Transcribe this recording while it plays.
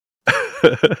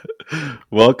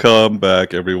Welcome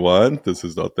back, everyone. This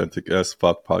is the Authentic as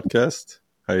Fuck podcast.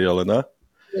 Hi, Yelena.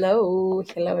 Hello,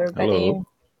 everybody. Hello.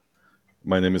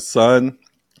 My name is Sun.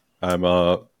 I'm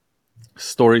a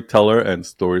storyteller and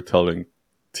storytelling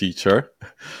teacher.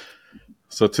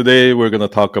 So today we're going to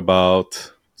talk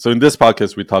about. So in this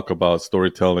podcast, we talk about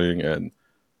storytelling and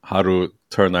how to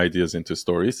turn ideas into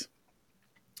stories.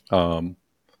 Um,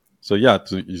 so yeah,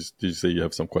 did you say you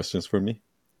have some questions for me?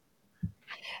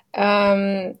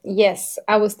 Yes,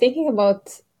 I was thinking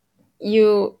about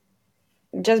you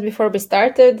just before we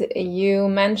started. You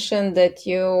mentioned that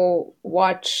you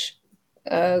watch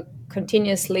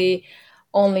continuously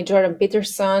only Jordan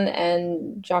Peterson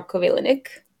and Jocko Willink.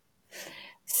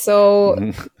 So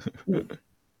Mhm.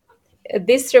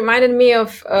 this reminded me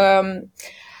of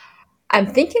I'm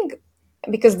thinking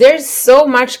because there's so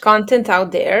much content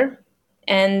out there,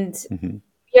 and Mhm.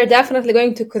 we are definitely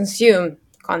going to consume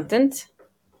content.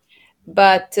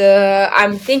 But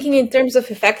I'm thinking in terms of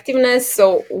effectiveness.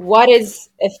 So, what is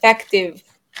effective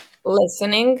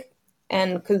listening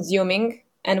and consuming,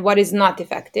 and what is not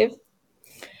effective?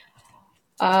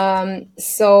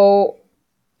 So,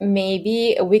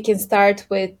 maybe we can start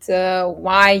with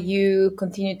why you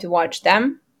continue to watch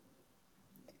them,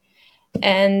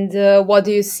 and what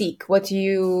do you seek? What do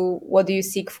you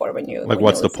seek for when you Like, when you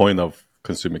what's the listen? point of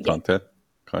consuming Yeah, content?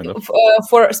 Kind of.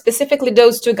 for specifically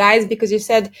those two guys, because you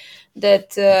said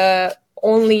that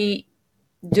only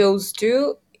those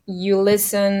two you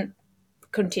listen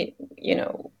continue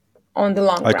on the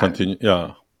long I run. continue.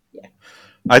 Yeah. Yeah.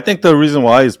 I think the reason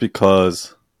why is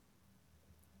because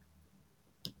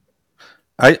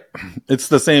I it's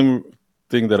the same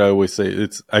thing that I always say.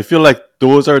 It's I feel like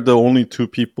those are the only two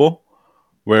people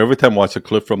where every time I watch a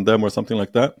clip from them or something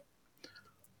like that,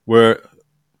 where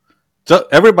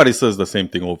everybody says the same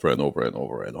thing over and over and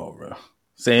over and over.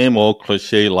 Same old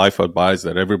cliche life advice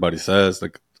that everybody says,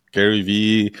 like Gary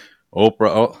Vee, Oprah.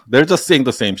 Oh, they're just saying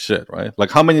the same shit, right?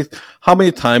 Like how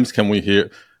many times can we hear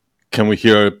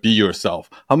be yourself?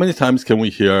 How many times can we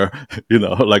hear,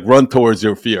 like run towards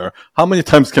your fear? How many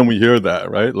times can we hear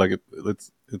that, right? Like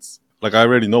it's like I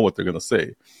already know what they're gonna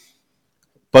say.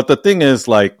 But the thing is,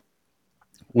 like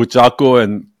with Jocko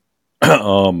and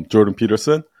Jordan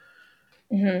Peterson,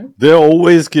 Hmm. they're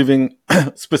always giving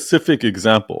specific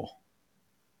example.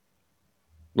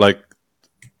 Like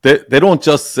they don't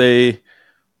just say,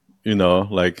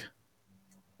 like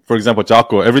for example,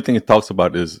 Jocko, everything he talks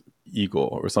about is ego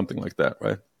or something like that,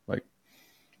 right? Like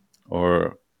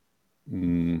or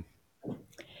mm,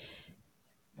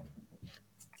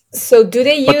 So do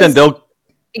they but then use they'll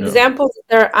yeah. examples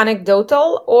that are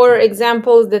anecdotal or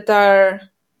examples that are,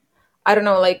 I don't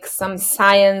know, like some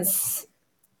science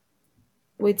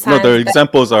with No, science their back?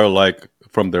 examples are like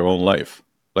from their own life,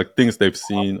 like things they've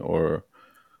seen, or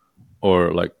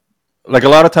like a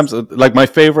lot of times, like my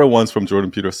favorite ones from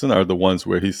Jordan Peterson are the ones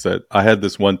where he said, "I had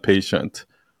this one patient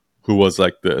who was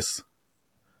like this,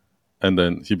 and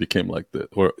then he became like this,"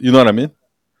 or you know what I mean?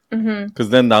 Hmm. Because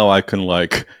then now I can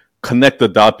like connect the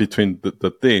dot between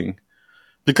the thing,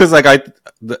 because like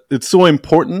it's so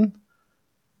important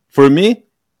for me.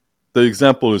 The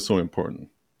example is so important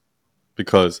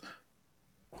because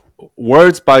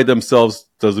words by themselves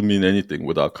doesn't mean anything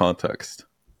without context.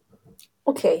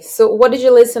 Okay, so what did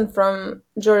you listen from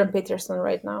Jordan Peterson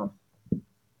right now,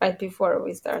 right before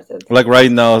we started? Like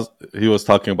right now, he was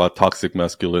talking about toxic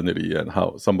masculinity and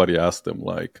how somebody asked him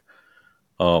like,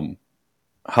 um,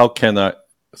 how can I?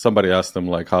 Somebody asked him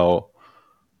like how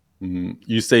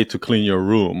you say to clean your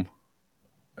room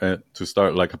and to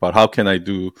start like about how can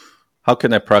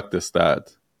I practice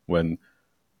that when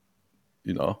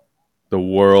you know the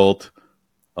world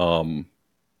um,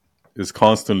 is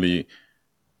constantly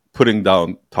putting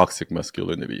down toxic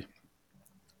masculinity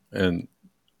and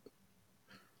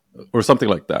or something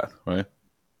like that, right?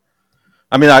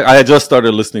 I mean, I had just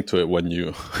started listening to it when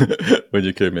you when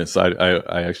you came in, so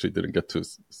I actually didn't get to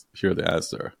hear the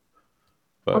answer.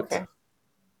 But Okay.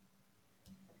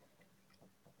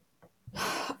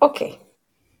 Okay.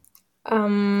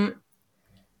 Um,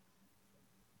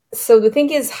 so the thing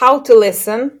is how to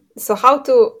listen. So how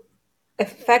to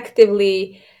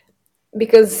effectively,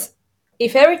 because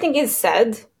if everything is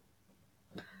said,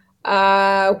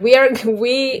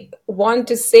 we want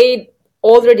to say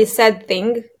already said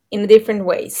thing in a different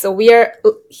way. So we are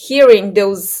hearing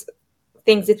those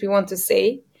things that we want to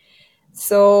say.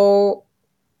 So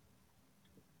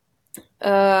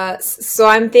so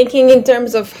I'm thinking in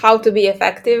terms of how to be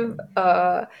effective,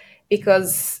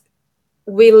 because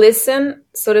we listen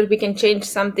so that we can change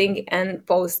something and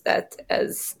post that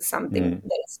as something mm,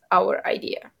 that is our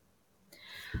idea.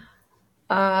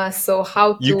 So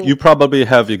how You to? probably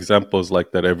have examples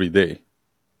like that every day.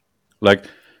 Like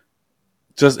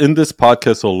just in this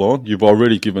podcast alone, you've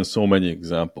already given so many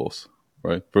examples,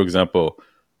 right? For example,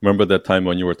 remember that time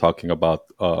when you were talking about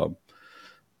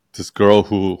this girl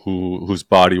whose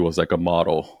body was like a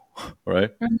model,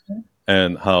 right? Mhm.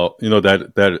 And how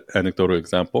that anecdotal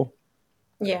example.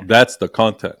 Yeah. That's the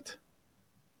content.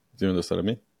 Do you understand what I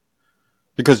mean?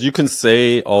 Because you can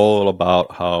say all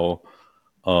about how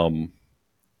um,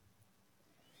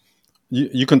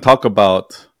 you can talk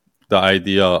about the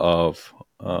idea of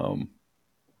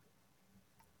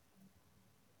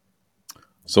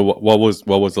so what was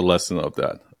the lesson of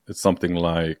that? It's something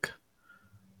like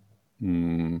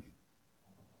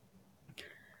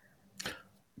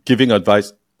giving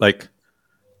advice, like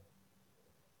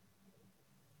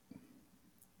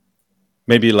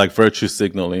maybe like virtue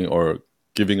signaling or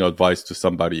giving advice to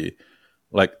somebody,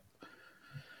 like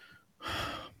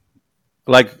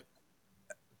like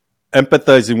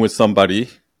empathizing with somebody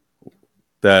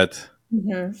that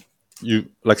Hmm. you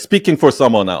like speaking for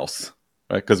someone else,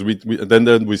 right? Because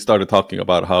then we started talking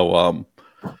about how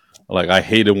like I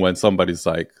hate it when somebody's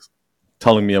like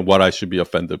telling me what I should be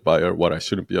offended by or what I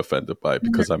shouldn't be offended by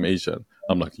because I'm Asian.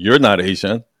 I'm like, you're not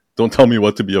Asian. Don't tell me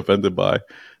what to be offended by.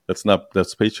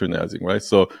 That's patronizing, right?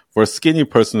 So for a skinny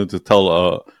person to tell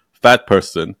a fat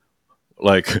person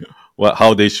like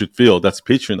how they should feel, that's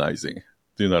patronizing.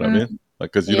 Do you know what I mean?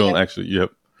 Like, because you don't Yeah. actually you have.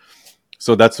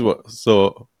 So that's what.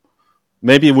 So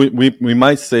maybe we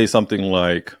might say something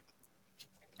like,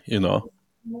 you know,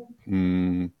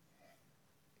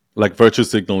 like virtue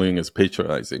signaling is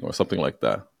patronizing or something like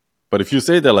that. But if you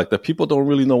say that like that, people don't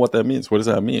really know what that means. What does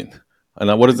that mean?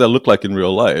 And what does that look like in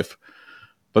real life?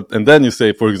 But and then you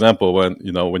say, for example, when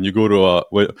you go to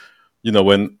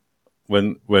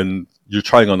when you're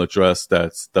trying on a dress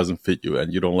that doesn't fit you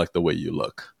and you don't like the way you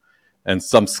look, and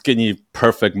some skinny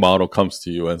perfect model comes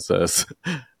to you and says,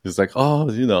 "It's like, oh,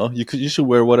 you should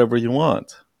wear whatever you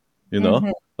want." You know, Hmm.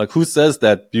 like who says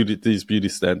that these beauty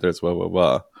standards, blah blah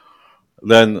blah.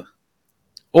 Then,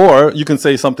 or you can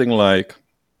say something like,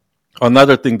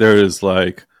 another thing there is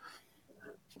like,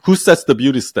 who sets the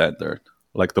beauty standard?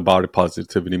 Like the body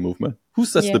positivity movement. Who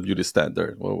sets Yeah. the beauty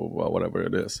standard? Well, whatever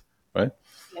it is, right?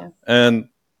 Yeah. And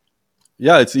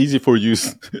yeah, it's easy for you.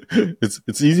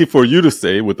 It's easy for you to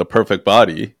say with the perfect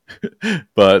body,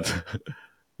 but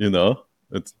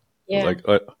it's Yeah. like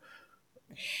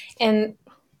And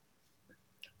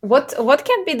what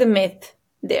can be the myth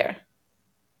there?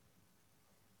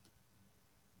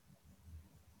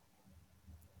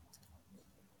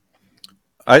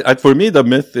 for me the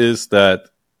myth is that,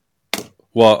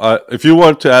 well, if you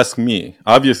want to ask me,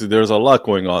 obviously there's a lot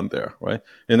going on there, right?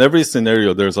 In every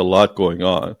scenario, there's a lot going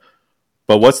on.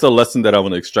 But what's the lesson that I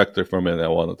want to extract from it and I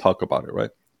want to talk about it,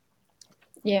 right?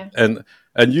 Yeah. And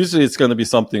usually it's going to be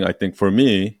something, I think, for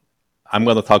me, I'm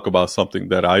going to talk about something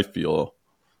that I feel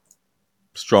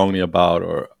strongly about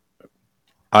or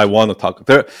I want to talk.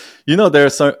 There are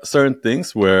certain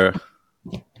things where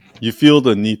you feel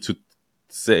the need to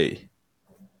say,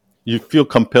 you feel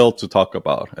compelled to talk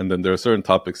about, and then there are certain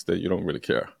topics that you don't really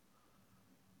care.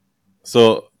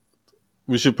 So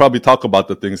we should probably talk about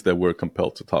the things that we're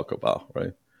compelled to talk about,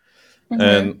 right?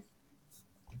 Hmm.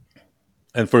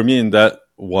 And for me, in that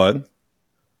one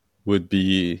would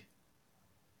be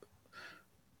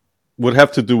would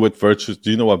have to do with virtue.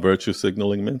 Do you know what virtue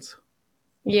signaling means?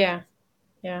 Yeah.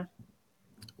 Yeah.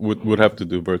 Would have to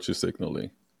do virtue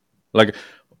signaling. Like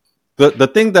the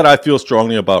thing that I feel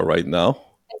strongly about right now.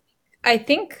 I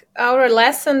think our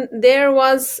lesson there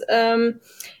was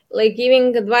like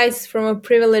giving advice from a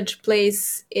privileged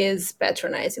place is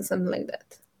patronizing, something like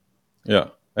that. Yeah,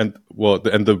 and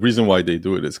and the reason why they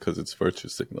do it is because it's virtue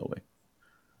signaling.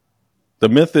 The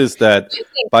myth is that I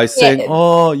think, by saying, yeah,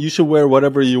 "Oh, you should wear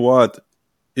whatever you want,"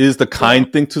 is the yeah,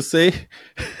 kind thing to say,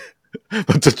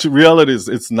 but the reality is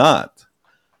it's not.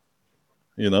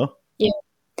 You know, yeah.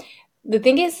 The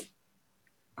thing is,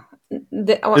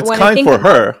 it's when I kind think for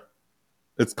about, her.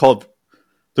 It's called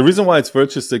the reason why it's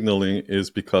virtue signaling is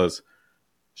because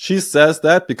she says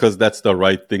that because that's the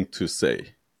right thing to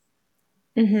say.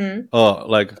 hmm,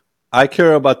 Like I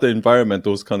care about the environment,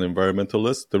 those kind of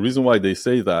environmentalists. The reason why they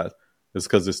say that is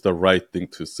because it's the right thing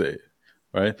to say,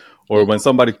 right? Or when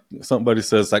yeah, somebody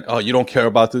says like, "Oh, you don't care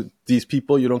about these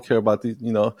people, you don't care about these,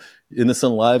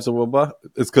 innocent lives or blah blah,"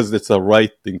 it's because it's the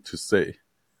right thing to say.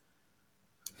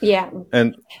 yeah.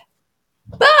 And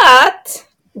But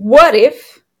what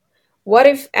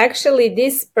if actually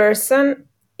this person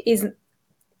is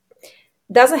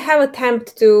doesn't have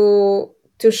attempt to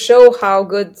show how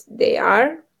good they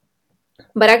are,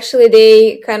 but actually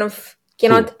they kind of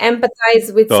cannot empathize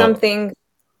with The something.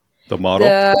 the model.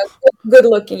 The good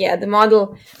looking, yeah, the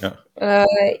model Yeah.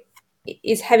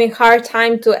 is having hard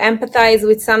time to empathize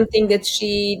with something that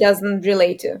she doesn't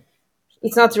relate to.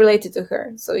 It's not related to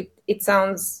her, so it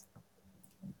sounds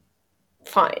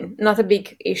fine, not a big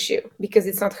issue because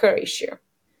it's not her issue.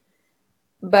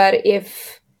 But if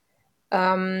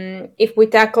we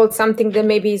tackled something that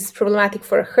maybe is problematic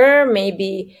for her,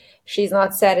 maybe she's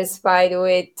not satisfied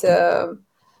with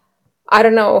I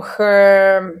don't know,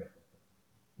 her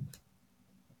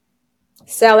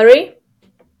salary,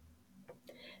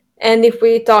 and if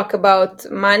we talk about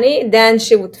money, then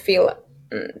she would feel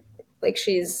like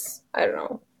she's, I don't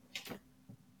know,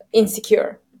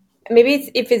 insecure.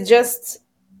 Maybe if it's just,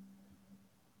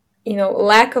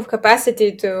 lack of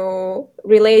capacity to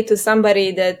relate to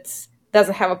somebody that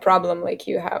doesn't have a problem like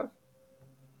you have.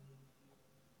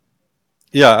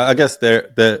 Yeah, I guess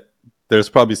there's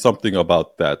probably something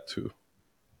about that too.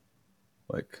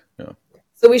 Like, yeah.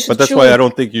 So we should But that's choose. why I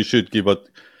don't think you should give a.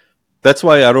 That's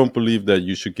why I don't believe that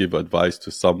you should give advice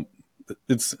to some.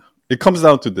 It comes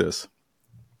down to this.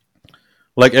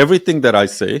 Like everything that I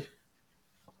say,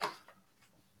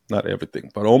 not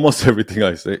everything, but almost everything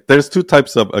I say. There's two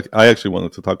types of. I actually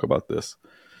wanted to talk about this.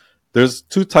 There's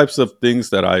two types of things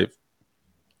that I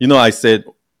said,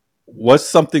 what's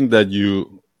something that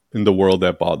you in the world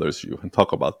that bothers you, and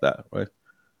talk about that, right?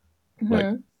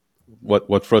 Like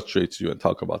what frustrates you, and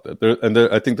talk about that.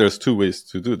 I think there's two ways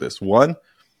to do this. One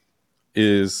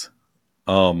is,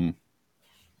 I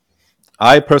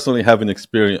personally have an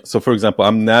experience. So, for example,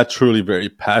 I'm naturally a very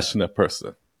passionate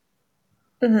person,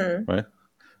 right?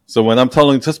 So when I'm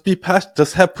telling just be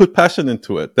passionate, put passion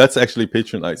into it. That's actually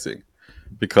patronizing,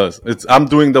 because I'm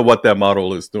doing what that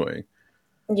model is doing.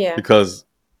 Yeah. Because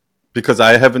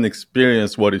I haven't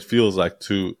experienced what it feels like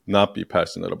to not be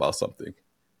passionate about something.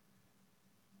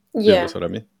 Yeah. You know what I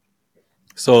mean?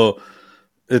 So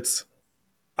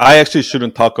I actually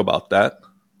shouldn't talk about that,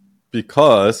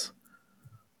 because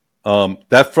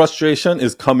that frustration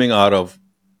is coming out of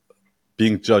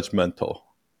being judgmental.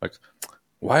 Like,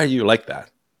 why are you like that?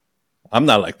 I'm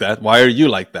not like that. Why are you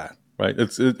like that? Right?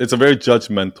 It's a very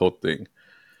judgmental thing.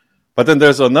 But then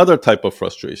there's another type of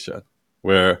frustration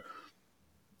where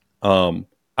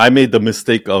I made the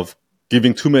mistake of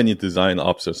giving too many design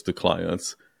options to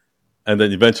clients, and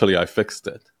then eventually I fixed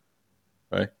it,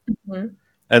 right?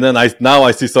 And then now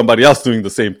I see somebody else doing the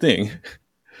same thing,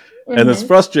 and it's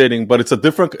frustrating. But it's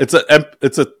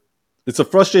a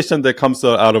frustration that comes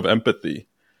out of empathy.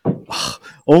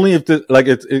 Only if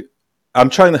I'm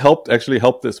trying to help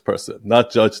this person, not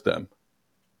judge them.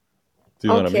 Do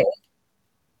you know what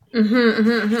I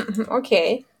mean?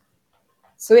 Okay.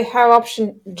 So we have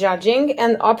option judging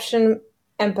and option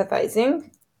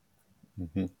empathizing.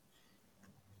 And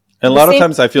a lot of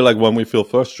times I feel like when we feel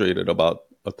frustrated about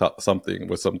something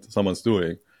what someone's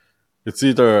doing, it's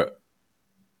either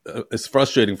it's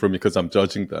frustrating for me because I'm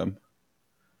judging them,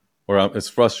 or it's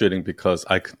frustrating because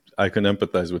I can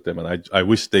empathize with them, and I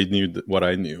wish they knew what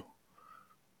I knew.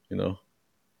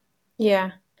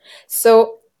 Yeah.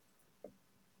 So,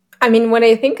 I mean, when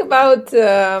I think about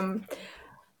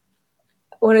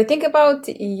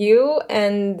you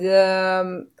and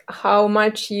how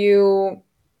much you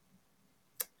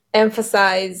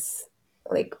emphasize,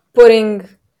 like putting,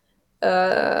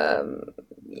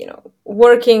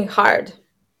 working hard,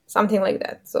 something like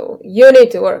that. So you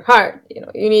need to work hard.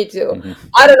 You need to.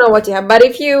 I don't know what you have, but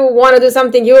if you want to do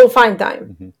something, you will find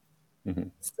time.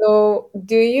 So,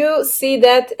 do you see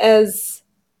that as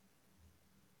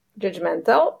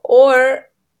judgmental or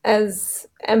as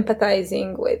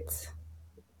empathizing with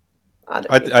other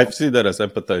people? I see that as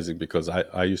empathizing, because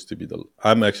I used to be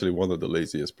I'm actually one of the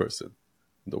laziest person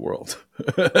in the world.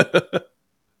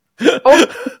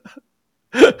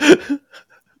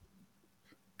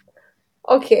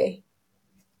 Okay.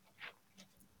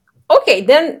 Okay,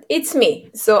 then it's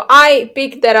me. So I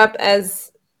picked that up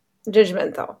as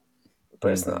judgmental,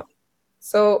 personally.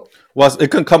 So, well,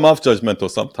 it can come off judgmental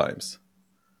sometimes,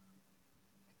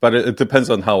 but it depends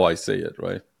on how I say it,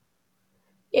 right?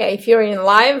 yeah, if you're in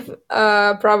live,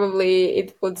 probably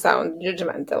it would sound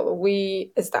judgmental.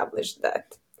 We established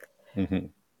that.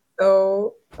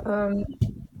 So,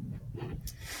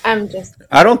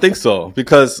 I don't think so,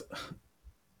 because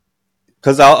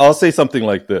I'll say something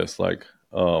like this, like,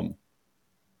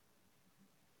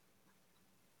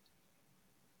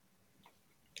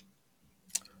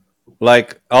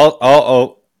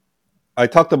 I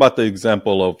talked about the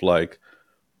example of like,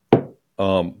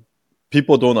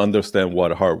 people don't understand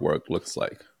what hard work looks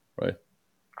like, right?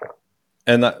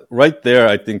 And right there,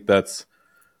 I think that's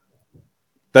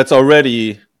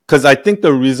already because I think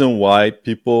the reason why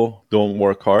people don't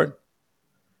work hard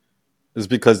is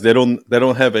because they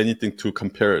don't have anything to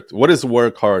compare it to. What does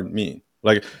work hard mean?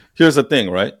 Like, here's the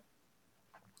thing, right?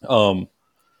 Um,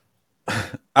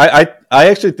 I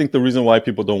actually think the reason why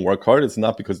people don't work hard is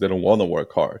not because they don't want to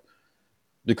work hard,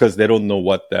 because they don't know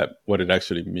what it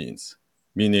actually means.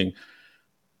 Meaning,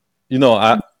 you know,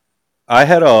 I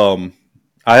had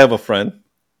I have a friend,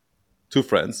 two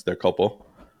friends, they're a couple,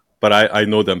 but I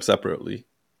know them separately.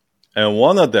 And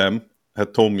one of them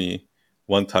had told me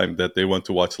one time that they went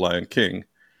to watch Lion King,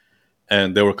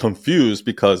 and they were confused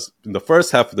because in the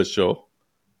first half of the show,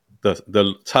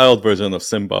 the child version of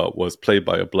Simba was played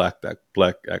by a black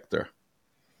actor,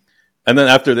 and then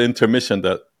after the intermission,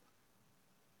 that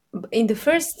In the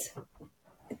first,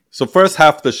 so first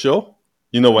half of the show,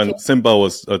 okay, when Simba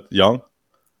was young,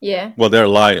 yeah, well, they're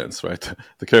lions, right? The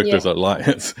yeah, characters are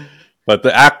lions, but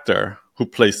the actor who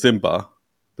plays Simba,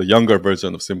 the younger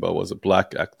version of Simba, was a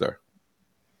black actor.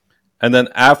 And then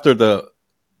after the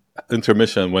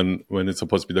intermission, when it's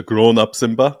supposed to be the grown-up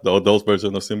Simba, the adult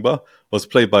version of Simba, was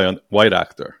played by a white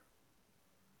actor.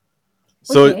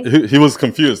 So okay. he was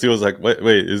confused. He was like,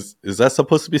 wait, is that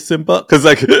supposed to be Simba? Because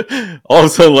like all of a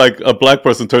sudden, like a black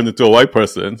person turned into a white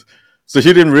person. So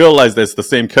he didn't realize that it's the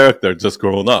same character, just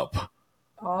grown up.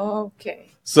 Okay.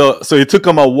 So it took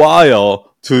him a while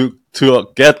to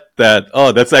get that.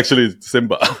 Oh, that's actually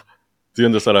Simba. Do you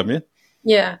understand what I mean?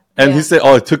 Yeah, And he yeah. said,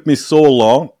 "Oh, it took me so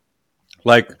long.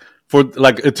 Like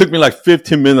it took me like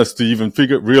 15 minutes to even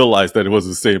realize that it was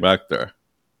the same actor,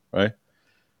 right?"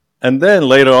 And then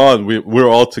later on, we were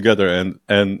all together,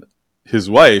 and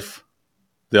his wife,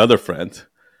 the other friend,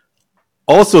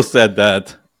 also said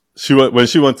that when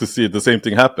she went to see it, the same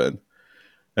thing happened,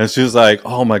 and she was like,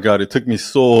 "Oh my god, it took me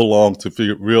so long to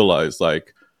realize.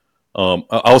 Like,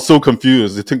 I was so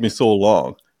confused. It took me so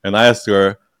long." And I asked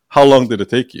her, "How long did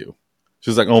it take you?" She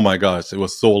was like, "Oh my gosh, it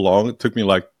was so long. It took me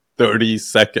like 30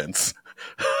 seconds."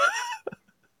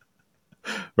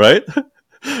 Right?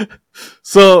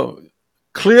 So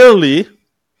clearly,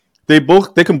 they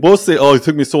can both say, "Oh, it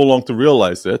took me so long to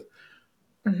realize it."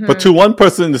 But Mm-hmm. to one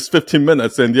person, it's 15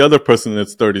 minutes, and the other person,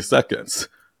 it's 30 seconds.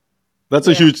 That's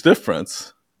a Yeah. huge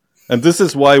difference. And this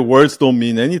is why words don't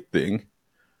mean anything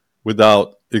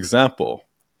without example.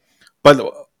 But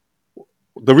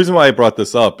the reason why I brought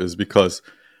this up is because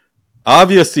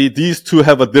obviously these two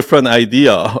have a different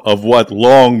idea of what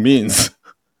long means.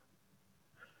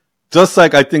 Just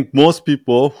like I think most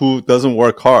people who doesn't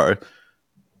work hard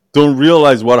don't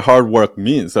realize what hard work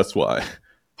means. That's why.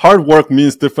 Hard work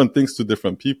means different things to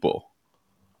different people.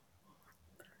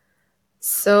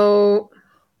 So,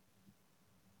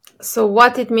 so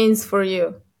what it means for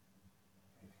you?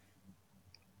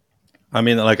 I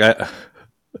mean, like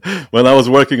when I was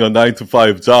working a 9 to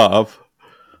 5 job,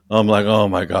 I'm like, oh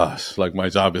my gosh, like my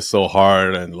job is so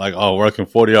hard, and like, oh, working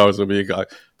 40 hours a week.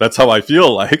 That's how I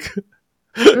feel like.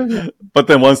 Mm-hmm. But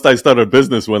then once I started a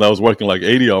business when I was working like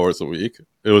 80 hours a week,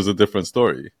 it was a different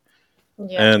story.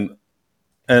 Yeah.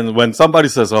 And when somebody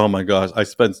says, "Oh my gosh, I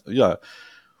spent," yeah,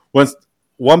 when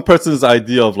one person's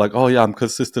idea of like, "Oh yeah, I'm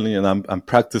consistently and I'm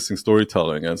practicing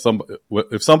storytelling," and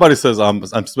if somebody says, I'm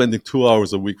spending 2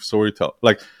 hours a week storytelling,"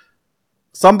 like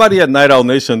somebody at Night Owl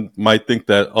Nation might think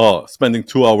that, oh, spending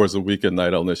 2 hours a week at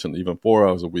Night Owl Nation, even 4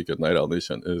 hours a week at Night Owl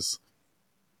Nation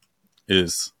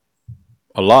is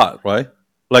a lot, right?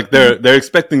 Like Mhm. they're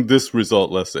expecting this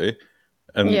result, let's say,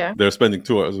 and Yeah. they're spending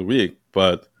 2 hours a week.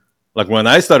 But like when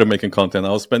I started making content,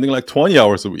 I was spending like 20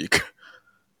 hours a week.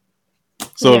 Yeah.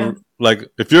 So like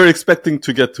if you're expecting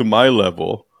to get to my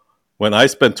level when I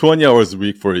spend 20 hours a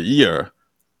week for a year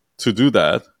to do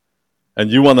that, and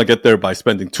you want to get there by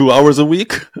spending 2 hours a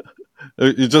week,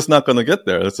 you're just not going to get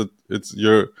there. It's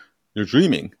you're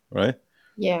dreaming, right?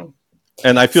 Yeah.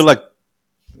 And I feel So, like,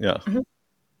 yeah, mhm.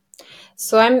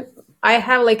 So I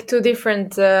have like two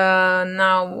different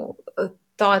now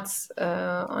thoughts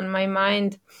on my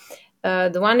mind.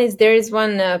 The one is there is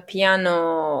one piano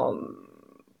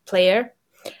player,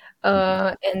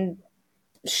 and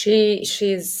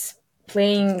she's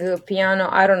playing piano.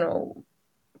 I don't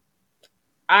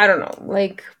know.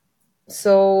 Like,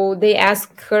 so they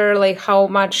ask her like how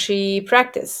much she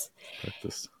practice,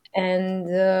 practice.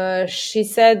 and she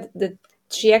said that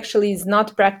she actually is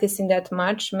not practicing that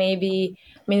much. Maybe,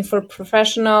 I mean, for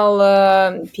professional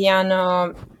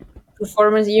piano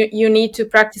performers, you need to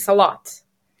practice a lot.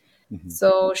 Hmm.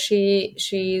 So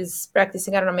she's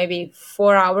practicing, I don't know, maybe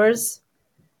 4 hours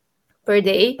per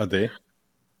day. A day.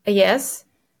 Yes.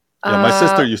 Yeah, my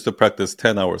sister Uh, used to practice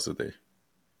 10 hours a day.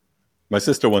 My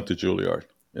sister went to Juilliard.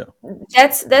 Yeah.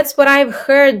 That's what I've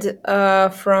heard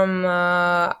from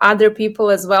other people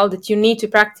as well, that you need to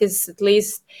practice at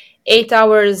least 8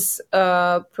 hours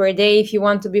per day if you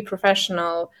want to be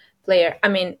professional player. I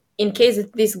mean, in case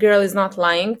that this girl is not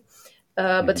lying,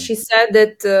 but she said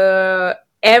that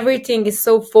everything is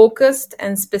so focused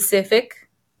and specific,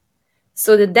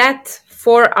 so that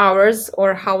 4 hours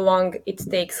or how long it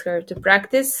takes her to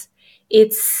practice,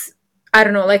 it's, I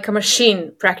don't know, like a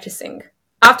machine practicing.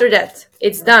 After that,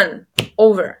 it's done,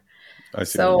 over. I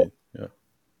see what you So, mean. Yeah.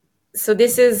 so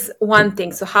this is one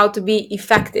thing. So how to be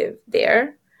effective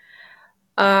there.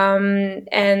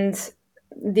 And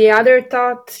the other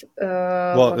thought,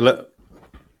 Well,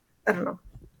 I don't know.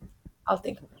 I'll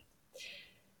think.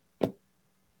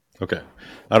 okay.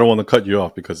 I don't want to cut you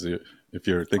off because if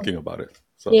you're thinking about it.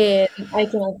 So, Yeah, I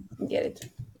cannot get it.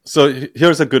 so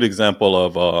here's a good example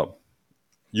of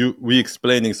we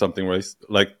explaining something, right?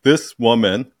 Like this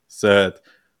woman said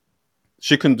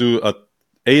she can do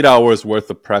 8 hours worth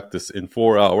of practice in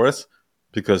 4 hours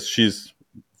because she's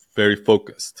very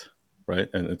focused, right?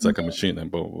 And it's like a machine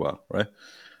and blah blah blah, right?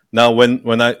 Now,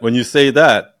 when you say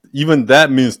that, even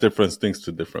that means different things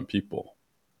to different people.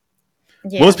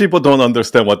 Yeah. Most people don't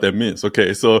understand what that means.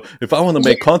 Okay, so if I want to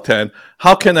make content,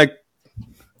 how can I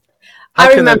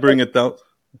bring it down?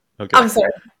 Okay. I'm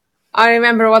sorry. I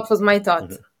remember what was my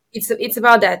thought. Okay. It's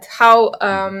about that. How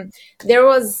there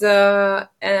was a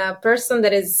person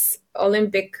that is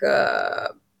Olympic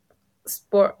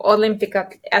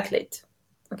athlete,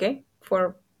 okay,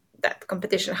 for that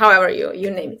competition, however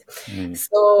you name it.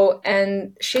 So,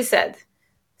 and she said,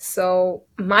 so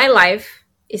my life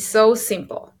is so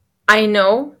simple. I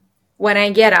know when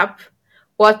I get up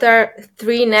what are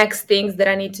 3 next things that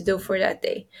I need to do for that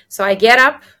day. So I get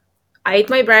up, I eat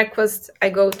my breakfast, I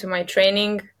go to my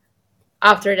training.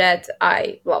 After that,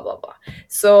 I blah, blah, blah.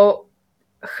 So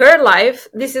her life,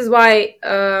 this is why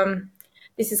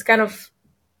this is kind of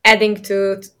adding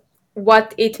to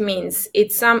what it means.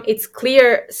 It's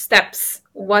clear steps,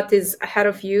 what is ahead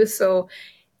of you. So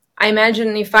I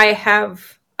imagine if I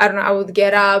don't know, I would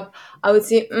get up, I would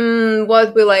see,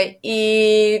 what will I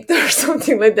eat or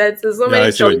something like that. So Yeah, many I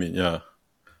see what you choices. mean. Yeah.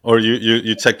 Or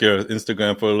you check your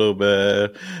Instagram for a little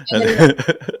bit, and And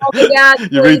oh my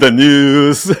God, you read the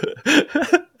news,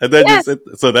 and then you yes, sit.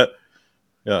 So that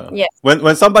yeah, yes,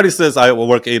 when somebody says I will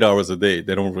work 8 hours a day,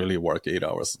 they don't really work 8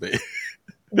 hours a day.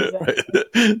 exactly.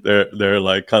 Right? They're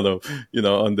like kind of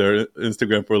on their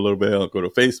Instagram for a little bit. I'll go to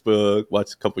Facebook,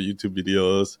 watch a couple YouTube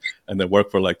videos, and then work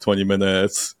for like 20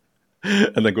 minutes,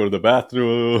 and then go to the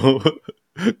bathroom,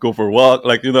 go for a walk.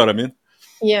 Like you know what I mean?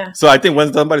 Yeah. So I think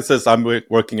when somebody says I'm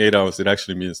working 8 hours, it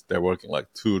actually means they're working like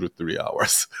 2 to 3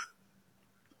 hours.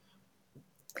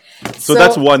 So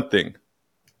that's one thing.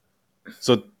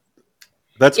 So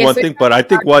that's yeah, one so thing. But I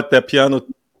think what that piano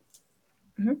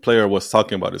player was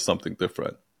talking about is something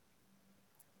different.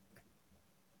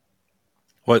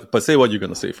 But say what you're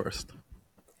going to say first.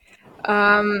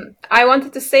 I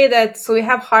wanted to say that, so we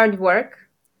have hard work,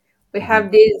 we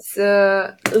have these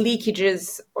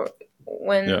leakages, or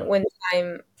Yeah. when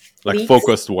time Like leaks.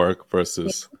 focused work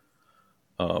versus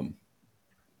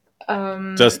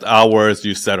just hours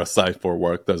you set aside for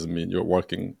work doesn't mean you're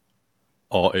working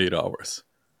all 8 hours.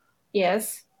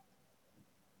 Yes.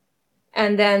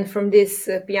 And then from this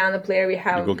piano player, we You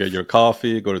have, go get your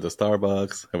coffee, go to the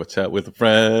Starbucks, have a chat with a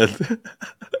friend.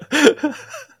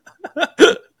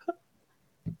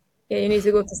 yeah, you need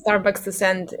to go to Starbucks to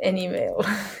send an email.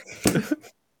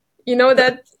 You know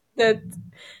that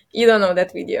you don't know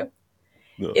that video.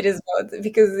 No. It is about,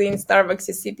 because in Starbucks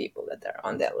you see people that are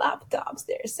on their laptops,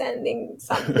 they're sending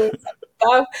something, some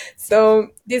stuff. So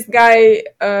this guy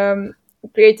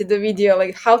created a video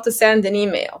like how to send an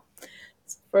email.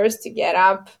 So first you get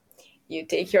up, you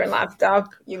take your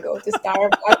laptop, you go to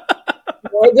Starbucks,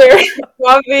 order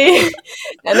coffee,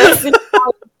 and then see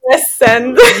how to press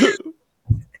send.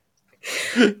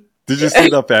 Did you see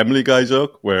the Family Guy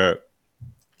joke where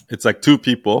it's like two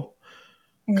people?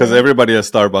 Because everybody at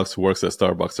Starbucks who works at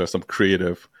Starbucks are some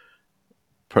creative,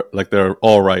 like they're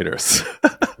all writers.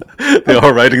 They're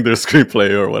all writing their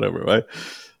screenplay or whatever, right?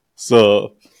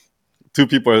 So two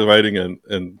people are writing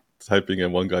and typing,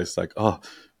 and one guy's like, "Oh,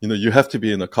 you have to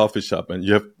be in a coffee shop, and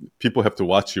people have to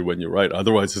watch you when you write.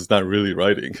 Otherwise, it's not really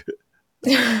writing."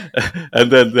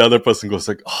 And then the other person goes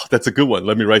like, "Oh, that's a good one.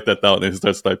 Let me write that down." And he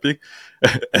starts typing,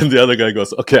 and the other guy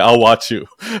goes, "Okay, I'll watch you."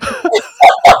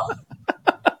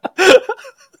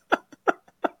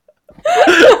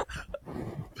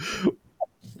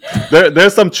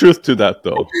 There's some truth to that,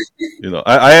 though.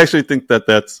 I actually think that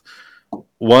that's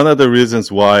one of the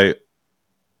reasons why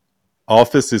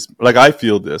office is like, I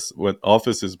feel this when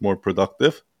office is more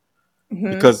productive, Hmm.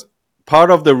 because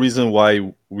part of the reason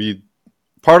why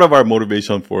part of our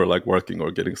motivation for like working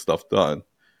or getting stuff done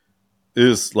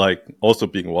is like also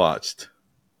being watched,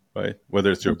 right?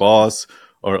 Whether it's your boss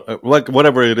or like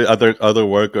whatever it is, other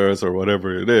workers or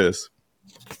whatever it is.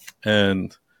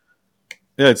 And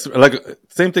yeah, it's like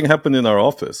same thing happened in our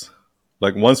office.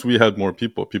 Like once we had more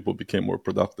people, people became more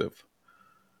productive.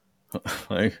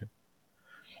 Like,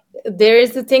 There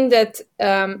is the thing that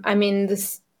I mean,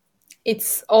 this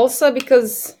it's also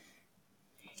because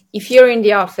if you're in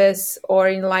the office or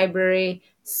in library,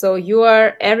 so you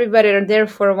are everybody are there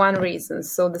for one reason.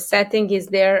 So the setting is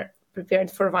there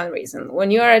prepared for one reason. When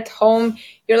you are at home,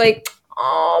 you're like,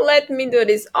 oh, let me do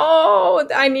this. Oh,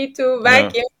 I need to yeah,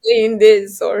 vacuum clean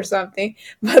this or something.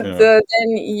 But yeah, then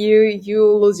you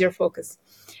lose your focus.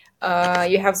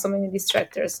 You have so many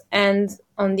distractors. And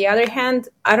on the other hand,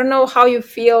 I don't know how you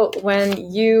feel when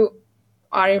you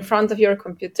are in front of your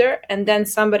computer and then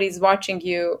somebody is watching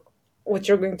you what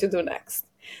you're going to do next.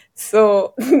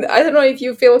 So I don't know if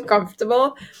you feel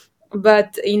comfortable,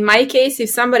 but in my case, if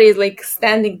somebody is like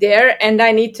standing there and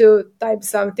I need to type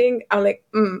something, I'm like,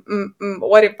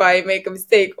 what if I make a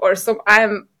mistake or so?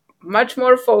 I'm much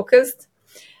more focused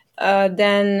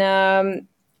than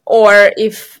or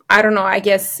if I don't know, I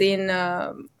guess in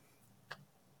a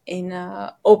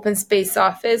open space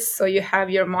office, so you have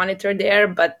your monitor there,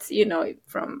 but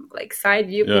from like side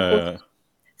view yeah, people yeah.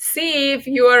 see if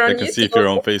you are They on can see if YouTube. you're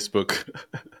on Facebook.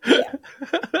 Yeah,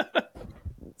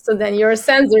 so then you're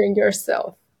censoring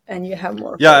yourself and you have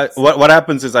more Yeah, focus. what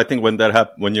happens is, I think when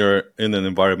when you're in an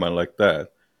environment like that,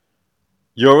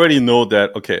 you already know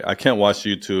that, okay, I can't watch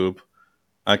YouTube,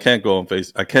 I can't go on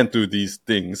Facebook, I can't do these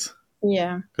things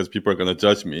Yeah, because people are going to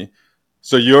judge me.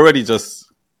 So you already just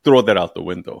throw that out the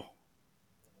window.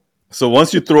 So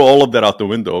once you throw all of that out the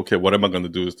window, okay, what am I going to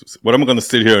do? What am I going to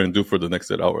sit here and do for the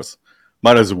next 8 hours?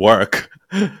 Might as well work.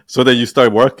 So then you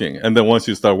start working. And then once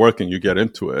you start working, you get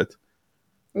into it.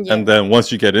 yeah, And then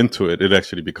once you get into it, it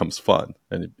actually becomes fun.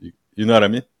 And you know what I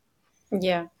mean?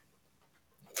 yeah,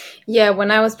 yeah. When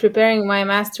I was preparing my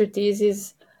master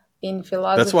thesis in That's why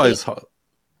philosophy, it's hard.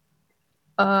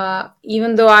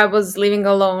 even though I was living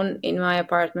alone in my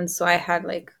apartment, so I had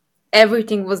like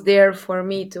everything was there for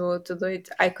me to do it.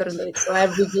 I couldn't do it, so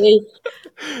every day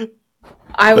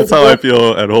I That's would how go. I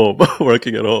feel at home,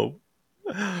 working at home.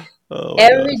 Oh my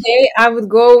Every gosh. day I would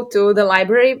go to the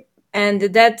library, and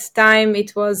at that time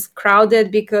it was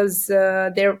crowded because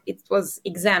there it was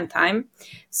exam time.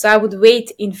 So I would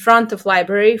wait in front of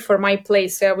library for my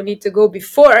place. So I would need to go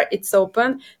before it's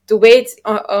open to wait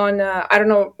on I don't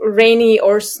know, rainy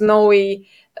or snowy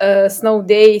snow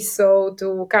day, so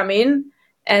to come in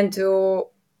and to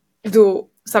do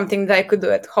something that I could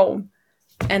do at home.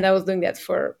 And I was doing that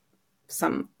for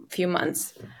some few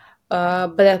months.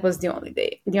 But that was the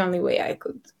only way I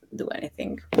could do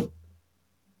anything.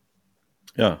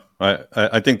 Yeah.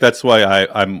 I think that's why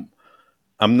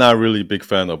I'm not really a big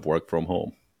fan of work from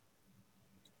home.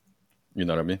 You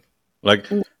know what I mean? Like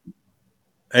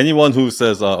anyone who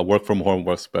says work from home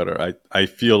works better, I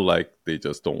feel like they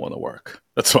just don't want to work.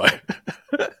 That's why.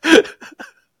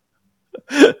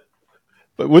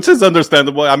 But which is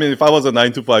understandable. I mean, if I was a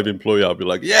 9 to 5 employee, I'd be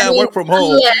like, I yeah, mean, work from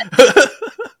home.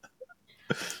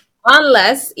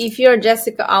 unless if you're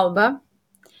Jessica Alba,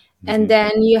 and Mhm.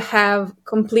 then you have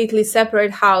completely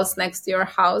separate house next to your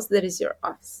house that is your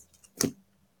office.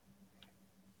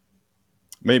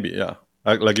 Maybe, yeah.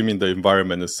 Like you mean the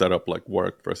environment is set up like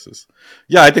work versus.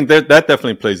 Yeah, I think that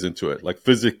definitely plays into it. Like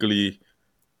physically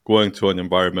going to an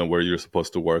environment where you're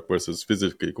supposed to work versus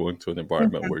physically going to an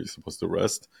environment where you're supposed to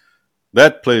rest.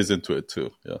 That plays into it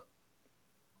too. Yeah.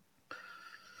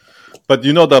 But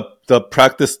you know the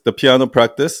practice, the piano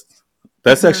practice,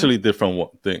 that's Hmm. actually a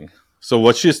different thing. So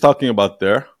what she's talking about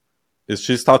there is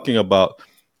she's talking about,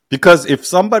 because if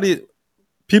somebody,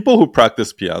 people who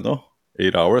practice piano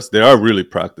 8 hours, they are really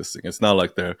practicing. It's not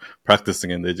like they're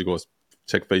practicing and they just go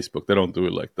check Facebook. They don't do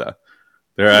it like that.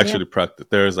 They're Yeah. actually practice.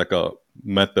 There's like a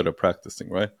method of practicing,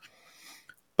 right?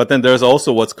 But then there's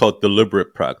also what's called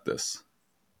deliberate practice.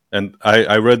 And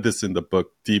I read this in the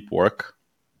book Deep Work.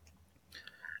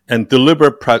 And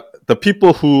the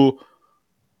people who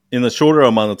in a shorter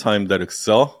amount of time that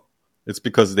excel, it's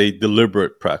because they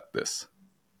deliberate practice.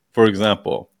 For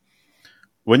example,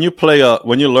 when you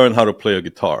learn how to play a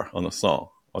guitar on a song,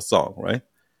 right?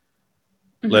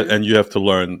 Hmm. And you have to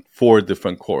learn 4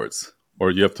 different chords,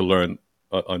 or you have to learn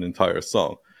an entire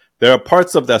song. There are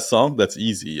parts of that song that's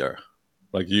easier,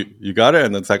 like you got it,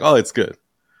 and it's like, oh, it's good,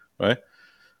 right?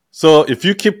 So if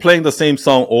you keep playing the same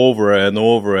song over and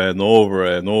over and over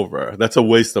and over, that's a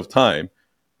waste of time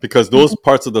because those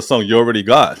parts of the song you already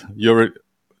got. You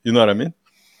know what I mean?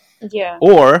 Yeah.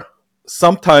 Or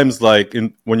sometimes, like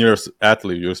when you're an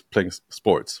athlete, you're playing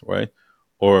sports, right?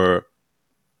 Or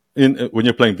when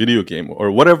you're playing video game or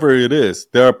whatever it is,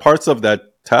 there are parts of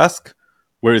that task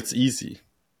where it's easy.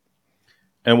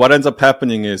 And what ends up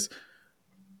happening is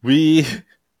we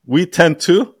tend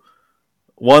to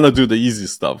want to do the easy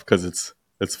stuff because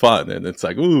it's fun and it's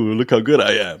like, ooh, look how good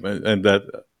I am, and that,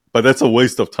 but that's a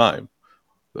waste of time.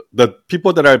 The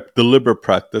people that are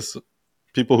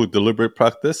people who deliberate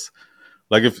practice,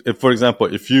 like if for example,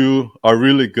 if you are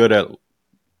really good at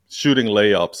shooting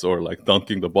layups or like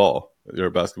dunking the ball, you're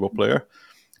a basketball player.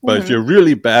 But if you're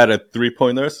really bad at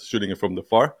 3-pointers, shooting it from the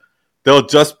far, they'll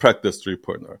just practice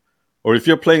 3-pointer. Or if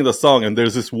you're playing the song and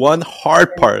there's this one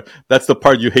hard part, that's the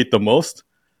part you hate the most,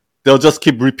 they'll just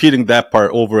keep repeating that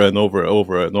part over and over and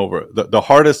over and over. The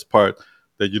hardest part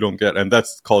that you don't get, and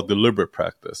that's called deliberate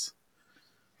practice.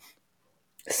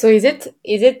 So is it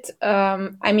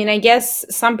I mean, I guess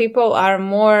some people are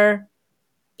more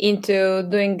into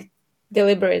doing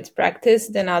deliberate practice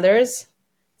than others.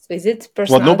 So is it Well,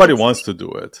 personality? nobody wants to do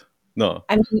it. No,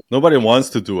 I mean, nobody wants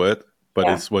to do it, but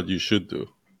yeah. it's what you should do.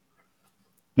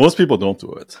 Most people don't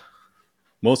do it.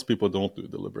 Most people don't do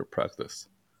deliberate practice.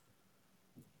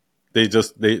 They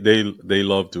just they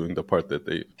love doing the part that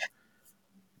they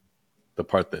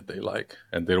like,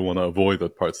 and they don't want to avoid the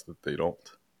parts that they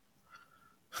don't.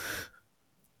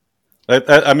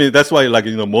 I mean, that's why, like,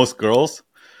 most girls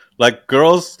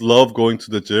love going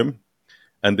to the gym,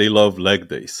 and they love leg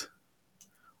days.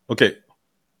 Okay,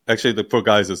 actually, for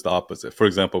guys, it's the opposite. For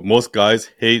example, most guys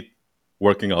hate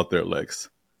working out their legs,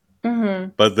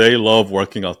 but they love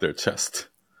working out their chest.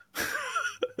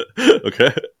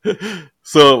 Okay,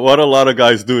 so what a lot of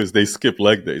guys do is they skip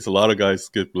leg days. A lot of guys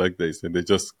skip leg days, and they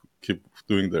just keep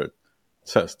doing their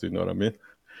chest. You know what I mean?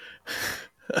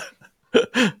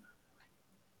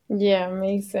 Yeah,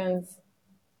 makes sense.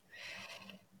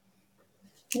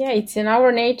 Yeah, it's in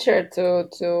our nature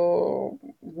to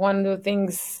want to do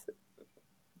things,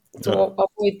 to Yeah.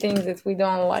 avoid things that we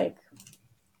don't like.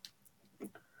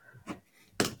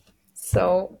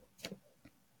 So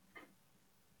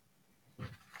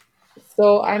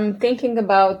I'm thinking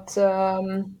about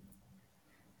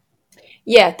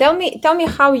yeah, tell me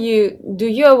how you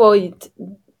avoid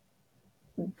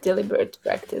deliberate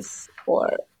practice,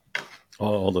 or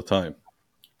All the time.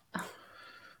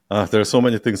 There are so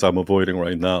many things I'm avoiding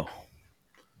right now.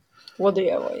 what do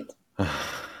you avoid?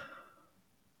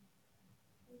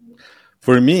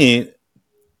 For me,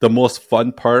 the most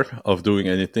fun part of doing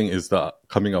anything is the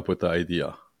coming up with the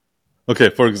idea. Okay,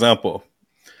 for example,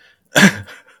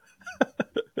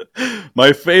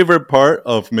 my favorite part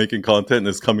of making content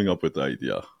is coming up with the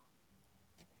idea.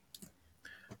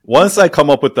 Once I come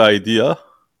up with the idea,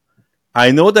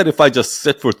 I know that if I just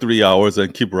sit for 3 hours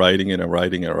and keep writing it and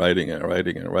writing and writing and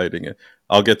writing and writing it,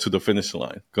 I'll get to the finish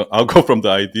line. I'll go from the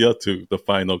idea to the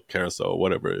final carousel or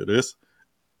whatever it is.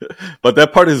 But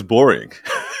that part is boring.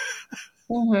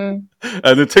 And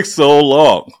it takes so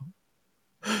long.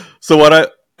 So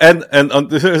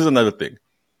here's another thing.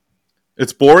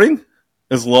 It's boring,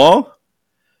 it's long,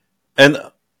 and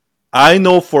I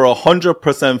know for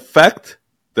 100% fact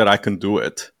that I can do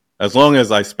it as long as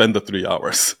I spend the 3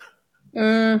 hours.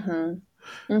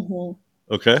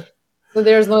 Okay? So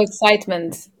there's no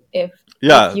excitement if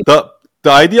Yeah, you the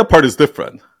idea part is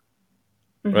different.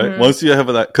 Right? Once you have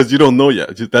that, because you don't know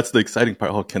yet. That's the exciting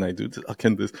part. Oh, can I do this? Oh,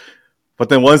 can this? But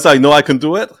then once I know I can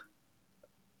do it,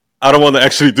 I don't want to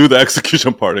actually do the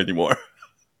execution part anymore.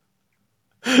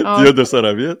 Do you understand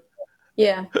what I mean?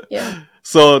 yeah.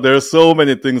 So there are so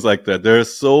many things like that. There are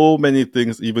so many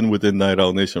things even within Night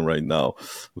Owl Nation right now.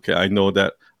 Okay, I know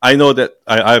that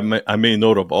I made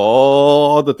note of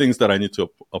all the things that I need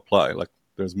to apply. Like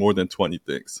there's more than 20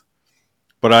 things.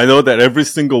 But I know that every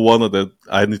single one of them,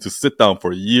 I need to sit down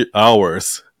for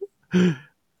hours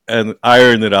and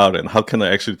iron it out. And how can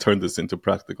I actually turn this into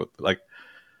practical?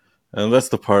 And that's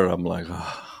the part I'm like,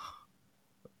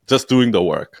 just doing the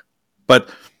work.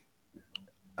 But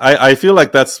I feel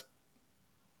like that's,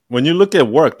 when you look at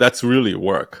work, that's really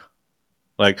work.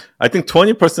 Like, I think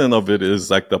 20% of it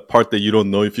is like the part that you don't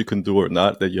know if you can do or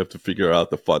not, that you have to figure out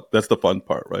the fun. That's the fun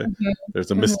part, right? There's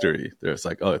a mystery. There's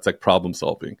like, it's like problem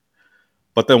solving.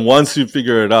 But then once you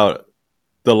figure it out,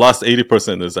 the last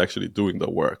 80% is actually doing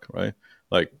the work, right?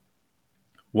 Like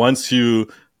once you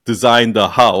design the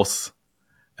house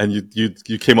and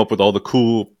you came up with all the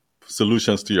cool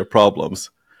solutions to your problems,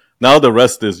 Now the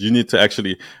rest is you need to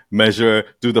actually measure,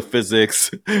 do the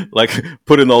physics, like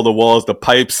put in all the walls, the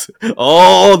pipes,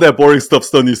 all that boring stuff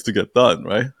still needs to get done,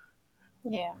 right?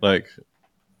 Yeah. Like,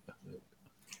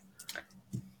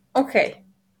 Okay.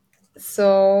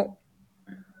 So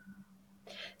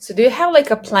do you have like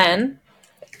a plan?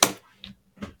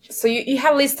 So you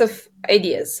have a list of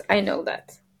ideas. I know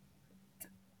that.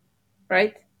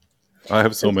 Right? I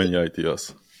have So so many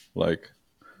ideas. Like,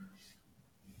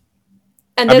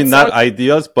 and I mean, that's not on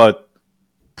ideas, but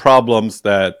problems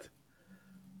that,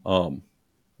 um,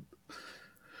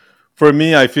 for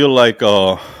me, I feel like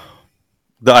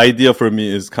the idea for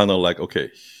me is kind of like,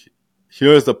 okay,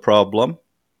 here's the problem,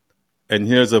 and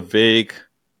here's a vague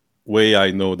way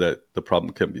I know that the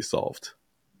problem can be solved.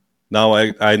 Now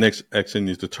I next actually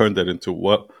need to turn that into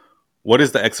what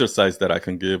is the exercise that I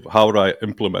can give? How do I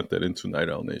implement that into Night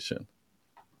Owl Nation?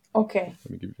 okay.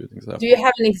 Let me give you an Do you example.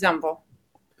 have an example?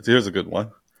 Here's a good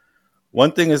one.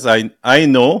 One thing is I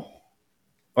know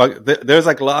there's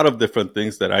like a lot of different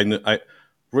things that I know.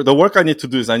 The work I need to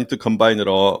do is I need to combine it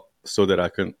all so that I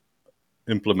can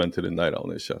implement it in Night Owl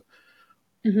Nation.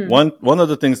 Mm-hmm. One of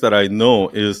the things that I know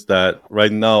is that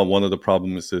right now one of the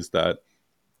problems is that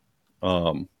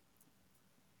um,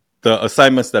 the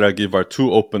assignments that I give are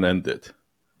too open ended.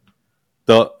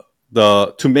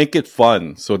 The to make it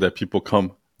fun so that people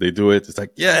come, they do it. It's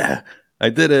like, yeah, I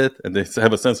did it, and they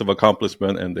have a sense of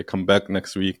accomplishment, and they come back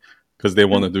next week because they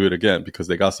want to do it again because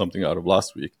they got something out of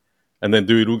last week, and then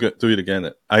do it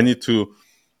again. I need to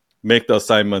make the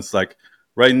assignments like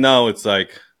right now. It's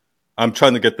like I'm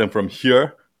trying to get them from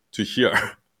here to here,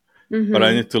 but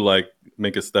I Mm-hmm. need to like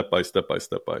make it step by step by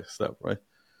step by step, right?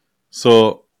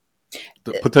 So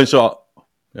the potential,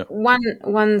 yeah.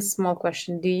 One small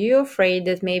question. Do you afraid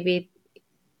that maybe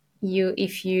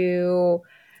if you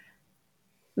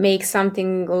make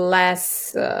something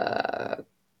less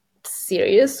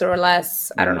serious or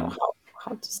less, I don't know Mm.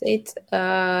 how to say it,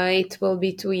 it will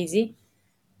be too easy?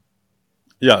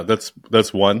 Yeah,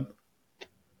 that's one,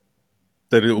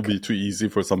 that it will Okay. be too easy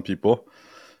for some people.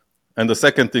 And the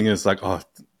second thing is like, oh,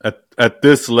 at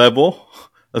this level,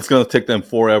 it's gonna take them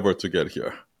forever to get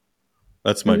here.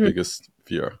 That's my Hmm. biggest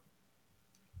fear.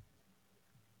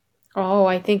 Oh,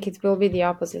 I think it will be the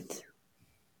opposite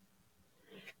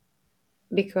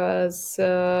because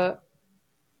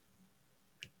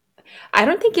I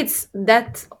don't think it's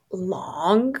that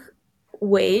long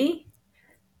way.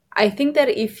 I think that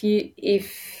if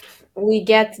we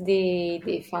get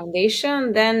the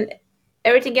foundation, then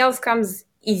everything else comes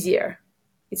easier.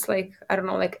 It's like, I don't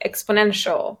know, like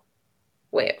exponential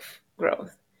way of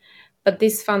growth. But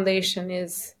this foundation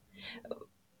is,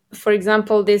 for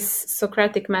example, this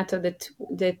Socratic method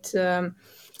that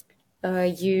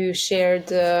you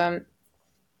shared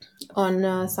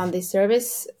on Sunday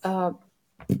service.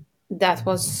 That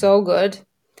was so good,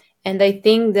 and I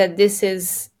think that this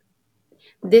is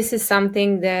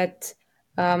something that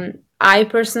I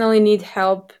personally need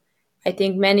help. I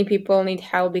think many people need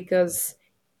help because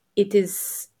it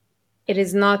is it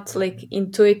is not like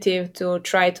intuitive to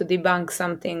try to debunk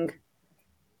something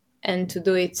and to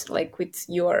do it like with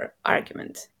your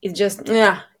argument. It's just,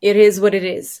 yeah, it is what it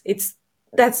is. It's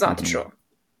That's not Hmm. true.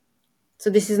 So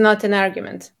this is not an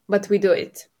argument, but we do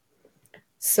it.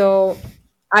 So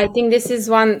I think this is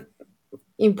one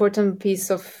important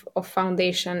piece of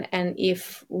foundation. And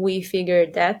if we figure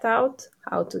that out,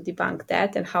 how to debunk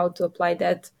that and how to apply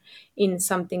that in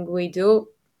something we do,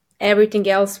 everything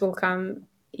else will come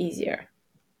easier.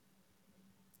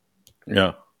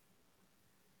 Yeah,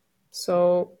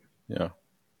 So yeah.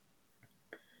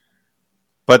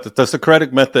 But the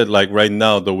Socratic method, like right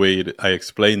now, the way I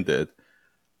explained it,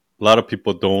 a lot of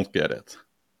people don't get it.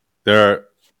 There are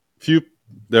few,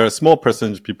 there are a small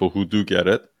percentage of people who do get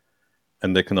it,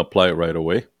 and they can apply it right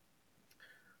away.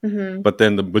 mhm. But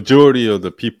then the majority of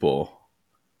the people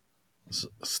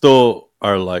still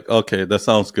are like, okay, that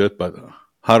sounds good, but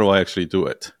how do I actually do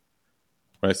it?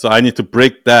 Right. So I need to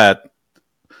break that.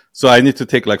 So I need to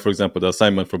take, like, for example, the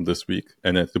assignment from this week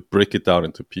and then to break it down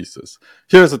into pieces.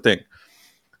 Here's the thing.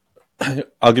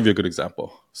 I'll give you a good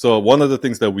example. So one of the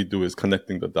things that we do is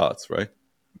connecting the dots, right?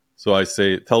 So I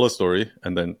say, tell a story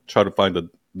and then try to find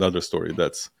another story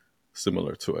that's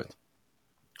similar to it.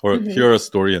 Or Mhm. hear a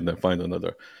story and then find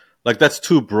another. Like, that's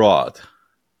too broad.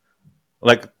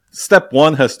 Like, step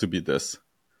one has to be this.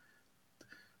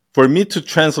 For me to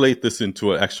translate this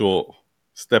into an actual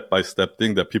step by step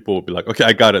thing that people will be like, okay,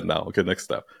 I got it now. Okay, next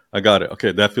step. I got it.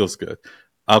 Okay, that feels good.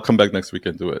 I'll come back next week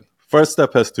and do it. First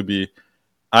step has to be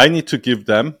I need to give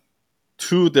them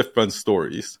two different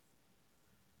stories.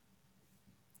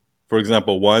 For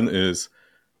example, one is,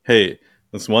 hey,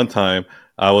 this one time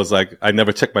I was like, I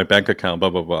never checked my bank account,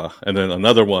 blah, blah, blah. And then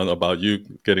another one about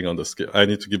you getting on the scale. I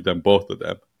need to give them both of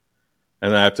them.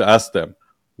 And I have to ask them,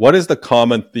 what is the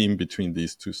common theme between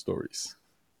these two stories?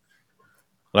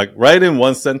 Like, write in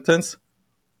one sentence,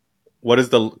 what is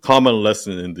the common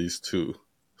lesson in these two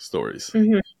stories?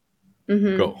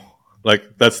 Go.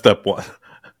 Like, that's step one.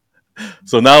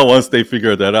 So now once they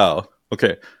figure that out,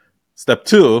 okay, step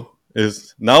two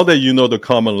is now that you know the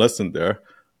common lesson there,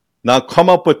 now come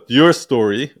up with your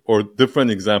story or different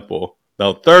example.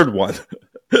 Now, third one,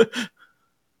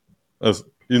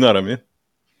 you know what I mean?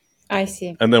 I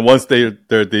see. And then once they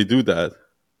do that,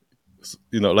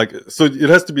 like, so it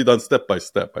has to be done step by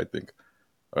step, I think.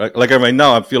 Right? Like right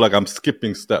now, I feel like I'm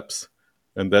skipping steps.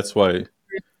 And that's why,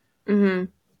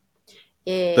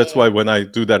 that's why when I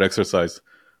do that exercise,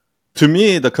 to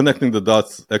me, the connecting the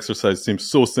dots exercise seems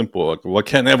so simple. Like, why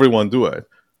can't everyone do it?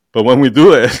 But when we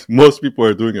do it, most people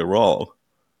are doing it wrong.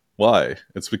 Why?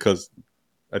 It's because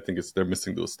I think they're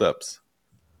missing those steps.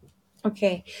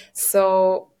 Okay,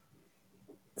 so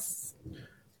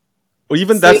Or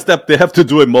even that step, they have to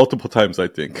do it multiple times, I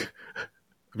think,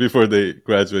 before they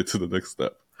graduate to the next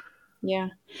step. Yeah,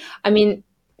 I mean,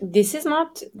 this is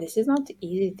not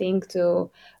easy thing to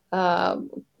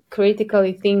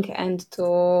critically think and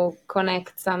to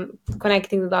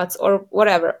connecting the dots or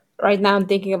whatever. Right now, I'm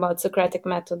thinking about Socratic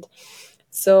method.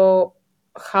 So,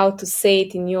 how to say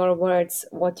it in your words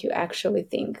what you actually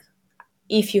think,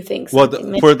 if you think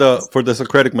something. Well, for the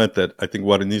Socratic method, I think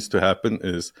what it needs to happen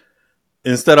is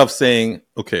instead of saying,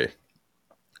 okay,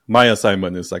 my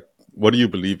assignment is like, what do you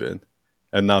believe in?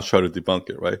 And now try to debunk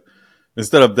it, right?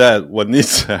 Instead of that, what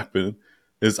needs to happen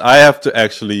is I have to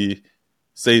actually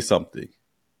say something.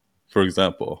 For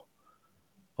example,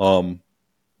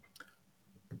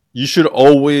 you should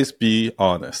always be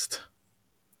honest.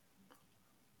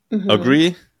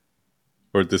 Agree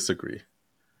or disagree?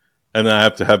 And then I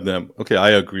have to have them, okay,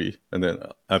 I agree. And then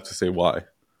I have to say why.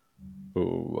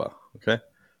 Okay.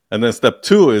 And then step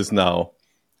two is now,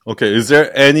 okay, is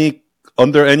there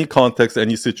under any context,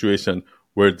 any situation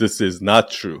where this is not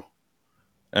true?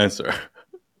 Answer.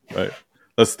 Right?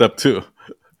 That's step two.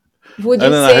 Would and you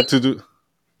then say... I have to do.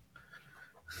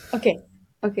 Okay.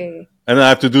 And then I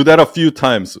have to do that a few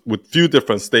times with few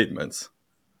different statements.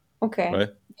 Okay. Right?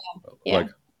 Yeah. Like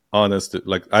honest,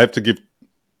 like I have to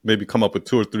maybe come up with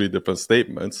 2 or 3 different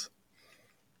statements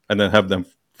and then have them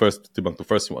first debunk the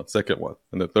first one, second one,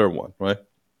 and the third one, right?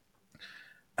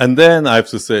 And then I have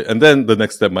to say, and then the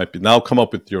next step might be now come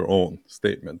up with your own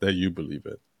statement that you believe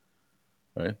in,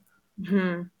 right?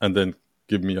 And then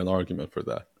give me an argument for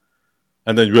that.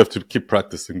 And then you have to keep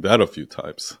practicing that a few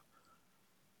times.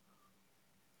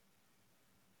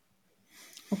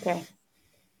 Okay.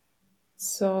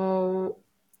 So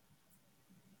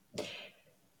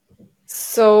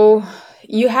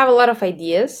you have a lot of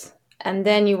ideas, and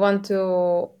then you want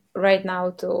to right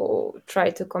now to try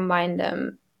to combine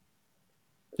them.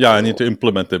 Yeah, I need to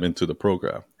implement them into the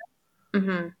program.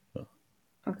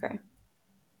 Okay.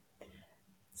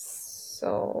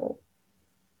 So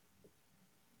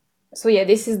yeah,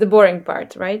 this is the boring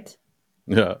part, right?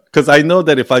 Yeah, because I know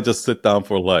that if I just sit down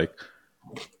for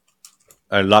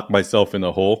I lock myself in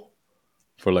a hole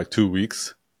for 2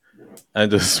 weeks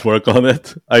and just work on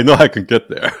it, I know I can get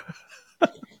there.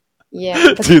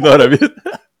 Yeah. Do you know what I mean?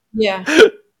 Yeah.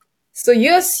 So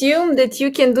you assume that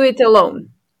you can do it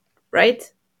alone, right?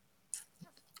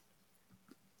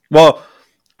 Well,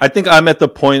 I think I'm at the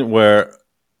point where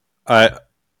I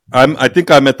think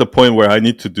I'm at the point where I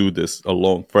need to do this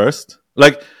alone first.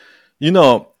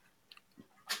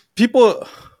 People.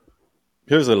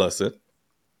 Here's a lesson.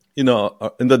 In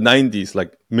the 90s,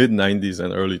 like mid 90s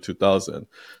and early 2000,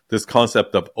 this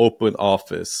concept of open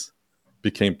office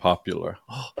became popular.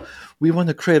 Oh, we want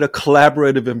to create a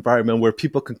collaborative environment where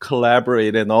people can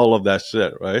collaborate and all of that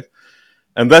shit, right?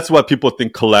 And that's what people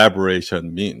think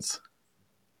collaboration means,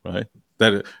 right?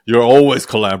 That you're always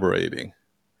collaborating.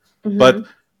 But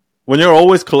when you're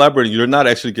always collaborating, you're not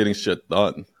actually getting shit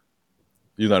done.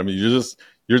 You know what I mean?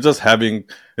 You're just having,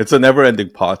 it's a never-ending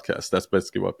podcast. That's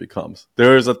basically what it becomes.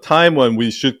 There is a time when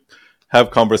we should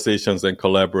have conversations and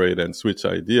collaborate and switch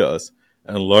ideas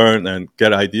and learn and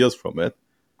get ideas from it.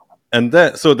 And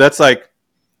then, so that's I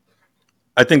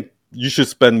think you should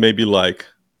spend maybe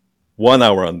 1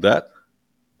 hour on that.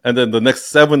 And then the next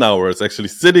 7 hours actually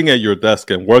sitting at your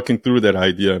desk and working through that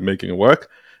idea and making it work.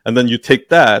 And then you take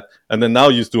that, and then now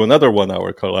you do another 1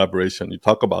 hour collaboration. You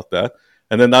talk about that.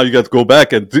 And then now you got to go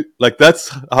back and do, that's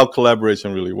how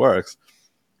collaboration really works.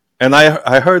 And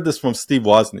I heard this from Steve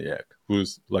Wozniak,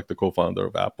 who's the co-founder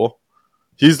of Apple.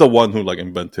 He's the one who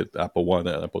invented Apple I and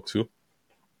Apple II.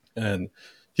 And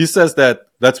he says that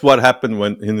that's what happened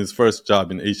when in his first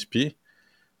job in HP.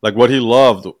 Like what he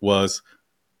loved was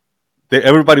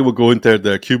everybody would go into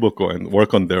their cubicle and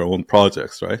work on their own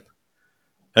projects, right?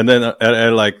 And then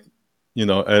at like,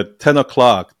 at 10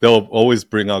 o'clock, they'll always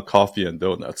bring out coffee and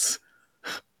donuts.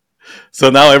 So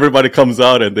now everybody comes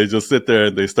out and they just sit there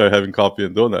and they start having coffee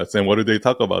and donuts. And what do they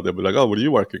talk about? They'll be like, oh, what are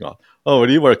you working on? Oh, what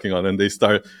are you working on? And they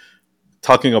start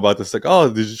talking about this, like,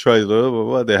 oh, did you try blah, blah,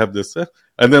 blah. They have this.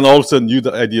 And then all of a sudden new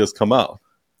ideas come out.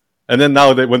 And then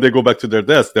now when they go back to their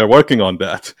desk, they're working on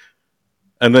that.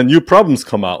 And then new problems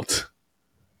come out.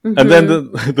 Mm-hmm. And then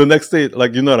the next day,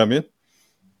 like, you know what I mean?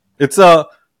 It's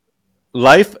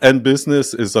life and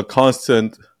business is a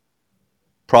constant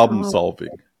problem solving.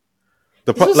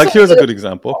 Here's a good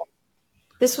example.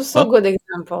 This was so good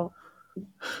example.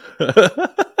 With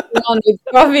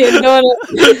coffee and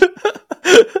donuts.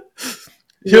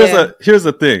 Here's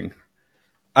the thing.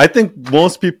 I think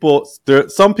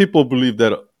some people believe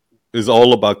that it's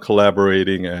all about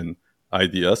collaborating and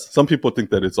ideas. Some people think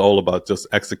that it's all about just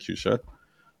execution.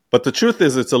 But the truth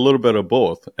is it's a little bit of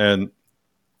both. And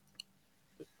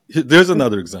there's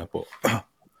another example.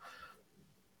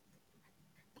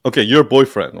 Okay, your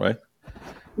boyfriend, right?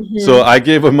 Mm-hmm. So I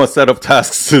gave him a set of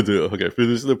tasks to do. Okay,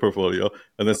 finish the portfolio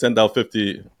and then send out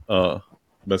 50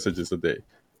 messages a day.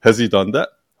 Has he done that?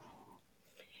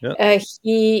 Yeah.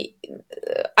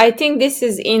 I think this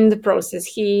is in the process.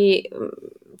 He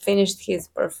finished his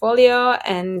portfolio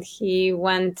and he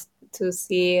went to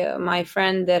see my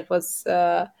friend that was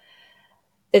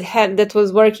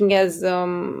working as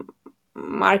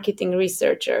marketing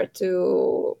researcher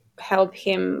to help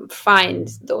him find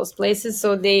those places.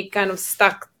 So they kind of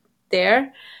stuck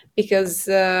there because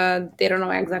they don't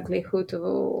know exactly who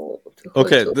to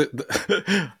okay.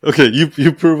 Okay,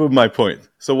 you've proven my point.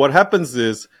 So what happens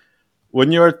is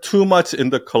when you're too much in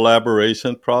the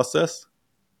collaboration process.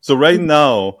 So right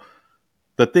now,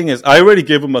 the thing is, I already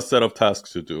gave him a set of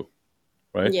tasks to do,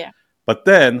 right? Yeah. But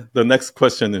then the next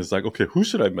question is like, okay, who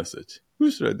should I message?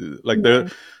 Who should I do? Like they're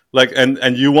like,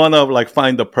 and you want to like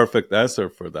find the perfect answer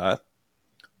for that.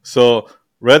 So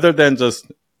rather than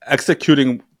just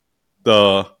executing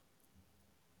the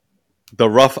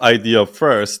rough idea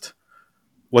first,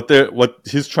 what they're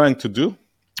trying to do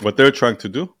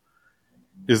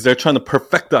is they're trying to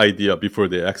perfect the idea before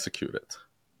they execute it.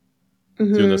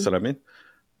 Mm-hmm. Do you understand what I mean?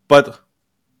 But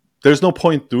there's no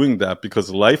point doing that because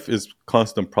life is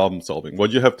constant problem solving.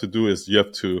 What you have to do is you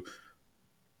have to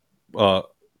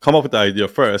come up with the idea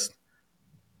first,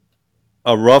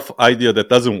 a rough idea that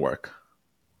doesn't work.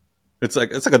 It's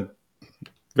like a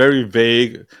very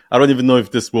vague, I don't even know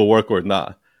if this will work or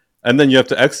not. And then you have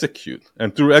to execute.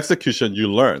 And through execution, you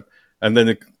learn. And then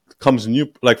it comes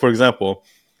new. Like, for example,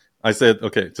 I said,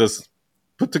 okay, just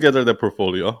put together the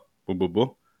portfolio, boom, boom,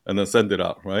 boom, and then send it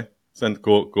out, right?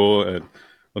 Go and,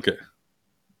 okay,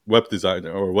 web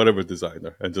designer or whatever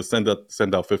designer, and just send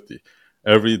out 50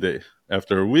 every day.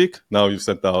 After a week, now you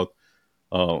sent out,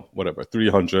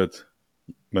 300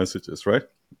 messages, right?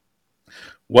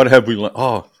 What have we learned?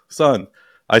 Oh, son,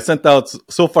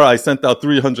 so far I sent out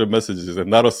 300 messages and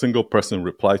not a single person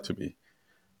replied to me.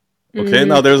 Okay,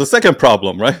 Now there's a second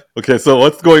problem, right? Okay, so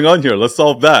what's going on here? Let's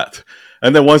solve that.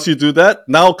 And then once you do that,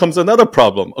 now comes another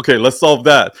problem. Okay, let's solve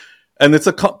that. And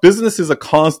business is a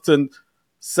constant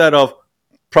set of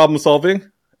problem solving,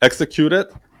 execute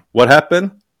it. What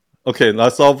happened? Okay, now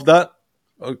solve that.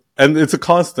 And it's a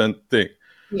constant thing.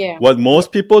 Yeah. What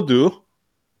most people do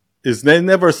is they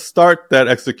never start that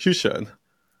execution.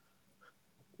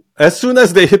 As soon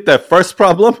as they hit that first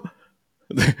problem,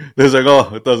 they're like,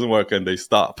 oh, it doesn't work, and they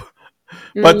stop.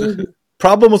 Mm-hmm. But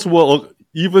problems will,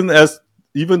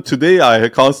 even today,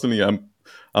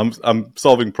 I'm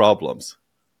solving problems.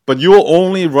 But you will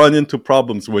only run into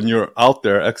problems when you're out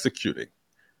there executing.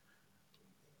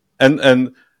 And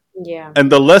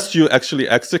the less you actually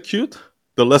execute,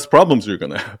 the less problems you're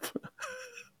gonna have.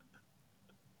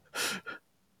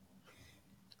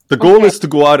 The goal is to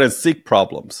go out and seek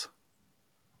problems.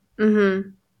 Mm-hmm.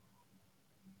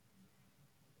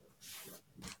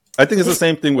 I think it's the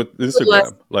same thing with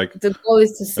Instagram. Like the goal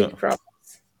is to seek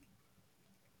problems.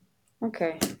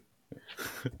 Okay.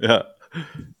 Yeah.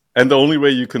 And the only way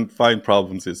you can find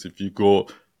problems is if you go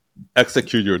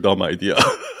execute your dumb idea.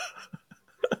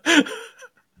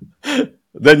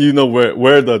 Then you know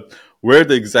where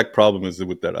the exact problem is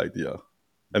with that idea.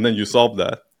 And then you solve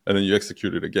that and then you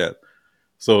execute it again.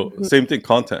 So same thing,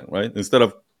 content, right? Instead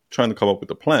of trying to come up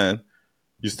with a plan,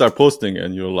 you start posting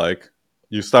and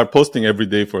you start posting every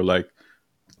day for like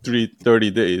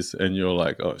 30 days and you're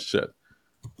like, oh shit,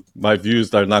 my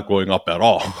views are not going up at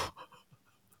all.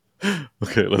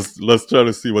 Okay, let's try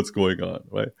to see what's going on,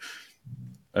 right?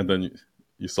 And then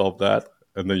you solve that,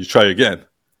 and then you try again,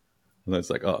 and then it's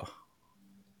like, oh,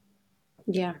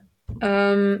 Yeah.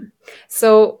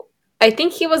 So I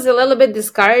think he was a little bit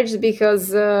discouraged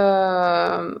because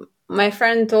my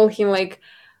friend told him like,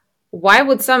 why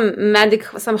would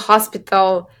some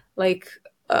hospital like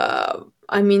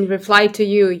I mean reply to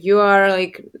you? You are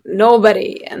like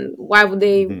nobody, and why would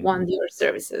they mhm. want your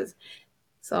services?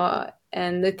 So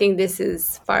and I think this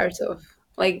is part of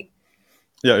like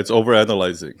Yeah, it's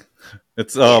overanalyzing.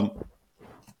 It's yeah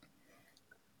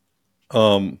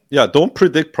yeah, don't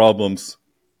predict problems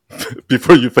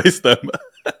before you face them,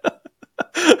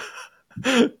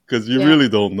 because you yeah really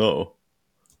don't know.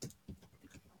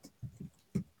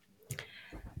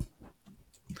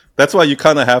 That's why you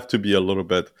kind of have to be a little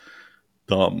bit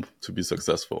dumb to be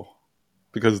successful,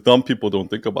 because dumb people don't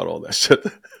think about all that shit.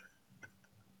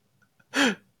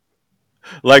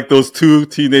 Like those two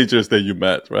teenagers that you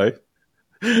met, right?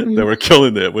 They Mhm. were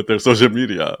killing it with their social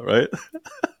media, right?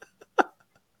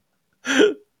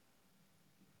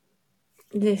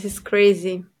 This is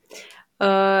crazy.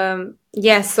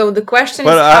 Yeah. So the question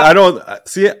But is how. I don't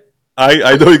see.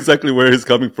 I know exactly where he's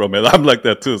coming from, and I'm like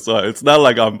that too. So it's not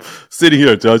like I'm sitting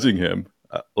here judging him.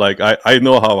 Like I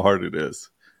know how hard it is,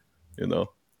 you know.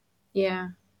 Yeah.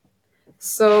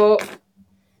 So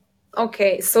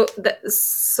okay, so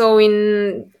so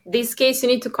in this case, you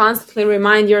need to constantly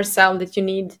remind yourself that you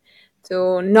need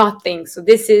to not think. So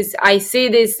this is, I see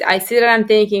this, I see that I'm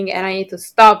thinking, and I need to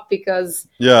stop because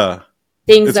Yeah,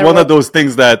 things it's are one what. of those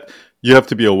things that you have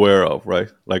to be aware of, right?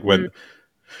 Like Mm,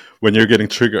 when you're getting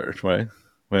triggered, right?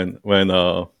 When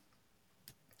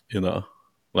you know,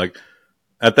 like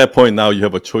at that point now you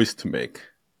have a choice to make.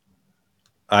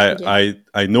 yeah,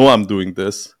 I know I'm doing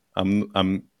this. I'm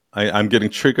getting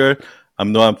triggered. I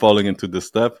know I'm falling into this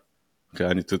step. Okay,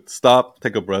 I need to stop,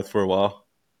 take a breath for a while,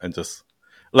 and just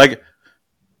like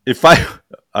if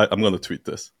I'm gonna tweet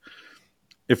this.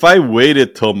 If I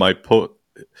waited till my post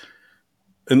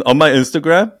on my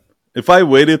Instagram, if I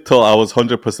waited till I was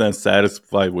 100%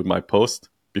 satisfied with my post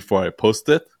before I post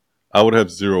it, I would have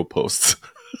zero posts.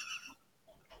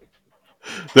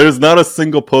 There's not a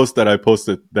single post that I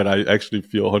posted that I actually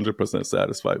feel 100%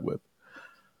 satisfied with.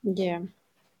 yeah,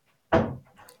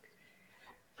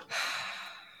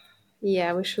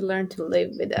 yeah. We should learn to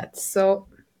live with that. So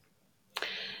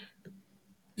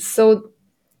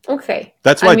okay.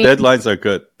 That's I why mean, deadlines are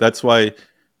good. That's why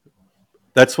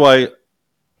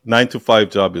 9 to 5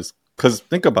 job is, because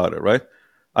think about it, right?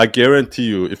 I guarantee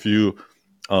you, if you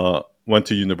went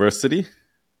to university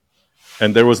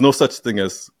and there was no such thing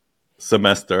as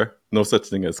semester, no such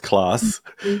thing as class,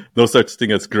 no such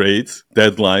thing as grades,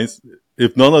 deadlines,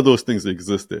 if none of those things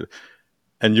existed,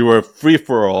 and you were free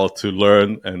for all to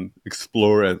learn and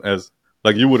explore, and as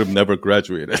like you would have never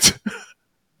graduated.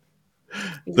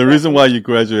 The reason exactly, why you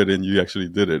graduated and you actually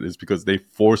did it is because they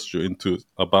forced you into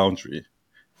a boundary,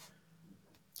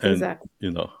 and exactly.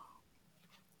 you know.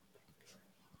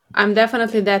 I'm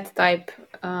definitely that type,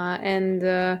 and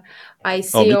I Oh,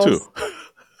 see me also. too.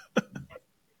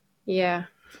 Yeah.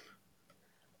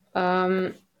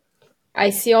 I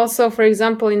see also, for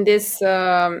example, in this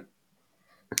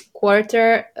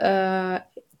quarter,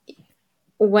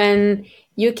 when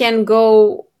you can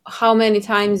go how many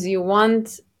times you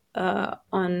want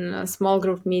on a small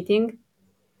group meeting,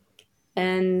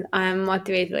 and I'm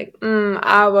motivated, like,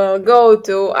 I will go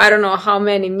to I don't know how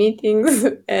many meetings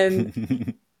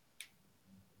and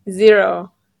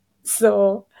zero.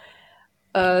 So,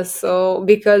 so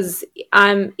because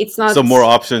it's So not, more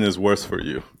option is worse for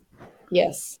you.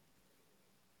 yes,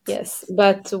 yes.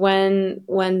 But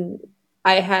when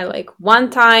I had like one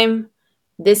time,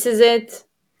 this is it,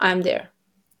 I'm there,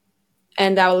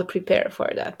 and I will prepare for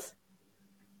that.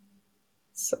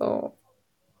 So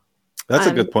That's a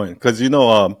I'm good point, because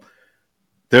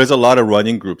there's a lot of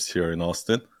running groups here in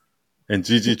Austin, and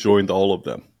Gigi joined all of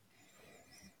them.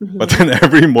 But mhm. then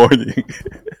every morning,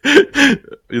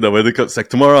 when it comes like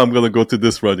tomorrow, I'm gonna go to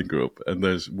this running group, and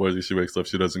then when she wakes up,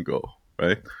 she doesn't go,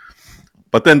 right?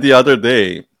 But then the other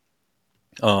day,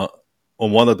 uh,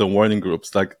 on one of the running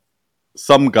groups, like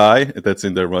some guy that's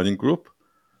in their running group,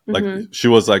 like Mhm. she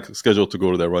was like scheduled to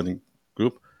go to their running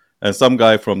group, and some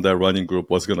guy from their running group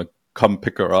was gonna come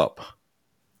pick her up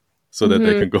so that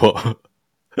they Mhm. can go.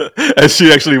 And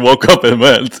she actually woke up and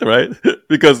went, right?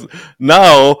 Because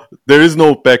now there is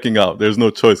no backing out. There's no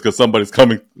choice because somebody's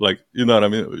coming. Like, you know what I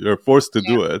mean? You're forced to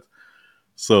do it.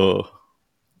 So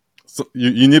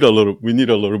you need a little. We need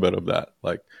a little bit of that.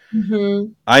 Like,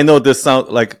 Mhm. I know this sound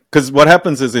like, because what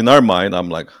happens is in our mind, I'm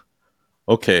like,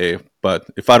 okay. but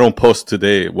if I don't post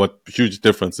today, what huge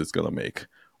difference it's going to make?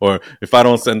 Or if I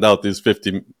don't send out these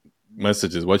 50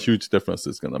 messages, what huge difference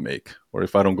it's going to make? Or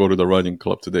if I don't go to the running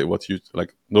club today, what huge,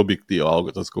 like, no big deal. I'll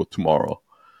just go tomorrow.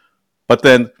 But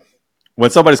then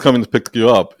when somebody's coming to pick you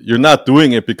up, you're not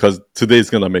doing it because today's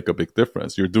going to make a big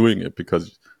difference. You're doing it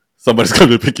because somebody's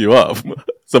going to pick you up.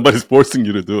 Somebody's forcing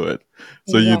you to do it.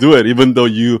 So you do it, even though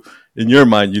you, in your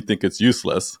mind, you think it's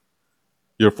useless.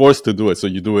 You're forced to do it, so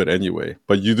you do it anyway.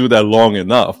 But you do that long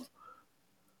enough,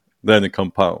 then it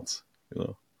compounds, you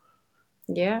know?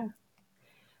 Yeah.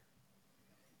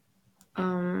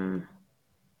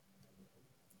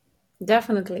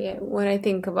 Definitely. When I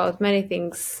think about many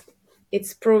things,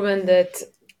 it's proven that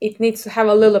it needs to have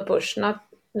a little push, not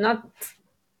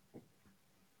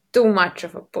too much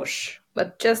of a push,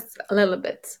 but just a little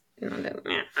bit. You know,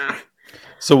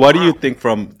 So what do you think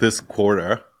from this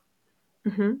quarter?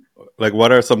 Like,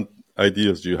 what are some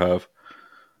ideas you have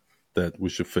that we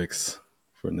should fix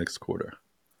for next quarter?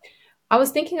 I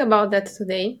was thinking about that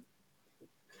today,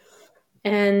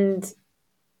 and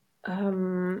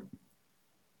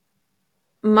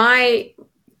my,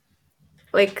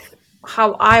 like,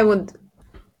 how I would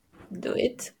do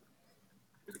it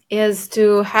is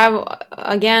to have,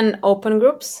 again, open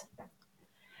groups,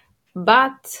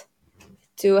 but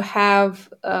to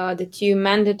have that you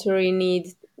mandatory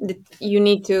need that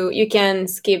you can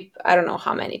skip, I don't know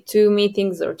how many, 2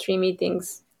 meetings or 3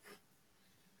 meetings,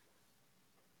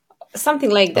 something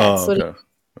like that. Oh, okay.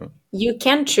 You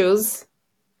can choose,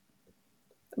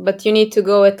 but you need to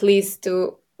go at least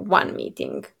to 1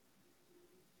 meeting.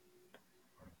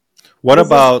 What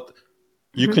about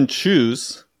you can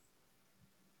choose,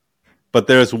 but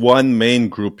there's one main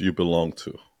group you belong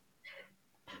to?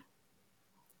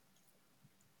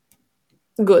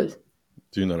 Good.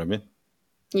 Do you know what I mean?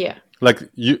 Yeah.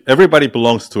 Like, everybody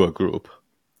belongs to a group,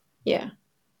 Yeah.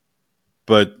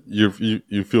 but you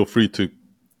feel free to,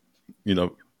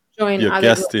 Join be a other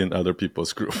guest group. in other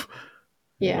people's group.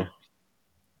 Yeah. know?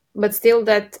 But still,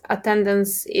 that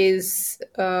attendance is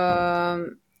not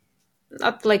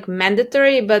like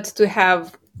mandatory, but to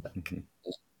have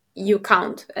you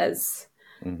count as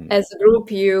a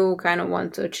group. You kind of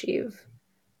want to achieve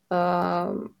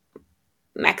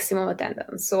maximum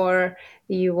attendance, or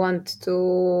you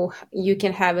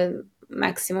can have a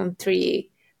maximum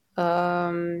 3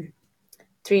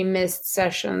 missed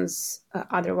sessions.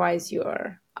 Otherwise, you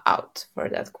are out for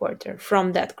that quarter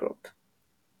from that group.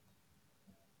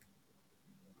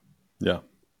 Yeah.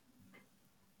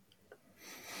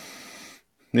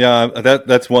 Yeah,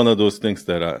 that's one of those things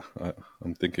that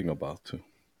I'm thinking about too.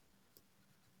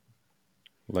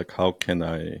 Like, how can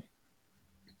I?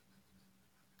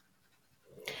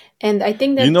 And I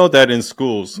think that You know that in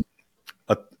schools,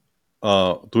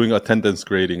 doing attendance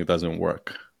grading doesn't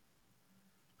work.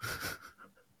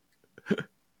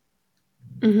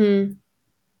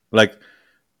 Like,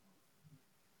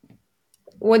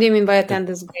 what do you mean by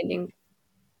attendance grading?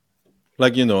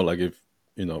 like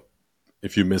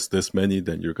if you miss this many,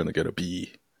 then you're gonna get a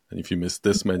B, and if you miss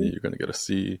this many, you're gonna get a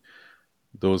C.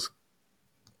 Those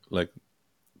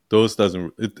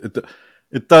doesn't it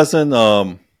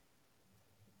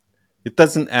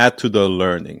doesn't add to the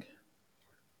learning.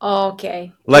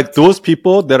 Okay. Like, those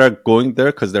people that are going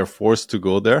there because they're forced to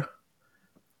go there,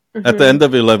 at the end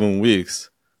of 11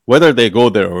 weeks, whether they go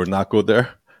there or not go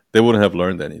there, they wouldn't have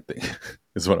learned anything,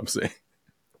 is what I'm saying.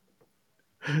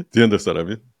 Do you understand what I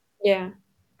mean? Yeah.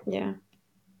 Yeah.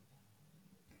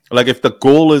 Like, if the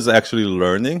goal is actually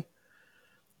learning,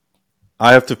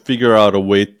 I have to figure out a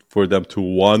way for them to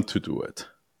want to do it,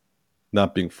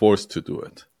 not being forced to do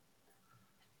it.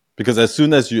 Because as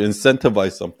soon as you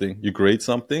incentivize something, you grade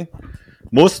something,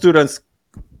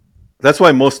 that's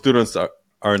why most students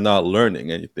are not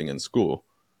learning anything in school,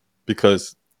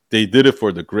 because they did it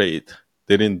for the grade.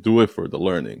 They didn't do it for the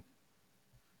learning.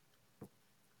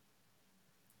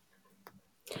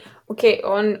 Okay,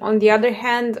 on the other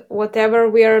hand, whatever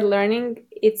we are learning,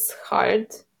 it's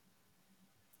hard.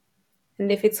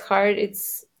 And if it's hard,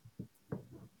 it's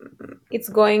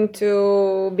going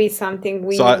to be something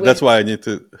That's why I need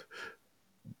to.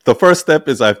 The first step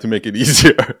is I have to make it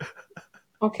easier.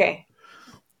 Okay.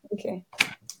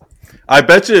 I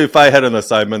bet you if I had an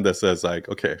assignment that says, like,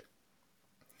 okay,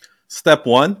 step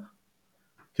 1,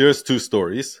 here's 2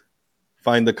 stories,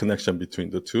 find the connection between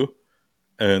the 2,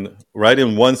 and write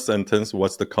in 1 sentence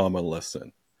what's the common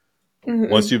lesson.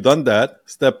 Once you've done that,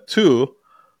 step 2,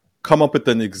 come up with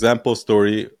an example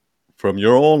story from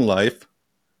your own life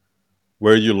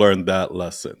where you learned that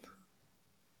lesson.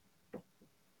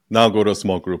 Now go to a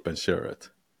small group and share it.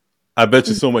 I bet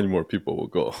you so many more people will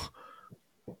go.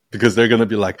 because they're gonna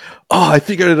be like, "Oh, I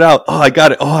figured it out. Oh, I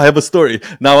got it. Oh, I have a story.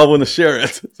 Now I want to share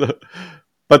it." So,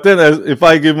 but then, if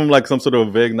I give them like some sort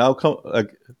of vague, now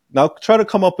try to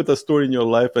come up with a story in your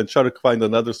life and try to find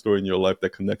another story in your life that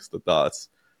connects the dots.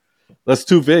 That's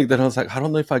too vague. Then I was like, I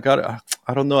don't know if I got it.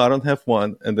 I don't know. I don't have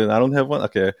one, and then I don't have one.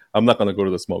 Okay, I'm not gonna go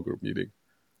to the small group meeting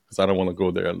because I don't want to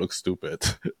go there and look stupid.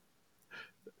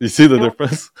 You see the No,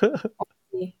 difference?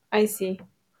 I see.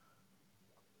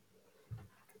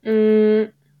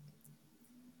 Mm,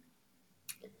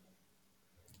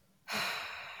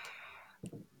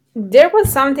 there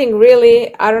was something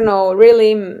really, I don't know,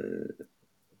 really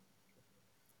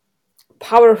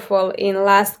powerful in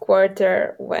last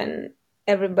quarter when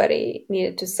everybody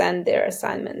needed to send their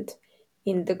assignment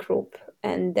in the group,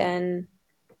 and then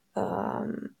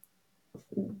um,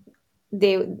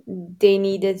 they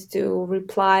needed to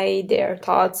reply their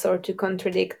thoughts or to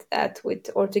contradict that with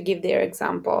or to give their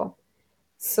example.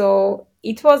 So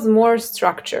it was more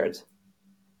structured.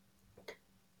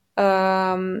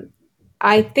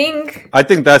 I think I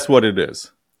think that's what it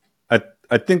is.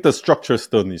 I think the structure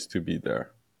still needs to be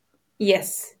there.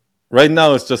 yes. Right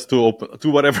now, it's just to open, do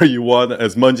whatever you want,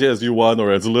 as much as you want,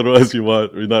 or as little as you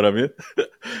want. You know what I mean?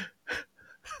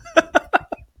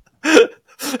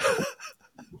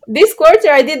 This quarter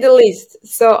I did the list,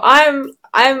 so I'm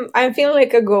feeling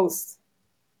like a ghost.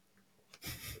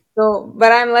 So,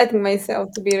 but I'm letting myself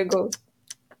to be a ghost.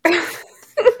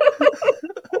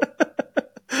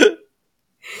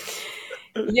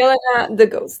 Yelena, the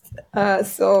ghost.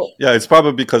 So Yeah, it's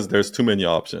probably because there's too many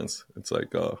options. It's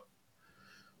like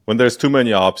when there's too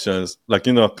many options, like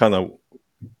kind of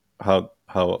how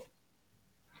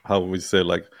we say,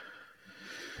 like,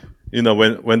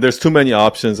 when there's too many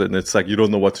options and it's like you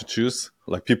don't know what to choose,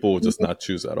 like people will just not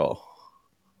choose at all.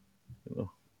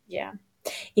 yeah,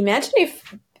 imagine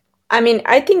if I mean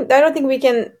I don't think we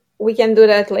can do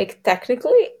that like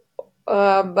technically,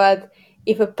 but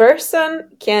if a person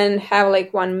can have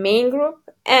like one main group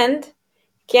and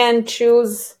can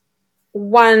choose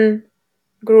one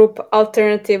group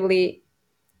alternatively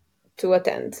to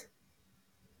attend.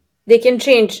 They can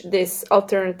change this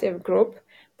alternative group,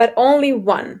 but only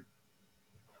one.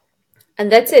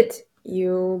 And that's it.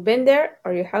 You've been there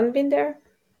or you haven't been there.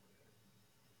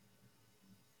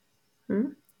 Hmm?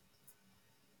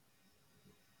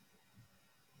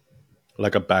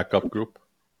 Like a backup group.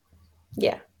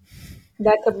 Yeah.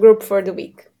 Backup group for the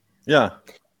week. Yeah.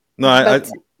 No, I But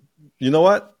you know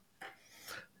what?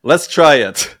 Let's try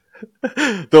it.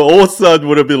 The old son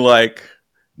would have been like,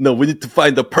 no, we need to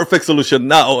find the perfect solution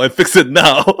now and fix it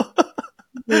now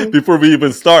before we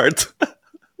even start.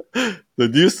 The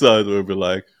new son would be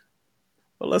like,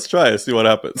 well, let's try it, see what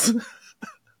happens.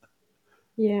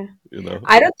 yeah. you know?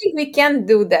 I don't think we can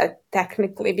do that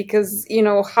technically because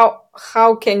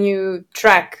how can you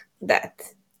track that?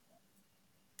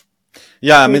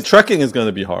 Yeah, I mean, tracking is going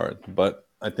to be hard, but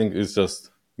I think it's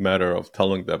just a matter of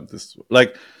telling them this.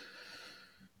 Like,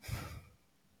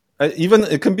 even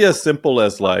it can be as simple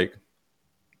as like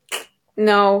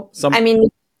No. some. I mean,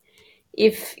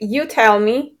 if you tell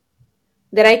me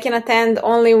that I can attend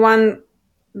only one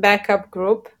backup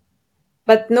group,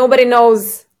 but nobody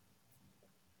knows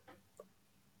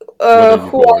Whether you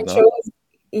who go or I not. chose.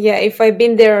 Yeah, if I've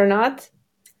been there or not,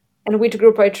 and which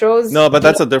group I chose. No, but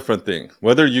that's a different thing.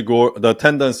 Whether you go, the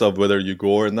attendance of whether you go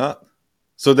or not.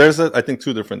 So there's, I think,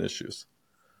 two different issues.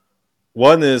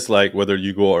 One is like whether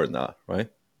you go or not, right?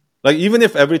 Like even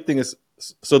if everything is,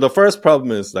 so the first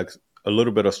problem is like a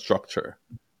little bit of structure,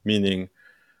 meaning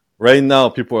right now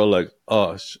people are like,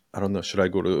 oh, I don't know, should I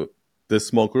go to this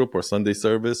small group or Sunday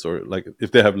service, or like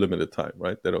if they have limited time,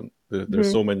 right? They don't. There's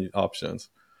Mhm. so many options.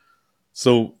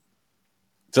 So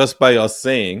just by us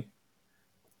saying,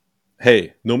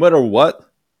 hey, no matter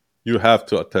what, you have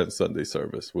to attend Sunday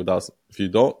service. Without, if you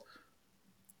don't,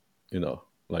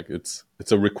 like it's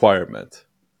a requirement.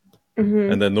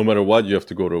 And then no matter what, you have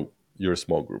to go to your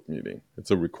small group meeting. It's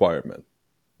a requirement,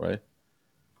 right?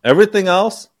 Everything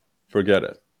else, forget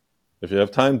it. If you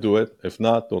have time, do it. If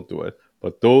not, don't do it.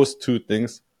 But those two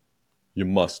things you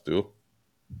must do,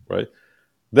 right?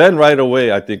 Then right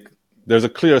away, I think there's a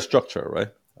clear structure, right?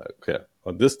 Okay,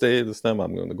 on this day, this time,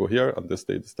 I'm going to go here. On this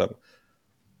day, this time.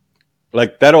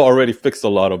 Like that'll already fix a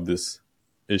lot of this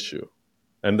issue.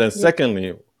 And then Yeah.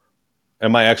 secondly,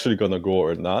 am I actually going to go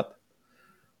or not?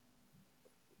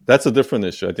 That's a different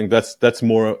issue. I think that's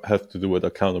more have to do with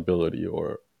accountability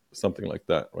or something like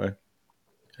that, right?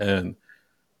 And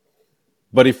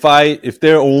but if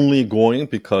they're only going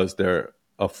because they're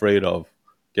afraid of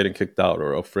getting kicked out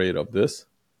or afraid of this,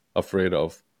 afraid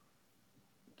of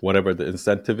whatever the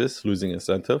incentive is, losing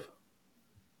incentive,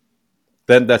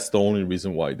 then that's the only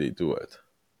reason why they do it.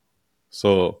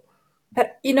 So,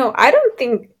 But I don't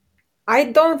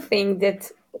think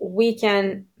that we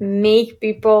can make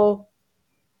people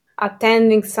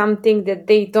attending something that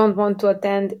they don't want to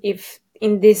attend if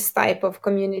in this type of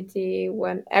community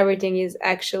when everything is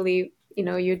actually,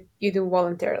 you do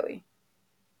voluntarily.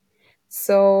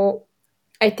 So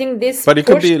I think this but it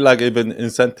could push. be like even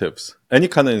incentives, any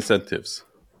kind of incentives.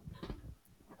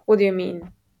 What do you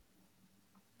mean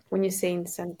when you say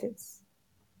incentives?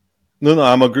 No,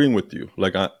 I'm agreeing with you.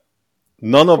 Like,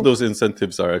 none of those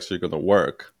incentives are actually going to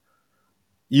work.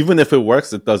 Even if it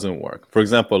works, it doesn't work. For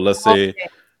example, let's say Okay.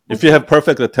 if you have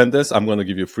perfect attendance, I'm going to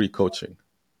give you free coaching.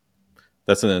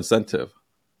 That's an incentive.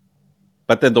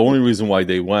 But then the only reason why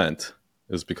they went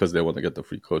is because they want to get the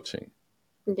free coaching.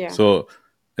 Yeah. So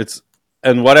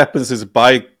and what happens is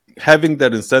by having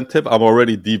that incentive, I'm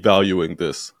already devaluing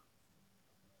this.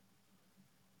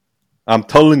 I'm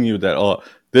telling you that,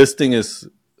 this thing is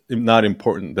not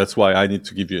important. That's why I need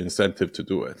to give you incentive to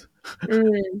do it.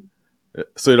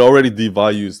 So it already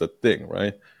devalues the thing,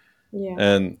 right?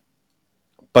 Yeah.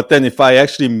 But then if I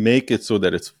actually make it so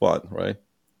that it's fun, right?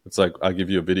 It's like I give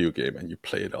you a video game and you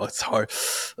play it. Oh, it's hard.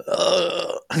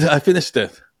 I finished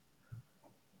it.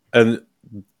 And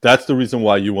that's the reason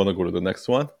why you want to go to the next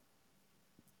one.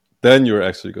 Then you're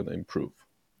actually going to improve.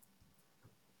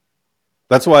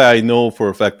 That's why I know for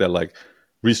a fact that like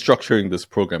restructuring this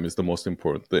program is the most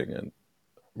important thing, and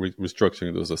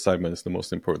restructuring those assignments is the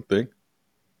most important thing.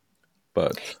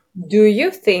 But do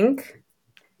you think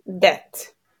that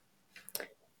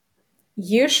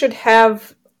you should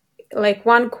have like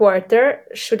one quarter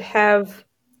should have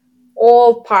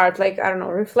all part, like, I don't know,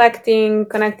 reflecting,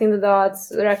 connecting the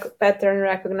dots, pattern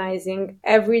recognizing,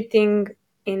 everything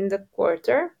in the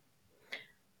quarter,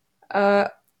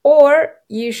 or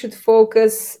you should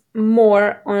focus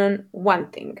more on one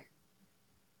thing,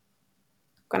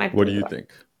 connecting what do the you dots? think?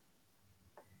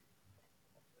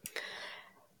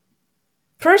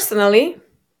 Personally,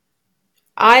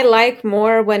 I like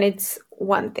more when it's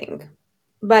one thing,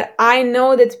 but I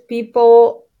know that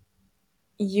people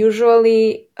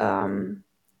usually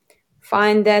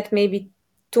find that maybe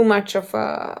too much of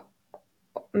a,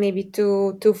 maybe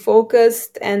too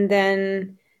focused, and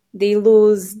then they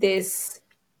lose this,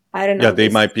 I don't Yeah, know, they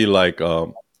this. might be like,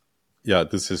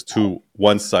 this is too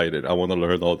one-sided. I want to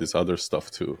learn all this other stuff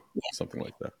too, something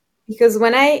like that. Because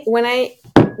when I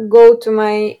go to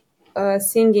my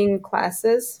singing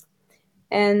classes,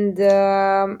 and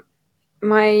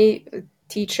my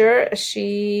teacher,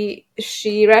 she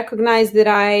recognized that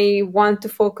I want to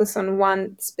focus on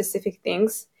one specific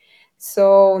things,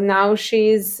 so now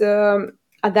she's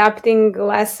adapting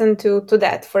lesson to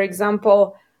that. For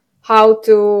example, how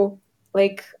to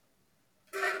like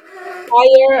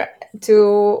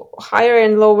higher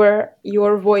and lower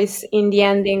your voice in the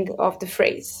ending of the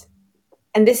phrase,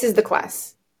 and this is the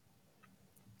class.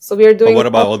 So we are But doing. what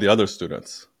about all the other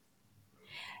students?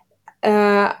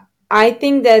 I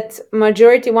think that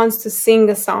majority wants to sing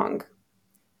a song,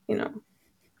 you know.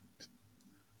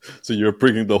 So you're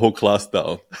bringing the whole class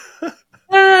down.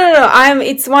 No.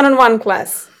 It's one-on-one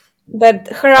class, but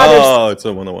her other, Oh, it's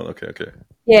a one-on-one. Okay.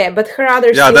 yeah, but her other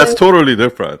Yeah, that's students. totally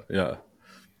different. Yeah.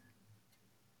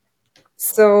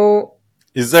 So,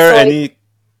 Is there so any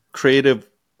creative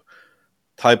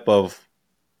type of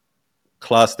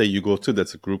class that you go to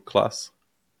that's a group class?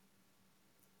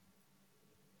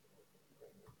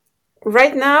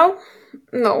 right now,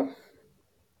 no.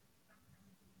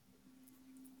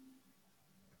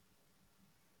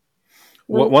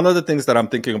 One of the things that I'm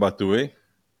thinking about doing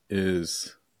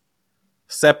is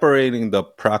separating the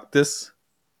practice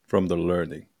from the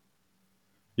learning.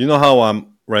 You know how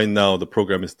I'm right now, the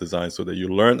program is designed so that you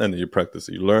learn and then you practice.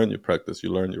 You learn, you practice, you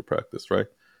learn, you practice, right?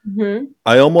 Mm-hmm.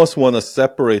 I almost want to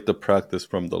separate the practice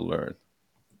from the learn.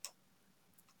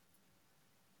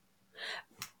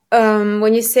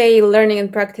 When you say learning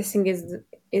and practicing, is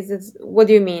it, what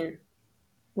do you mean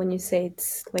when you say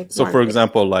it's like So, one for thing?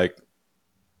 example, like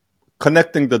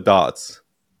connecting the dots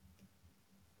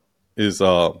is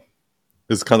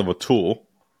kind of a tool,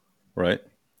 right?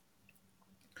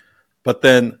 But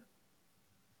then,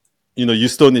 you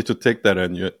still need to take that,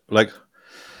 and you like.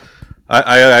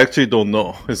 I actually don't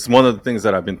know. It's one of the things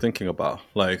that I've been thinking about.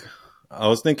 Like, I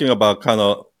was thinking about kind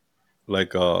of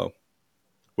like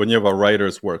when you have a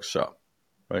writer's workshop,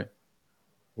 right?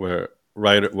 Where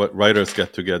writers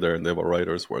get together and they have a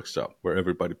writer's workshop where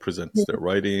everybody presents their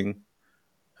writing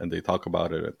and they talk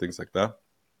about it and things like that.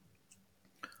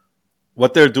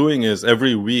 What they're doing is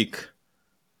every week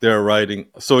they're writing.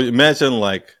 So imagine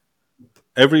like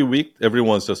every week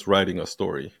everyone's just writing a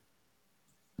story,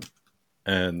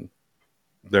 and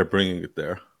they're bringing it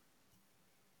there,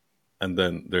 and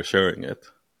then they're sharing it,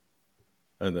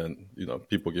 and then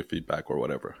people give feedback or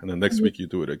whatever, and then next week you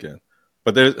do it again.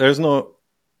 But there's no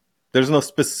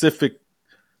specific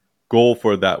goal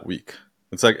for that week.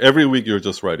 It's like every week you're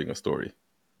just writing a story,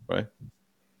 right?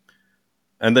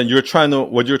 And then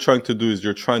what you're trying to do is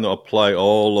you're trying to apply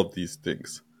all of these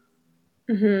things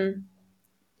into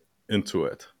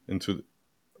the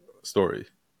story.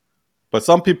 But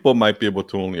some people might be able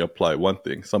to only apply one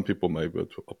thing. Some people might be able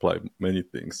to apply many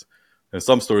things. And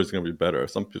some stories are going to be better.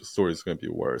 Some stories are going to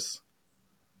be worse.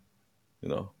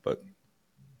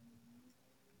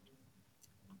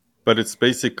 But it's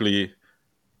basically...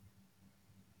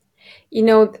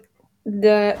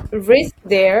 The risk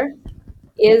there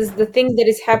is the thing that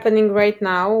is happening right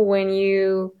now when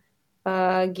you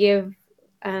give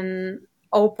an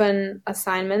open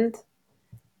assignment,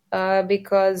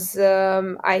 because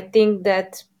I think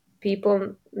that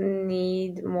people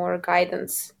need more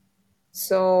guidance.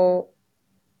 So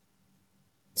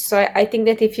I think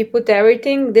that if you put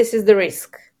everything, this is the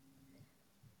risk.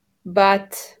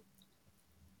 But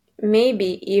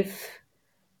maybe if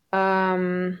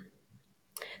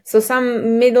so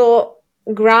some middle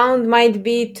ground might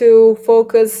be to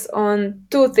focus on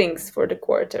 2 things for the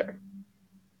quarter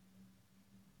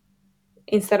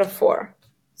instead of 4.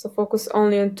 So focus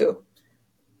only on 2.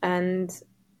 And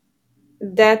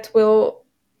that will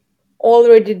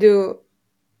already do...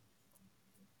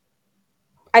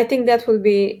 I think that will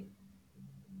be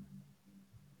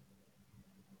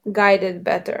guided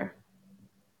better,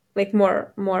 like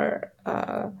more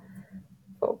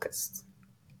focused.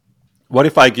 What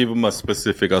if I give them a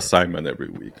specific assignment every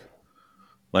week?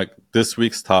 Like this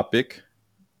week's topic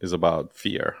is about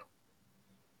fear.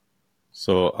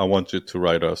 So I want you to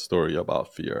write a story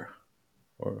about fear.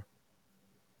 Or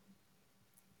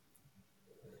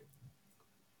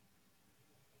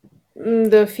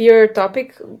the fear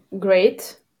topic,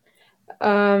 great.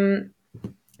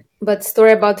 But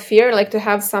story about fear, like to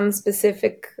have some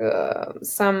specific,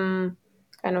 some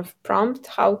kind of prompt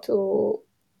how to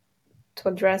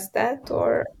address that,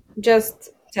 or just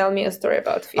tell me a story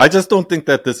about fear. I just don't think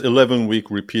that this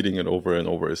 11-week repeating it over and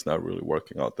over is not really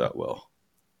working out that well.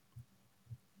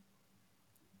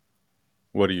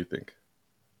 What do you think?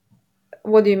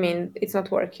 What do you mean it's not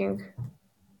working?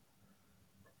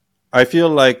 I feel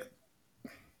like,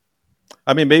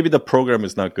 maybe the program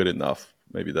is not good enough.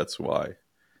 Maybe that's why.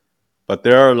 But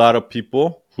there are a lot of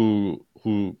people who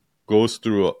goes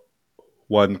through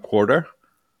one quarter.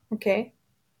 Okay.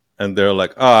 And they're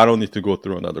like, I don't need to go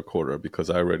through another quarter because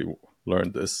I already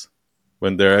learned this.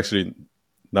 When they're actually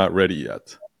not ready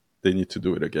yet. They need to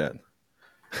do it again.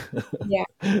 Yeah.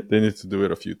 They need to do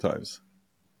it a few times.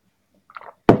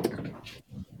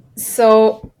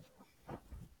 So,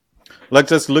 like,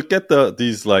 just look at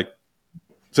these, like,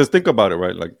 just think about it,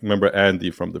 right? Like, remember Andy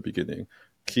from the beginning,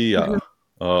 Kia,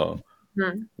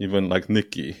 even like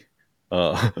Nikki,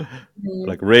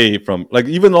 like Ray from, like,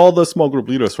 even all the small group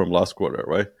leaders from last quarter,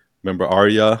 right? Remember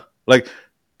Arya? Like,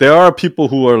 there are people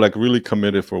who are like really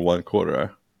committed for one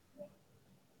quarter,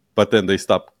 but then they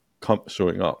stop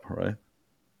showing up, right?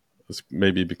 It's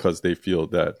maybe because they feel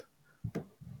that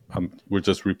we're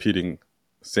just repeating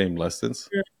same lessons.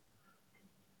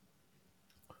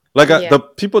 Like the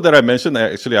people that I mentioned,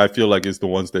 actually, I feel like is the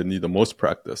ones that need the most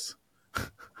practice.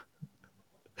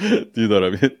 Do you know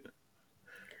what I mean?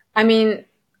 I mean,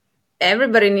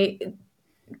 everybody,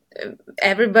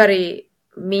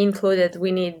 me included,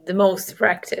 we need the most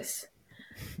practice.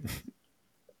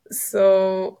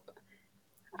 So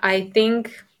I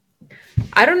think,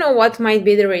 I don't know what might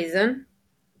be the reason.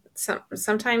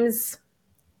 Sometimes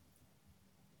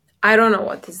I don't know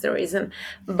what is the reason,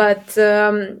 but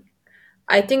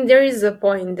I think there is a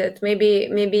point that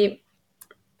maybe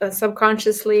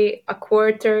subconsciously a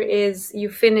quarter is you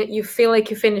feel like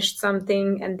you finished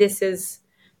something, and this is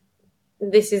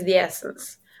the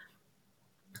essence.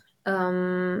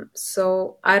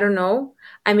 So I don't know.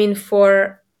 I mean,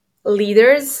 for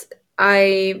leaders,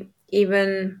 I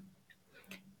think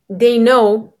they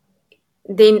know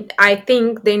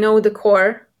the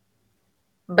core,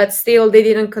 but still they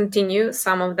didn't continue,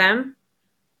 some of them.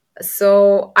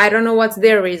 So I don't know what's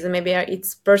their reason. Maybe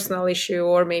it's personal issue,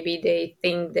 or maybe they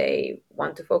think they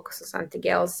want to focus on something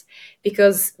else,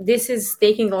 because this is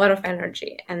taking a lot of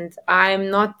energy, and I'm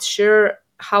not sure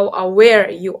how aware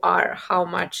you are how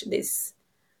much this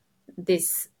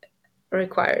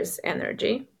requires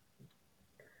energy.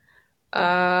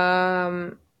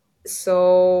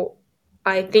 So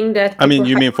I think that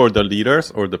you mean for the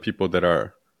leaders or the people that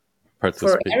are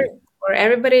participating? For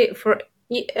everybody, for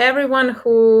everyone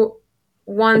who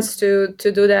wants to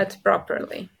do that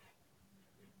properly.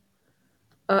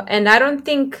 And I don't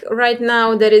think right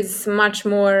now there is much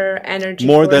more energy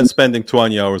More for than it. spending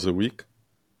 20 hours a week.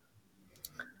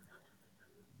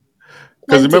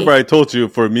 Because 20. remember, I told you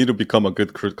for me to become a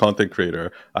good content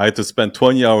creator, I had to spend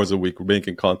 20 hours a week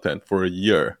making content for a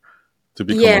year to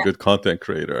become Yeah, a good content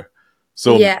creator.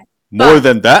 So yeah. more But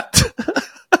than that.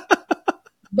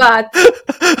 but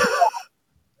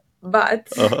but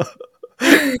uh,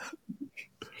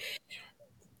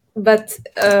 but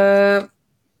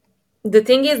the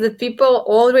thing is that people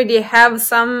already have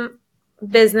some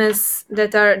business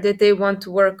that they want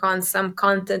to work on, some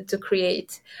content to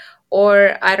create,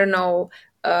 or I don't know.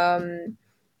 Um,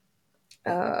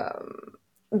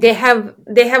 they have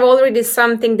already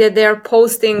something that they're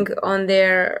posting on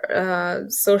their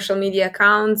social media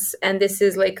accounts, and this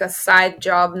is like a side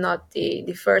job, not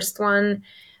the first one.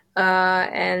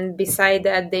 And beside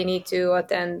that, they need to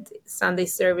attend Sunday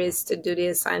service to do the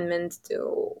assignment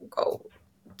to go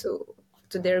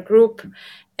to their group,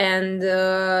 and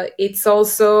it's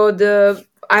also the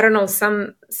I don't know,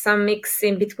 some mix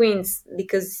in between,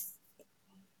 because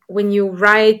when you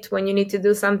write, when you need to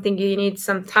do something, you need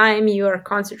some time, you are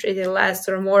concentrated less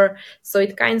or more, so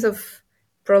it kind of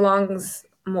prolongs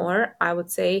more, I would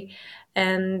say.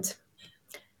 And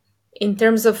in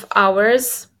terms of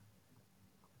hours,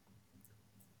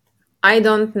 I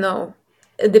don't know,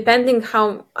 depending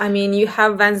how, I mean, you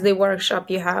have Wednesday workshop,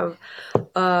 you have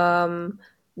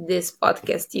this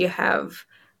podcast, you have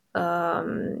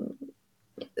um,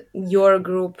 your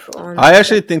group on I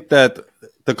actually think that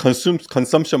the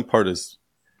consumption part is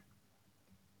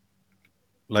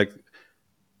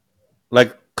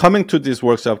like coming to this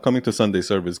workshop, coming to Sunday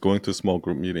service, going to small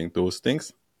group meeting, those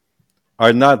things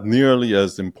are not nearly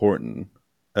as important.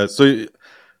 So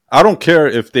I don't care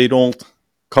if they don't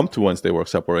come to Wednesday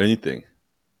workshop or anything,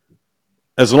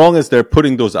 as long as they're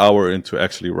putting those hours into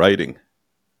actually writing.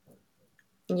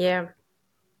 yeah.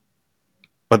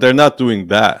 But they're not doing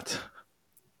that.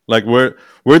 Like where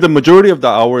the majority of the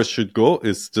hours should go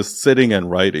is just sitting and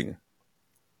writing.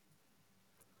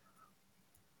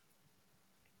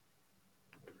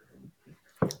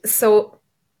 So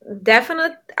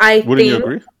definitely, I Wouldn't you think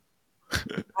agree?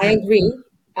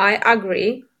 I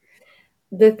agree.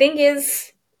 The thing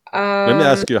is, Let me um,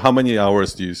 ask you, how many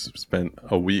hours do you spend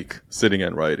a week sitting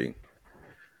and writing?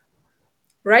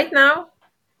 right now,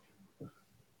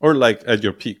 Or like at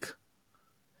your peak?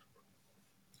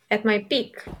 at my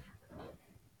peak,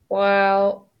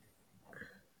 well,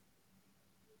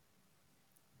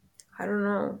 I don't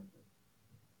know.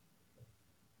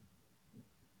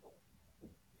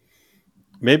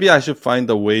 Maybe I should find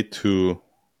a way to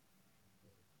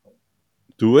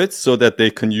do it so that they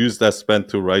can use that spend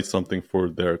to write something for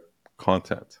their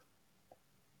content.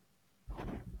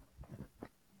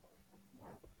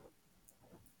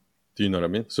 Do you know what I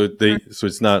mean? So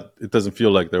it's not, it doesn't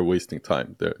feel like they're wasting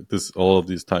time. All of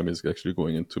this time is actually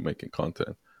going into making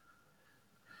content.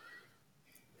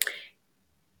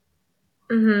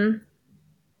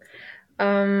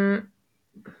 Um,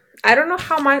 I don't know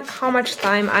how much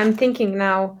time I'm thinking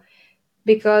now,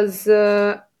 because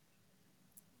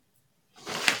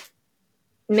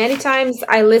many times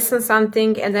I listen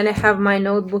something and then I have my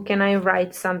notebook and I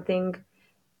write something.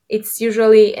 It's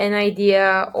usually an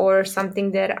idea or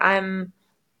something that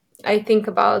I think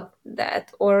about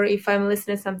that, or if I'm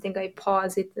listening to something, I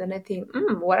pause it and I think,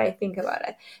 what I think about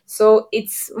it. So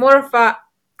it's more of a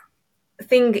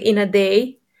thing in a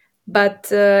day, but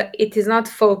it is not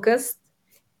focused.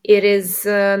 It is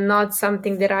not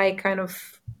something that I kind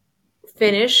of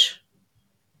finish.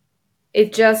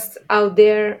 It's just out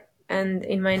there and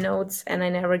in my notes, and I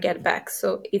never get back.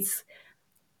 So it's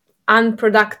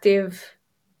unproductive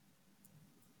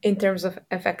in terms of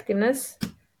effectiveness.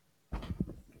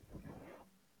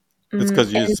 It's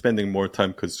because you're And spending more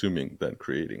time consuming than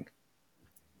creating.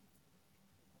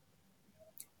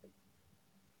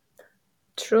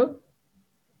 true.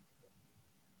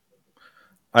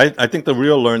 I think the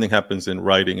real learning happens in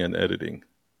writing and editing,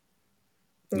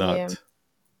 Yeah. not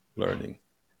learning.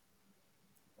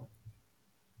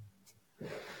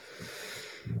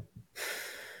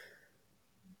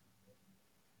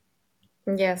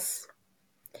 Yes.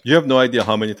 You have no idea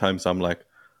how many times I'm like,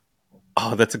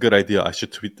 oh, that's a good idea. I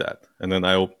should tweet that. And then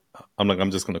I'm like,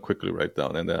 I'm just going to quickly write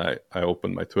down. And then I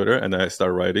open my Twitter and then I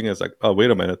start writing. It's like, oh,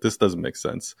 wait a minute. This doesn't make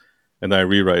sense. And I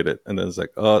rewrite it. And then it's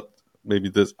like, oh, maybe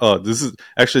this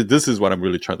is what I'm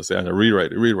really trying to say. And I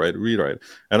rewrite it.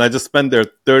 And I just spend there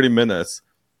 30 minutes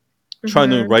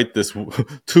trying to Mm-hmm. write this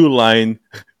 2-line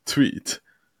tweet.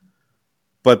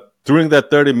 But during that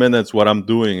 30 minutes, what I'm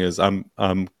doing is I'm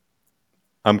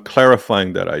I'm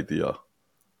clarifying that idea,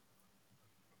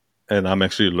 and I'm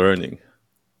actually learning.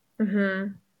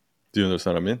 Mm-hmm. Do you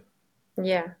understand what I mean?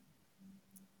 Yeah.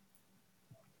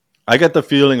 I get the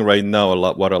feeling right now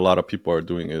what a lot of people are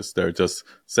doing is they're just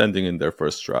sending in their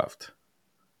first draft.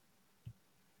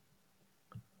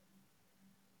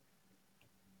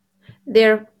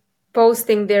 They're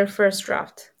posting their first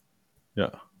draft.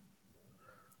 Yeah.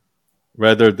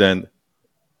 Rather than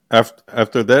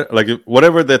after that, like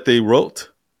whatever that they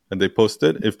wrote and they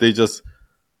posted, if they just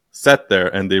sat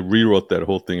there and they rewrote that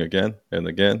whole thing again and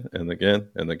again and again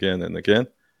and again and again,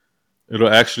 they'll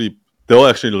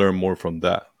actually learn more from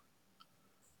that.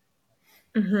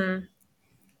 Mm-hmm.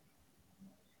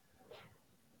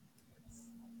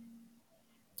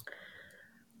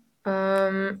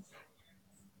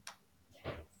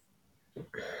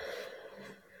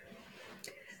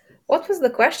 What was the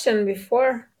question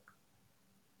before?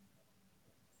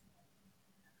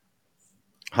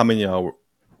 How many hours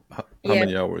Yeah,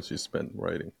 you spend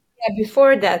writing? yeah,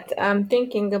 before that, I'm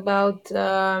thinking about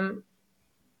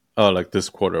Oh, like this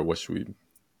quarter,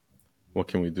 what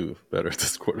can we do better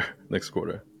this quarter, next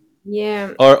quarter?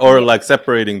 yeah, Or yeah, like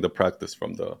separating the practice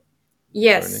from the learning.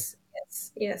 yes,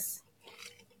 yes, yes.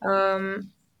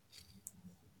 Um,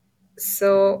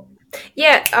 so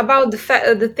yeah, about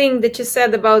the thing that you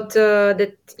said about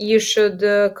that you should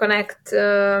connect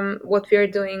what we are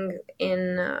doing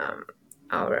in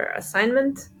our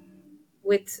assignment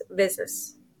with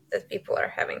business that people are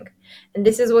having, and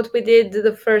this is what we did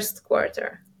the first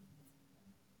quarter.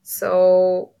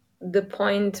 So the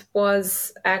point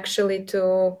was actually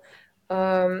to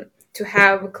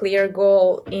have a clear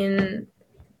goal in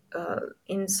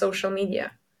social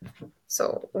media.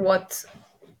 So what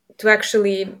to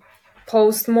actually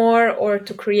post more or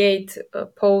to create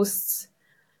posts.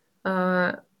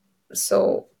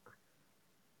 So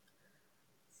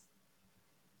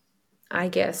I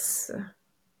guess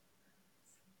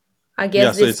I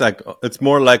Yeah, guess so this. it's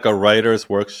more like a writer's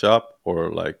workshop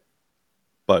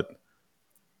but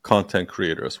content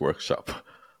creators workshop. So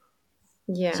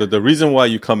Yeah, the reason why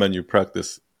you come and you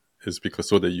practice is because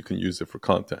so that you can use it for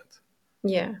content.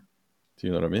 yeah, Do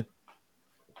you know what I mean?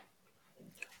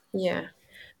 yeah.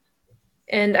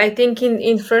 And I think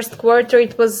in first quarter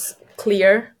it was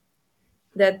clear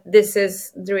that this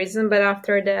is the reason, but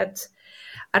after that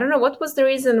I don't know what was the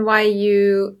reason why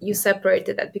you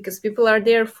separated that, because people are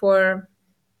there for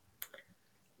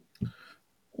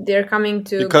they're coming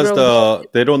to Because grow the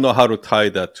they don't know how to tie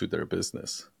that to their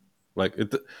business. Like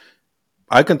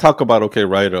I can talk about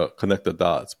connect the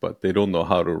dots, but they don't know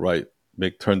how to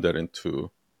turn that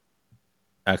into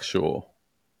actual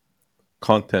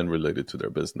content related to their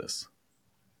business.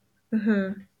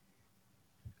 Mhm.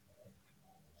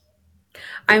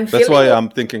 I'm That's feeling why like, I'm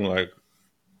thinking like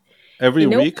every you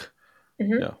know, week.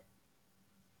 mhm. Yeah.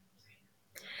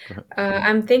 Go ahead.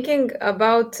 I'm thinking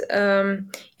about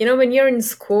when you're in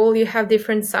school you have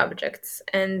different subjects,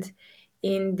 and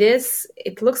in this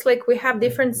it looks like we have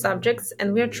different subjects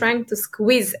and we are trying to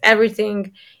squeeze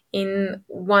everything in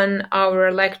 1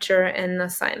 hour lecture and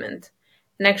assignment.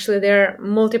 And actually there are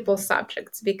multiple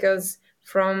subjects, because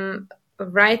from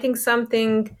writing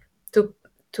something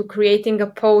to creating a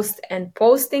post and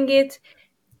posting it,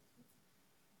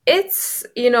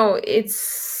 it's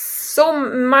so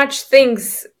much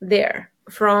things there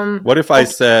from. What if I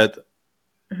Okay. said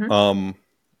Mhm. um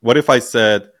what if I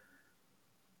said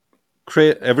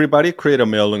create a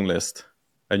mailing list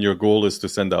and your goal is to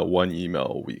send out one email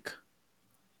a week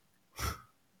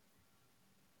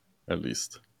at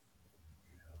least.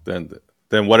 Then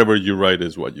then whatever you write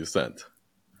is what you send.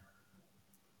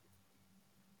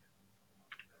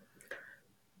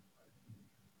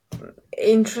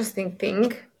 Interesting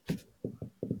thing.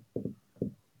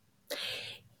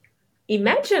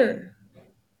 Imagine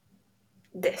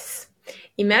this.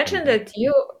 Imagine Mm-hmm.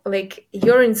 that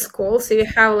you're in school, so you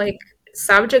have like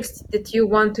subjects that you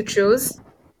want to choose.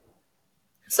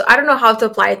 So I don't know how to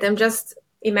apply it. I'm just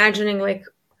imagining, like,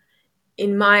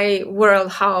 in my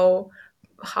world how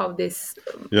this.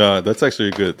 Yeah, that's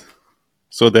actually good.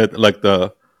 So that like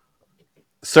the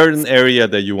certain area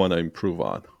that you want to improve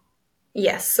on.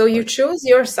 Yes, so you Like choose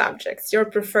your subjects, your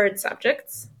preferred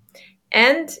subjects,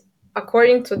 and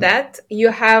according to that, you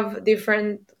have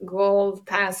different goal,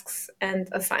 tasks, and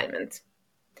assignment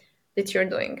that you're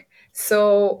doing.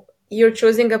 So you're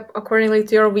choosing accordingly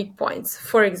to your weak points.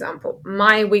 For example,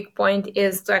 my weak point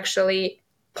is to actually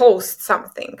post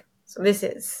something. So this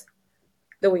is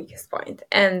the weakest point.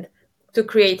 And to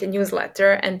create a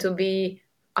newsletter and to be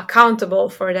accountable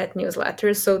for that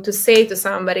newsletter. So to say to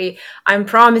somebody, I'm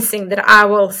promising that I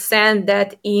will send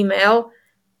that email.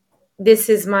 This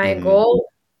is my mm-hmm. goal.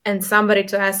 and somebody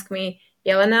to ask me,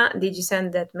 Yelena, did you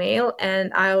send that mail?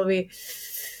 And I'll be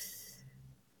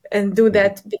and do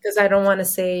that because I don't want to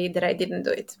say that I didn't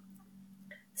do it.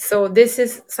 So this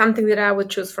is something that I would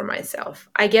choose for myself.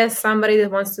 I guess somebody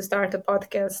that wants to start a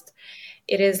podcast,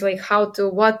 it is like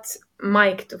what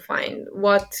mic to find,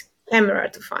 what camera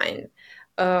to find,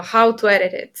 how to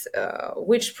edit it,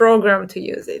 which program to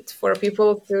use it for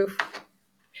people to,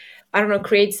 I don't know,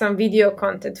 create some video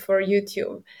content for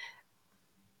YouTube.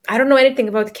 I don't know anything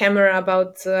about camera,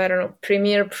 about, I don't know,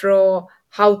 Premiere Pro,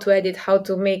 how to edit, how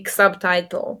to make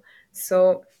subtitle.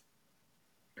 So,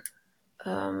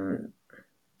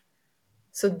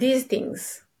 so these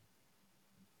things,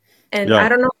 and I Yeah.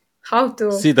 don't know how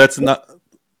to, See, that's an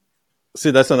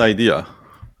idea.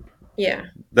 yeah.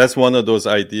 That's one of those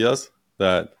ideas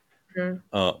that Mm.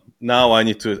 now I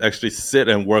need to actually sit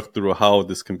and work through how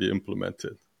this can be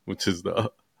implemented, which is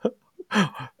the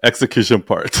execution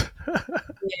part.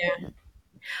 Yeah.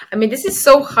 I mean, this is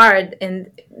so hard.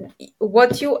 And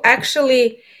what you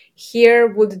actually here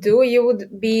would do, you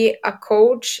would be a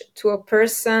coach to a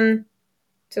person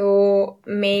to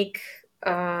make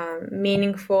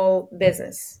meaningful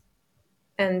business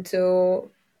and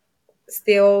to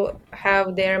still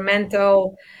have their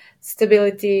mental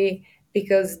stability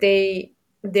because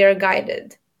they're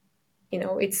guided. You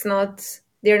know, it's not,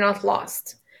 they're not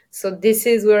lost. So this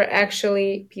is where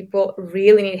actually people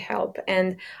really need help.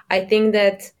 And I think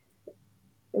that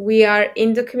we are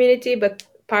in the community, but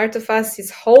part of us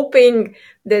is hoping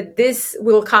that this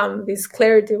will come, this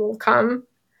clarity will come,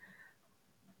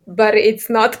 but it's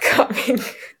not coming.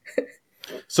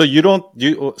 So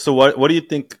so what do you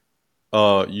think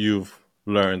you've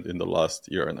learned in the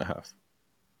last year and a half?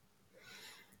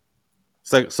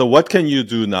 So what can you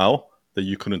do now that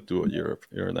you couldn't do a year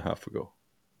and a half ago?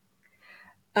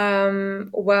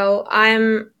 Well,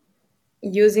 I'm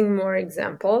using more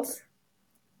examples,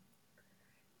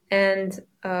 and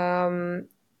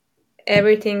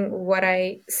everything what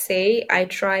I say, I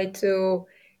try to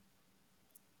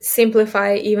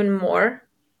simplify even more.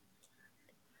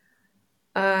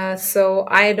 So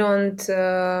I don't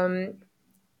So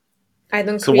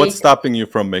what's create, stopping you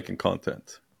from making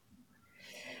content?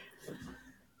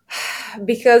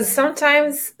 because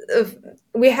sometimes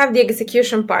we have the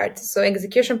execution part. So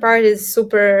execution part is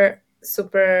super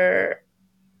super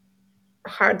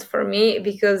hard for me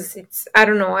because it's, I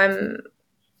don't know,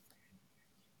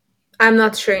 I'm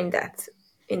not sure in that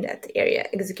area,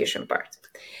 execution part.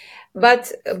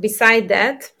 But beside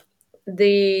that,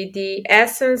 the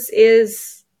essence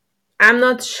is, I'm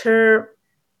not sure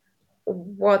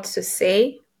what to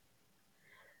say.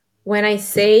 When I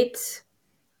say it,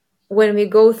 when we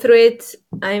go through it,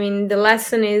 I mean, the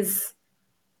lesson is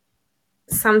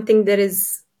something that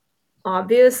is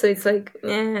obvious. So it's like,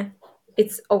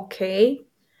 it's okay.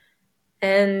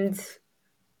 And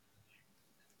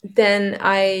then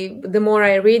the more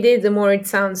I read it, the more it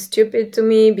sounds stupid to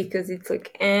me because it's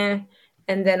like, and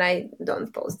then I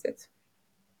don't post it.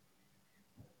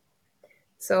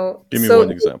 So, Give me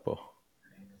one example.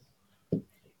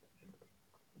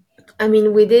 I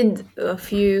mean, we did a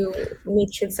few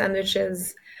meat shoot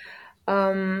sandwiches. I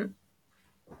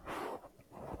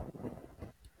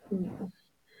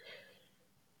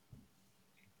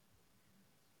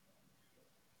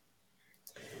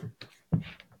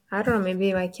don't know,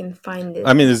 maybe I can find it.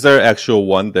 I mean, is there an actual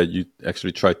one that you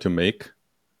actually tried to make?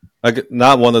 Like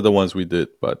not one of the ones we did,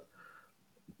 but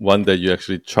one that you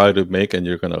actually try to make and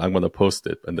I'm gonna post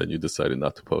it, and then you decided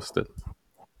not to post it.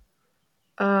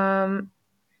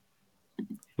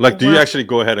 Like, do you Well, actually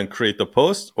go ahead and create the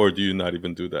post, or do you not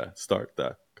even do that? Start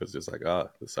that because it's like,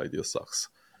 this idea sucks.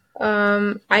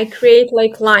 I create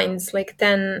like lines, like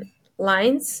 10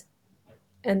 lines,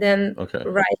 and then Okay.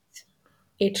 write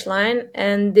each line.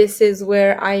 And this is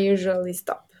where I usually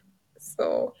stop.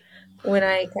 So when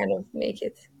I kind of make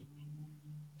it.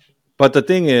 But the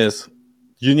thing is,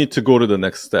 you need to go to the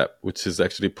next step, which is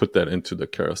actually put that into the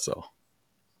carousel.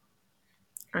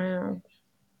 I don't know.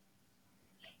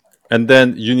 And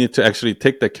then you need to actually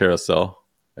take the carousel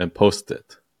and post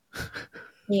it.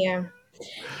 Yeah.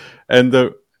 And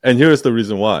here's the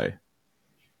reason why.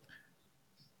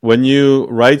 When you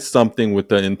write something with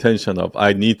the intention of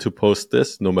I need to post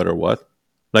this no matter what,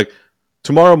 like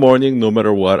tomorrow morning, no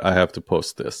matter what, I have to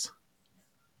post this.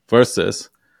 Versus,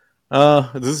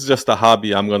 this is just a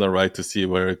hobby I'm gonna write to see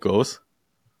where it goes.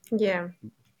 Yeah.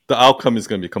 The outcome is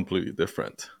gonna be completely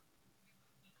different.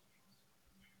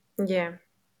 Yeah.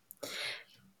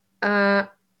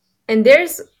 And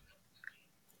there's,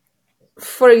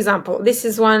 for example, this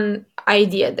is one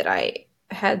idea that I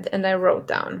had and I wrote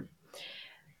down.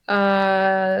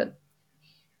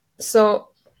 So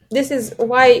this is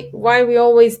why we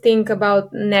always think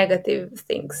about negative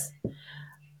things.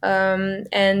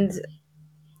 And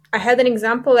I had an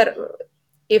example that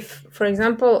if, for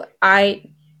example,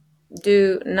 I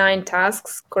do 9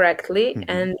 tasks correctly,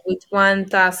 and with one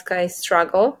task I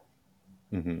struggle,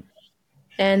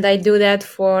 and I do that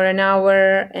for an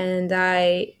hour and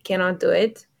I cannot do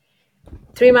it.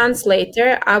 3 months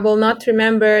later, I will not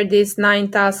remember these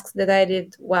 9 tasks that I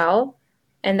did well,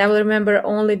 and I will remember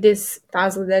only this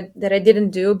task that I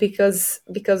didn't do because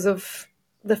of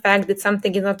the fact that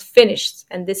something is not finished,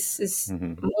 and this is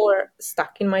more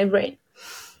stuck in my brain.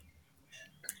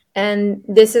 And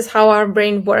this is how our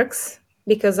brain works,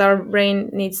 because our brain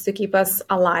needs to keep us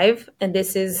alive, and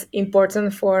this is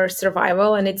important for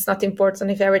survival, and it's not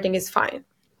important if everything is fine.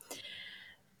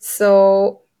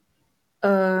 So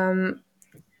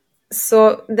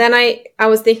so then I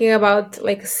was thinking about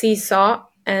like a seesaw,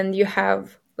 and you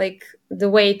have like the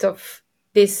weight of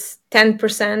this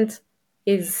 10%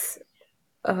 is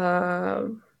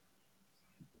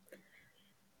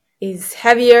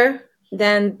heavier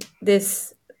than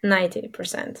this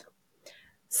 90%.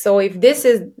 So if this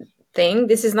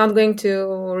is not going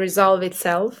to resolve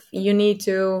itself, you need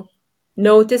to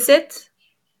notice it,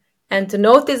 and to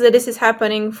notice that this is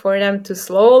happening for them to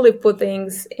slowly put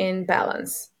things in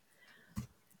balance.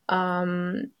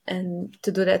 And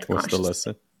to do that What's the consciously.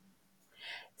 lesson?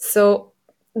 So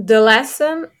the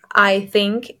lesson, I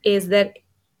think, is that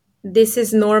this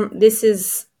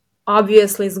is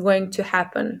obviously is going to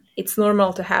happen. It's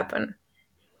normal to happen.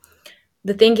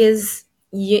 The thing is,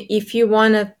 if you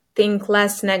want to think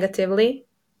less negatively,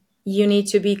 you need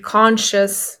to be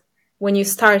conscious when you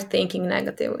start thinking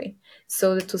negatively,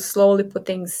 so to slowly put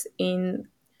things in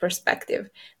perspective.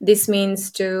 This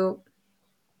means to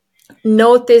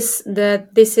notice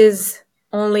that this is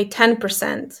only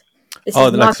 10%. This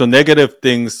is not so negative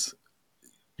things.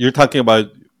 You're talking about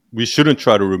we shouldn't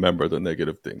try to remember the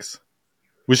negative things.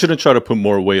 We shouldn't try to put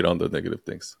more weight on the negative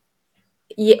things.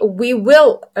 Yeah, we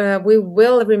will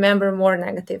remember more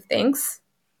negative things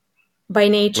by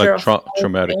nature Like of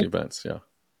traumatic events. Yeah.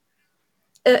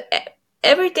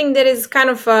 Everything that is kind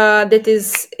of that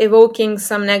is evoking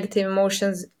some negative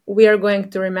emotions. We are going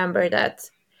to remember that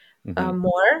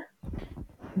more.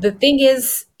 The thing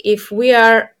is, if we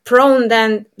are prone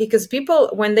then, because people,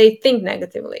 when they think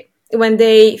negatively, when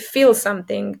they feel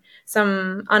something,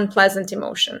 some unpleasant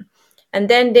emotion, and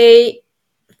then they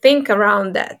think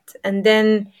around that, and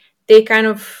then they kind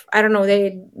of, I don't know,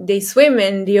 they swim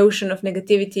in the ocean of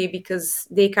negativity because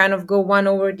they kind of go one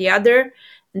over the other,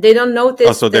 and they don't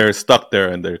notice So they're stuck there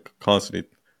and they're constantly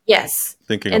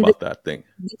thinking and about that thing.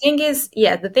 the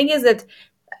thing is that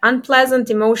unpleasant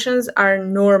emotions are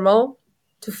normal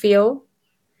to feel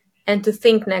and to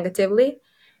think negatively.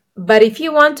 But if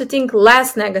you want to think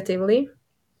less negatively,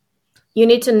 you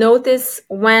need to notice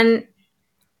when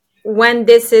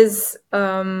this is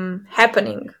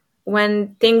happening,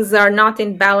 when things are not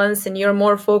in balance and you're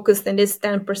more focused in this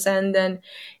 10% than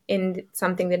in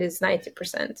something that is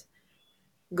 90%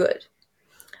 good.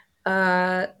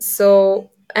 And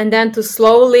then to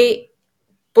slowly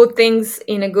put things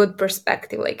in a good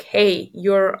perspective, like, hey,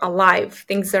 you're alive,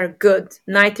 things are good,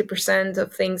 90%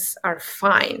 of things are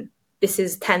fine, this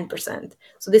is 10%.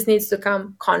 So this needs to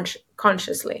come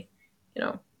consciously,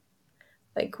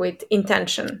 like with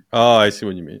intention. Oh, I see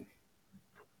what you mean.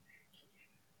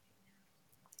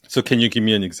 So can you give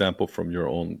me an example from your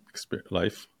own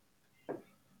life?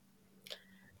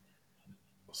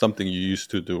 Something you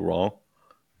used to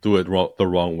do it the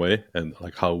wrong way, and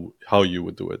like how you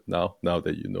would do it now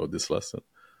that you know this lesson.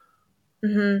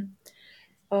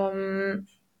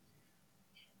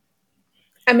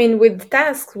 I mean, with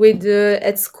tasks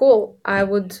at school, I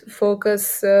would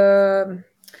focus. I'm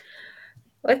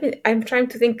trying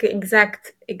to think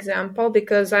exact example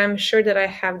because I'm sure that I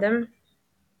have them.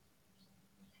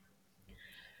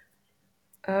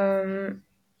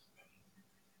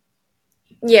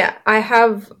 Yeah, I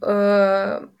have.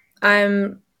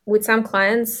 I'm with some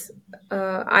clients.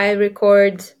 I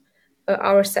record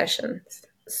our sessions,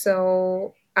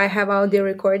 so I have audio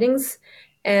recordings.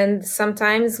 And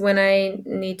sometimes when I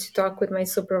need to talk with my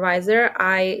supervisor,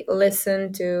 I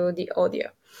listen to the audio.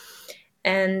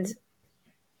 And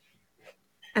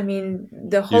I mean,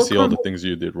 the You whole see all the things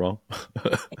you did wrong.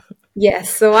 Yes,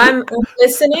 so I'm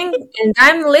listening, and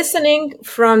I'm listening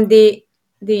from the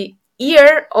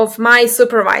ear of my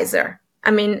supervisor.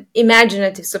 I mean,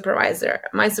 imaginative supervisor.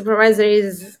 My supervisor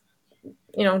is,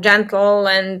 gentle,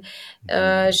 and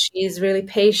she's really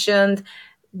patient.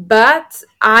 But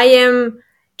I am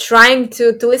trying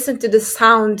to listen to the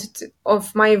sound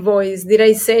of my voice. Did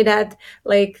I say that,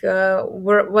 like,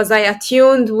 was I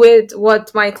attuned with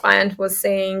what my client was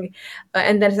saying?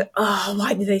 And then, oh,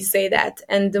 why did I say that?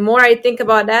 And the more I think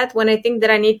about that, when I think that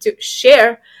I need to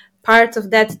share part of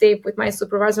that tape with my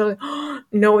supervisor, like, oh,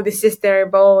 no, this is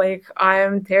terrible. Like, I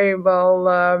am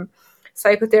terrible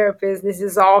psychotherapist. This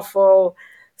is awful.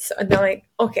 So they're like,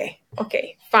 okay,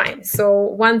 fine. So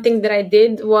one thing that I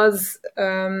did was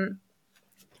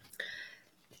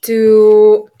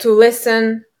to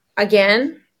listen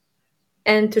again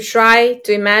and to try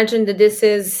to imagine that this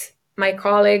is my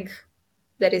colleague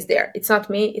that is there. It's not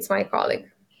me, it's my colleague.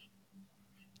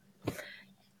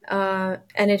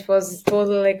 And it was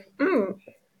totally like,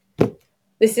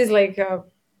 this is like a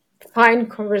fine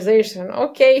conversation.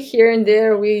 Okay, here and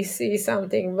there we see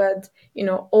something, but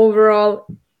overall,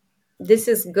 this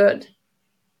is good.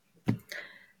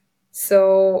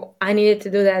 So I needed to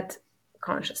do that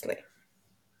consciously.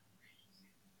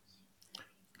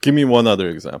 Give me one other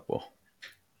example.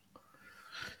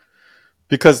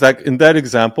 Because in that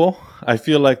example, I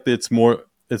feel like it's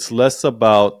less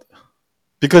about,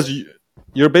 because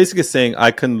you're basically saying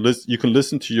you can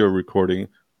listen to your recording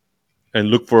and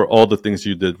look for all the things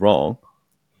you did wrong,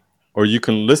 or you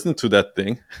can listen to that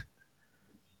thing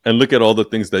and look at all the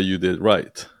things that you did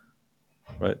right.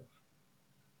 Right?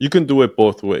 You can do it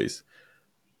both ways.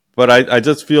 But I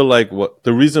just feel like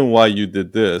the reason why you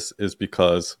did this is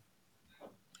because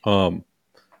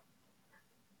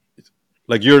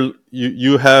like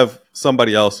you have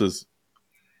somebody else's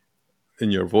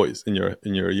in your voice, in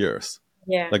your ears.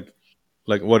 Yeah.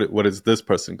 Like what is this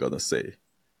person gonna say?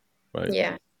 Right?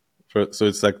 Yeah. So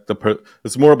it's like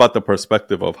it's more about the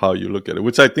perspective of how you look at it,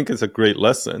 which I think is a great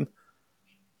lesson.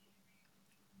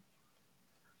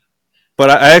 But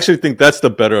I actually think that's a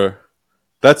better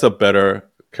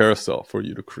carousel for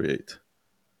you to create.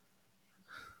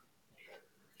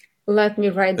 Let me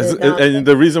write that down. And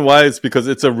the reason why is because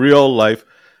it's a real life.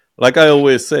 Like I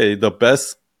always say, the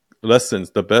best lessons,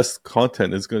 the best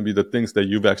content is going to be the things that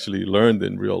you've actually learned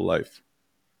in real life.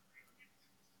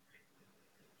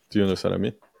 Do you understand what I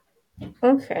mean?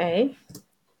 Okay.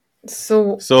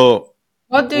 So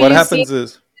what happens see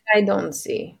is I don't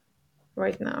see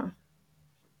right now?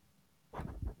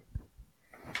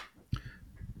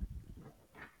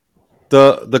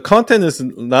 the content is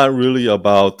not really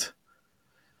about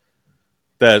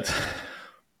that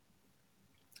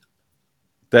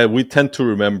we tend to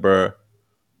remember.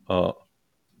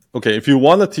 Okay, if you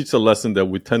want to teach a lesson that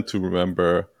we tend to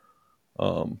remember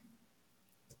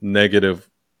negative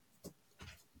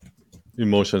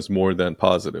emotions more than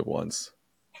positive ones,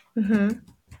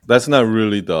 that's not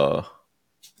really the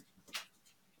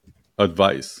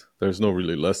advice. There's no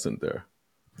really lesson there.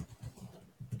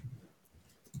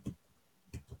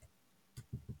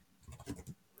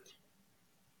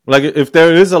 Like if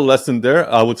there is a lesson there,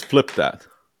 I would flip that,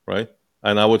 right?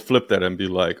 And I would flip that and be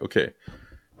like, okay,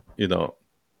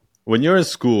 when you're in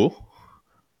school,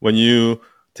 when you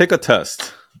take a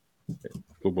test,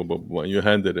 boom, boom, boom, boom, you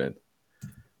hand it in.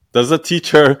 Does the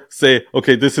teacher say,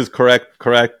 okay, this is correct,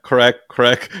 correct, correct,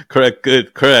 correct, correct,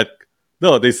 good, correct?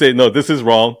 No, they say, no, this is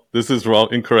wrong,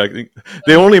 incorrect.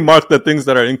 They only mark the things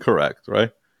that are incorrect,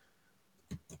 right?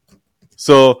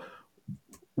 So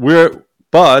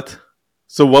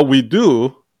so what we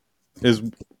do is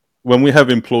when we have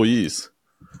employees,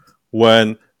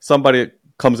 when somebody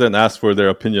comes and asks for their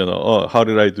opinion, oh, how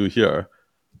did I do here?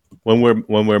 When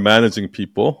we're managing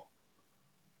people,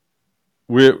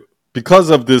 because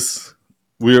of this,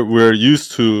 we're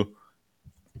used to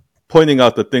pointing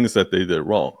out the things that they did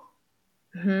wrong.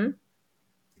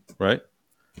 Right?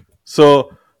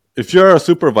 So if you're a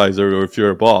supervisor or if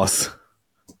you're a boss,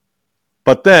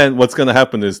 but then what's going to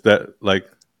happen is that like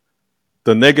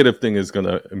the negative thing is going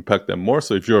to impact them more.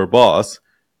 So if you're a boss,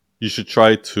 you should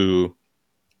try to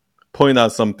point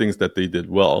out some things that they did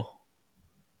well,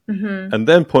 and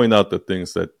then point out the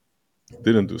things that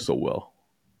didn't do so well,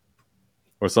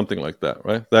 or something like that,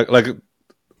 right?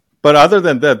 But other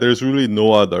than that, there's really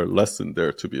no other lesson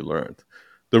there to be learned.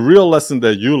 The real lesson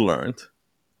that you learned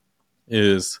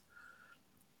is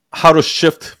how to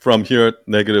shift from here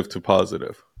negative to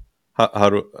positive.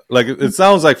 How to, like, it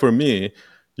sounds like for me,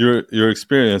 your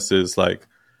experience is like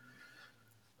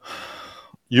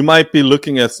you might be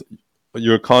looking at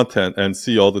your content and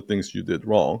see all the things you did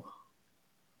wrong.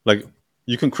 Like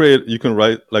you can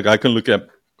write, like I can look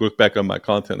back on my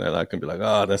content and I can be like,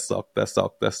 that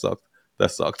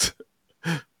sucked.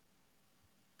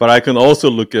 But I can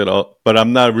also look at but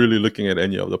I'm not really looking at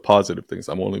any of the positive things.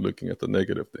 I'm only looking at the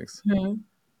negative things.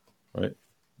 Right?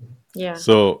 Yeah.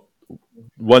 So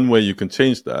one way you can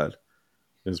change that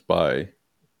is by,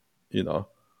 you know,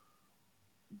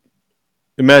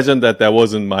 imagine that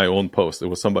wasn't my own post; it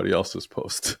was somebody else's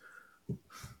post,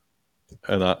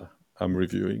 and I'm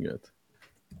reviewing it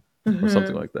or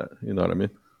something like that. You know what I mean?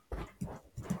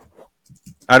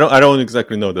 I don't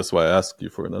exactly know. That's why I asked you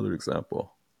for another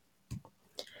example.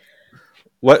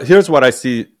 Here's what I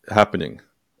see happening,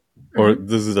 or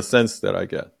this is the sense that I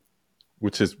get,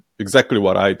 which is exactly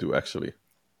what I do actually.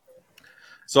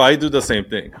 So I do the same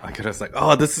thing. I get it's like,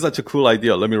 oh, this is such a cool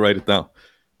idea. Let me write it down.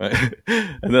 Right?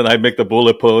 And then I make the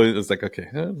bullet point. It's like, okay,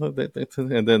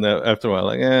 and then after a while,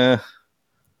 like,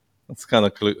 it's kind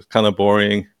of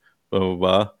boring. Blah blah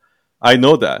blah. I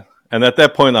know that, and at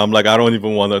that point, I'm like, I don't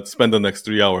even want to spend the next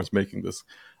 3 hours making this.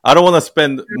 I don't want to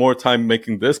spend more time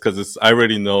making this because I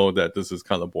already know that this is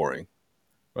kind of boring,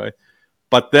 right?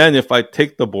 But then if I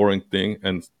take the boring thing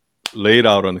and lay it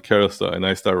out on the carousel and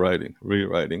I start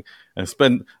rewriting, and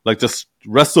spend like just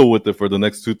wrestle with it for the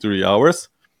next 2-3 hours,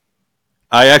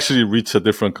 I actually reach a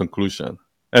different conclusion.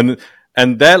 And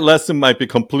that lesson might be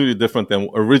completely different than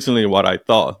originally what I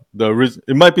thought.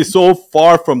 It might be so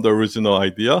far from the original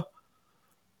idea,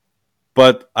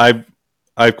 but I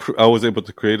was able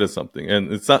to create something,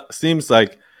 and seems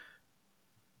like.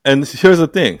 And here's the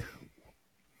thing: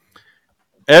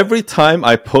 every time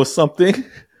I post something,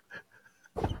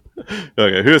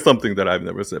 okay, here's something that I've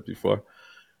never said before.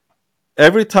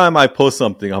 Every time I post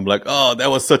something, I'm like, oh, that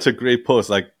was such a great post.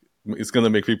 Like, it's going to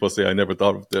make people say, I never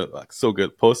thought of that. Like, so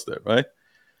good, post it, right?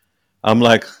 I'm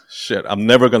like, shit, I'm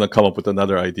never going to come up with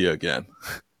another idea again.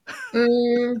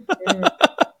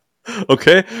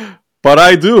 Okay? But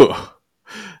I do.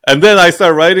 And then I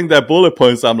start writing that bullet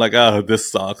points. I'm like,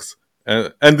 this sucks.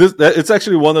 And it's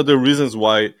actually one of the reasons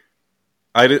why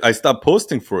I stopped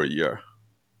posting for a year.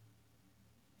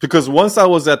 Because once I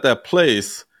was at that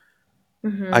place,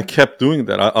 I kept doing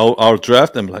that. I'll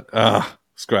draft and I'm like,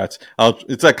 scratch.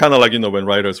 It's like kind of like, when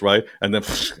writers write and then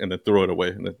throw it away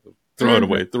and then throw it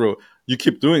away. You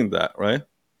keep doing that, right?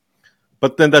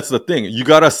 But then that's the thing. You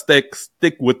gotta stick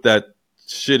with that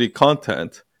shitty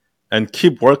content and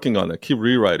keep working on it. Keep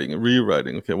rewriting.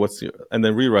 Okay, and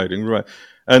then rewriting.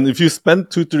 And if you spend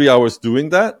 2-3 hours doing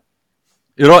that,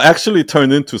 it'll actually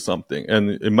turn into something,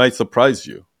 and it might surprise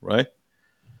you, right?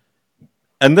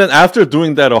 And then after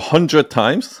doing that 100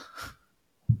 times,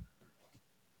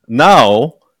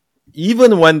 now,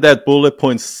 even when that bullet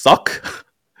points suck,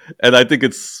 and I think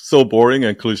it's so boring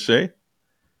and cliche,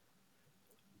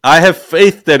 I have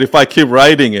faith that if I keep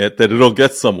writing it, that it'll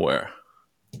get somewhere.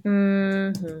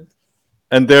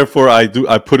 And therefore, I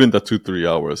put in the 2-3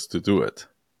 hours to do it.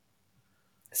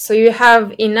 So you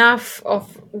have enough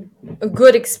of a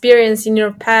good experience in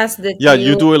your past that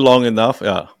you do it long enough.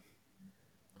 Yeah.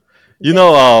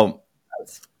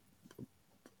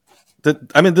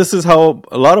 This is how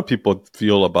a lot of people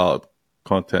feel about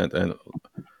content, and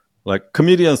like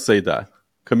comedians say that.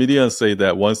 Comedians say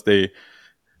that once they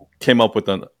came up with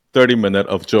a 30-minute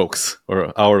of jokes or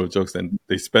an hour of jokes, and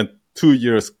they spent 2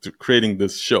 years creating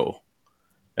this show,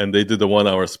 and they did the 1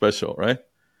 hour special, right?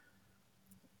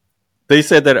 They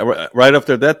said that right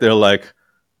after that, they're like,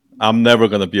 I'm never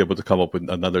going to be able to come up with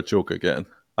another joke again.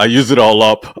 I use it all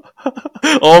up.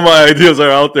 All my ideas are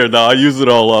out there now. I use it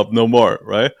all up. No more,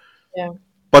 right? Yeah.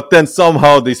 But then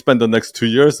somehow they spend the next 2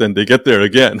 years and they get there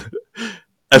again.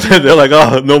 And then they're like,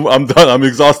 oh, no, I'm done. I'm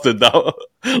exhausted now.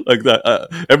 Like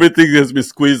that. Everything has been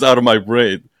squeezed out of my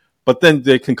brain. But then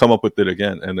they can come up with it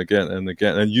again and again and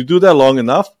again. And you do that long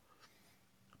enough,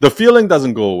 the feeling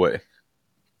doesn't go away.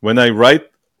 When I write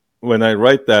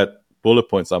that bullet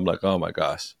points, I'm like, oh my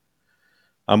gosh,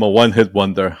 I'm a one-hit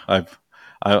wonder.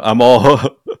 I'm all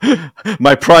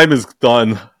my prime is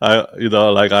done.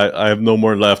 I have no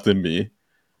more left in me.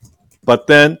 But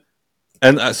then,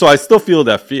 so I still feel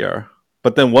that fear.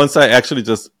 But then once I actually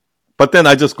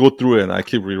I just go through it and I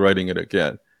keep rewriting it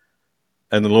again.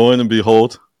 And lo and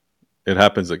behold, it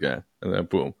happens again. And then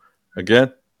boom,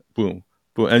 again, boom,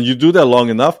 boom. And you do that long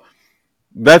enough,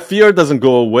 that fear doesn't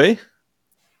go away.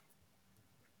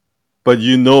 But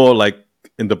like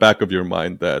in the back of your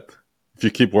mind that if you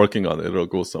keep working on it, it'll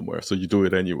go somewhere. So you do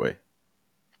it anyway.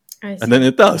 And then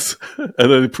it does. And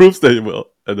then it proves that it will.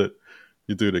 And then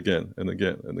you do it again and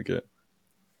again and again.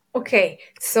 Okay.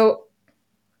 So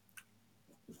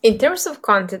in terms of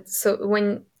content, so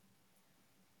when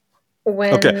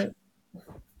okay.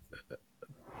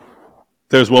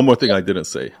 There's one more thing I didn't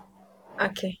say.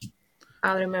 Okay.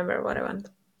 I'll remember what I want.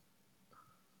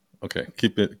 Okay.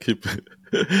 Keep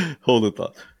hold the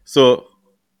thought. So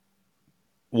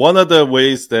one of the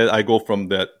ways that I go from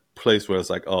that place where it's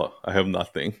like, oh, I have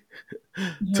nothing,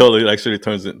 till it actually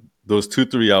turns in those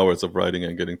 2-3 hours of writing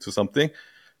and getting to something,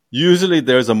 usually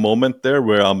there's a moment there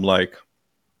where I'm like,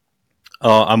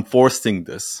 I'm forcing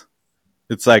this.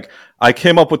 It's like I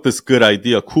came up with this good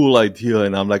idea, cool idea,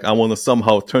 and I'm like, I want to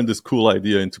somehow turn this cool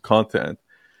idea into content.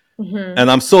 And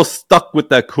I'm so stuck with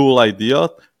that cool idea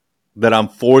that I'm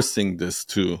forcing this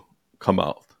to come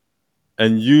out.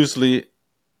 And usually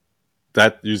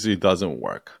that usually doesn't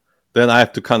work. Then I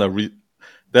have to kind of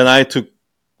then I have to,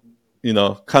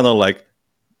 kind of like,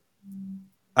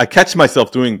 I catch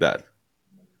myself doing that.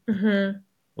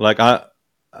 Like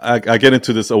I get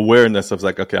into this awareness of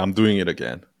like, okay, I'm doing it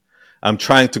again. I'm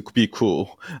trying to be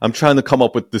cool. I'm trying to come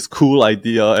up with this cool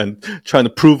idea and trying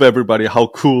to prove everybody how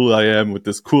cool I am with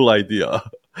this cool idea.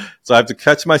 So I have to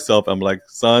catch myself. I'm like,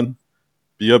 son,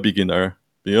 be a beginner,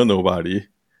 be a nobody,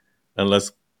 and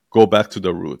let's go back to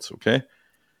the roots, okay?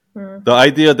 The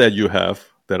idea that you have,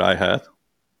 that I had,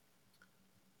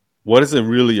 what is it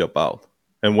really about?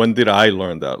 And when did I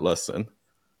learn that lesson?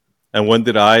 And when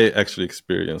did I actually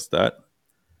experience that?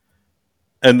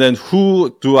 And then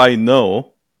who do I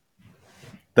know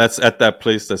that's at that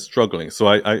place that's struggling? So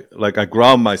I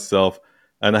ground myself,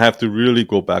 and I have to really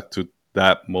go back to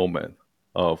that moment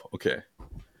of, okay,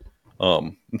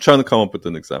 I'm trying to come up with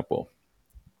an example.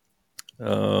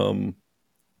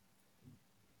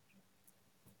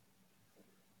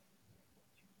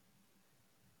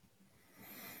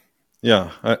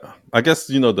 Yeah, I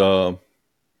guess I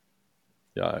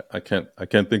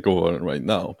can't think of one right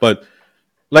now, but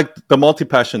like the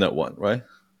multi-passionate one, right?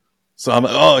 So I'm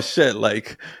like, oh shit,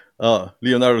 like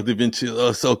Leonardo da Vinci,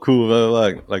 oh, so cool.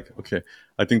 Like, okay,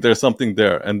 I think there's something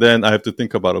there. And then I have to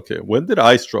think about, okay, when did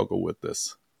I struggle with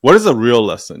this? What is a real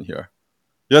lesson here?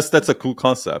 Yes, that's a cool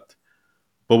concept,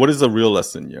 but what is the real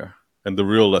lesson here? And the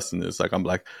real lesson is like, I'm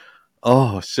like,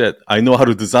 oh shit, I know how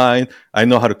to design, I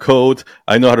know how to code,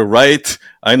 I know how to write,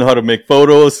 I know how to make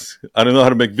photos, I know how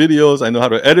to make videos, I know how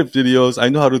to edit videos, I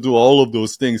know how to do all of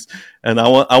those things. And I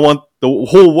want the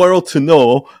whole world to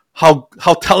know how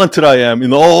talented I am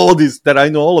in all these, that I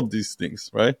know all of these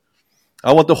things, right?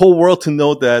 I want the whole world to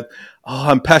know that,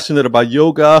 I'm passionate about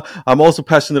yoga. I'm also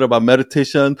passionate about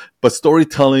meditation, but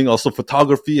storytelling, also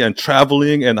photography and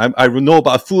traveling. And I know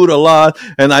about food a lot,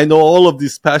 and I know all of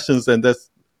these passions. And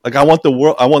that's like, I want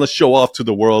to show off to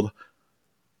the world,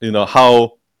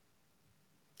 how,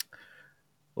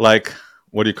 like,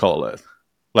 what do you call it?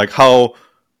 Like how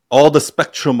all the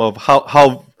spectrum of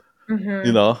how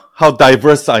how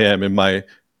diverse I am in my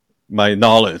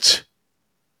knowledge.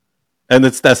 And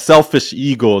it's that selfish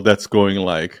ego that's going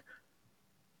like,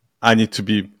 I need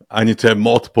to have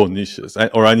multiple niches,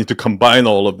 or I need to combine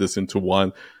all of this into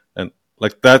one. And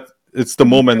like that, it's the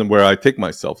moment where I take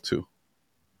myself to,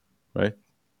 right?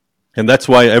 And that's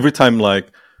why every time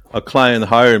like a client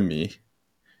hire me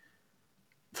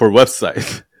for a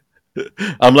website,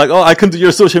 I'm like, oh, I can do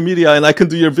your social media, and I can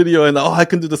do your video, and oh, I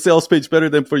can do the sales page better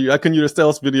than for you. I can do your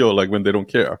sales video, like when they don't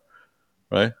care,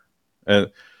 right? And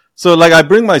so like I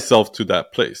bring myself to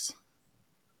that place.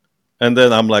 And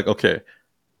then I'm like, okay,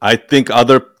 I think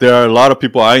there are a lot of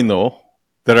people I know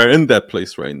that are in that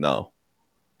place right now.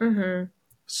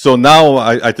 So now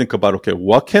I think about, okay,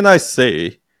 what can I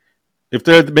say if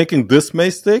they're making this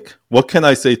mistake? What can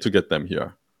I say to get them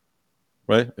here,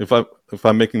 right? If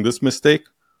I'm making this mistake,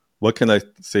 what can I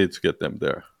say to get them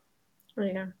there?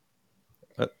 Yeah.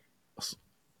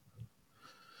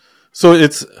 So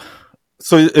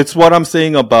it's what I'm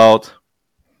saying about.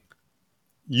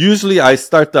 Usually, I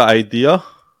start the idea,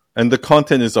 and the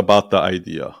content is about the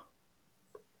idea,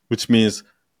 which means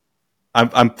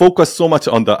I'm focused so much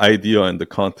on the idea and the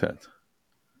content.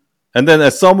 And then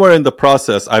at somewhere in the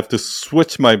process, I have to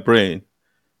switch my brain,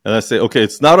 and I say, okay,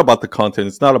 it's not about the content.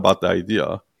 It's not about the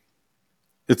idea.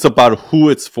 It's about who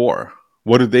it's for.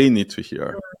 What do they need to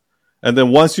hear? And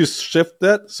then once you shift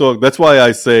that, so that's why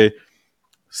I say,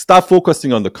 stop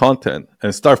focusing on the content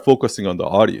and start focusing on the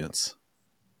audience.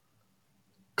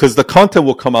 Because the content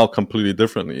will come out completely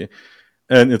differently.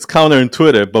 And it's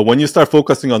counterintuitive, but when you start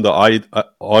focusing on the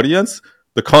audience,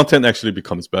 the content actually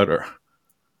becomes better.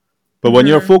 But when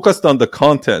you're focused on the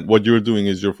content, what you're doing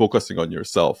is you're focusing on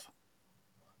yourself.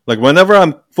 Like whenever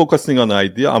I'm focusing on an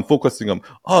idea, I'm focusing on,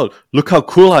 oh, look how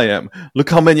cool I am. Look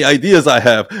how many ideas I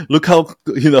have. Look how,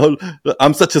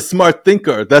 I'm such a smart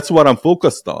thinker. That's what I'm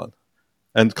focused on.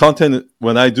 And content,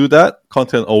 when I do that,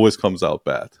 content always comes out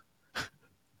bad.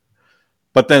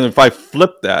 But then if I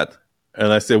flip that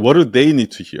and I say, what do they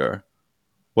need to hear?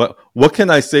 What can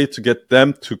I say to get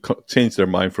them to change their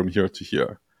mind from here to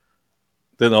here?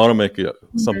 Then automatically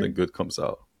something good comes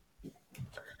out.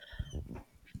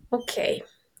 Okay.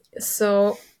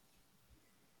 So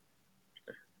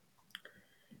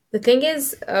the thing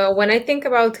is, when I think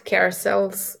about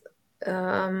carousels,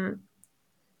 Um,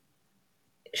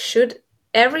 should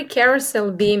every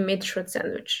carousel be mid-short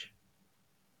sandwich?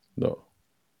 No,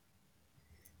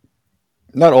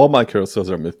 not all my carousels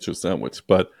are myth truth sandwich,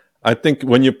 but I think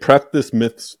when you practice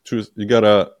myth truth, you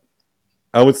gotta.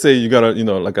 I would say you gotta,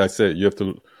 like I said, you have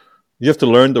to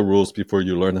learn the rules before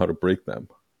you learn how to break them.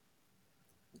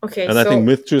 Okay, And I think so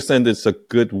myth truth sandwich is a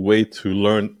good way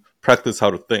to practice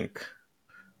how to think.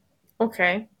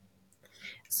 okay,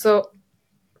 so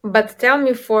but tell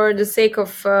me, for the sake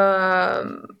of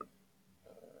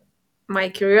my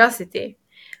curiosity,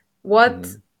 what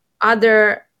Mhm.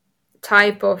 other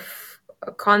type of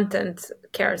content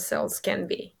carousels can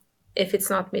be if it's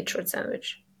not mid-short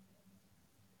sandwich?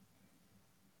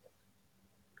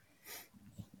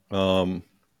 Um,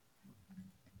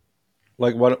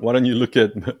 like, why don't you look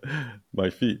at my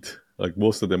feet? Like,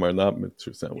 most of them are not myth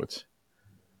truth sandwich.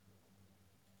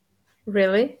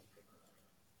 Really?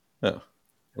 Yeah,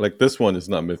 like this one is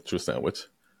not myth truth sandwich.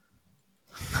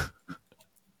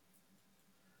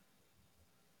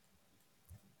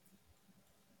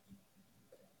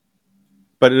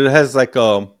 But it has a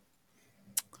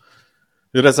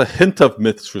hint of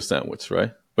myth truth sandwich,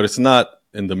 right? But it's not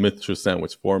in the myth truth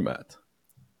sandwich format.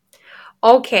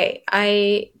 Okay,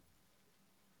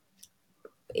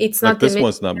 it's Like not the this mid.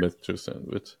 one's not myth truth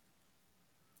sandwich.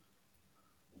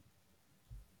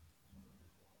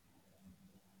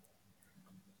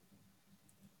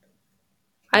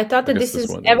 I thought I that guess this this is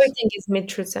one is. everything is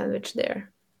mid-truth sandwich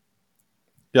there.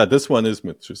 Yeah, this one is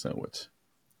myth truth sandwich.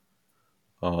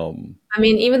 Um, I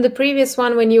mean, even the previous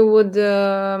one, when you would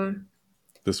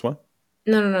this one.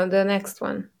 no, the next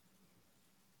one.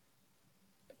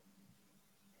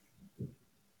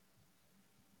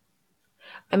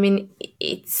 I mean,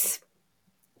 it's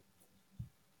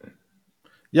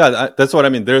Yeah, that's what I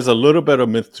mean. There's a little bit of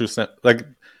myth truth like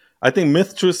I think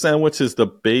myth truth sandwich is the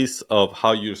base of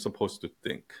how you're supposed to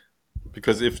think.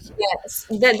 Because yes,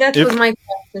 that was if my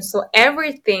question. So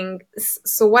everything.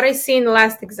 So what I see in the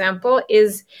last example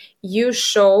is you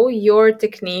show your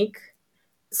technique.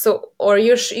 So, or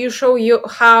you show you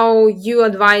how you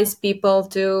advise people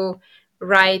to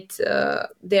write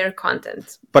their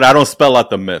content. but I don't spell out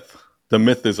the myth. The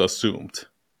myth is assumed.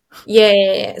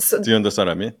 Yeah. So Do you understand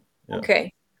what I mean? Yeah.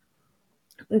 okay.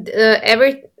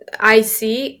 Every I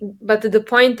see, but the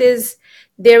point is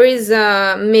there is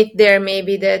a myth there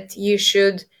maybe that you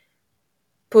should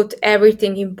put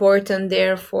everything important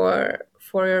there for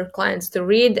your clients to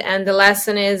read, and the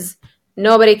lesson is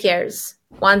nobody cares.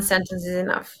 One sentence is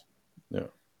enough. Yeah.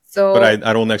 But So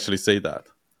I don't actually say that.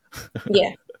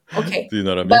 yeah, okay, Do you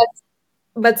know what I mean?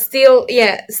 but still,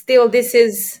 yeah, still this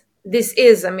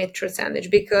is a mid sandwich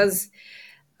because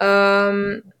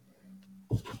um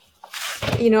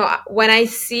when I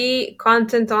see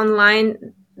content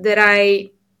online that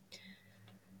I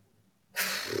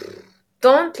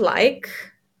don't like,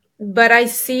 but I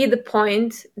see the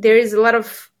point. There is a lot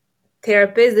of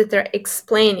therapists that are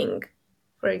explaining,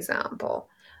 for example,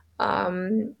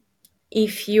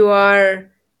 if you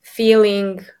are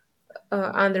feeling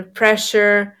under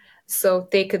pressure, so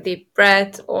take a deep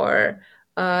breath, or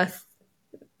uh,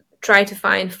 try to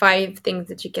find 5 things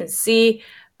that you can see,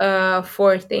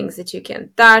 4 things that you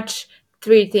can touch,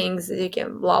 3 things that you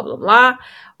can blah blah blah,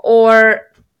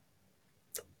 or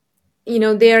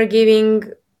they are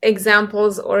giving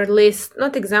examples or list,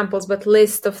 not examples but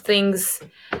list of things.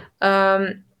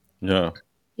 um, Yeah.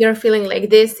 you're feeling like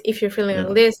this, if you're feeling like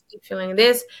Yeah. this, if you're feeling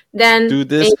this, then Do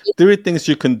this. maybe 3 things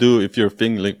you can do if you're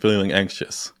feeling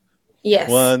anxious. yes.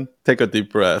 1, take a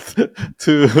deep breath.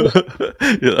 2,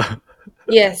 yeah.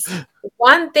 Yes,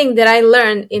 one thing that I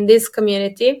learned in this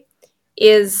community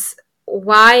is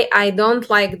why I don't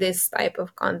like this type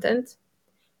of content,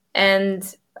 and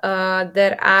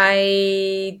that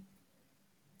I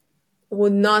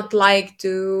would not like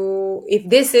to, if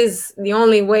this is the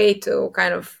only way to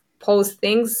kind of post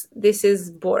things, this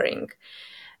is boring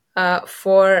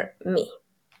for me.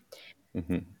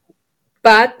 Hmm.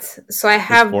 But so I It's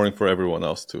have, boring for everyone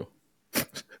else too.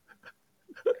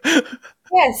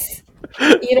 yes,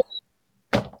 you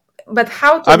know, but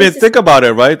how to, I mean, this is, think about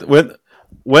it, right?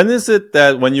 When is it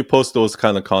that when you post those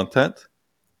kind of content,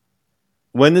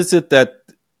 when is it that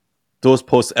those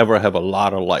posts ever have a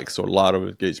lot of likes or a lot of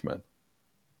engagement?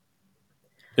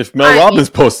 If Mel I mean, Robbins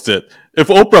posts it, if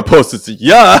Oprah posts it,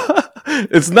 yeah,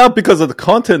 it's not because of the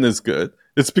content is good.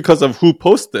 It's because of who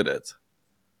posted it,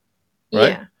 right?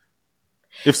 yeah.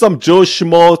 If some Joe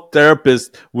Schmo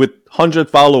therapist with 100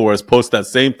 followers posts that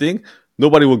same thing,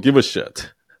 nobody will give a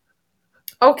shit.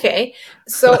 Okay.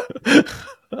 So,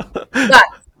 but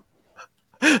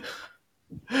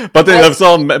But then I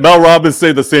saw Mel Robbins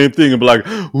say the same thing and be like,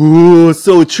 "Ooh,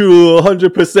 so true,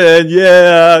 100%.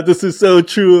 Yeah, this is so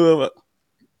true."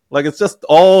 Like it's just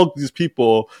all these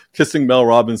people kissing Mel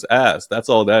Robbins' ass. That's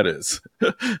all that is.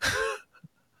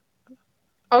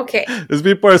 Okay. These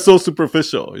people are so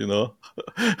superficial, you know.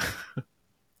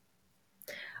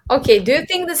 Okay. Do you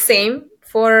think the same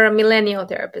for a millennial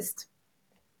therapist?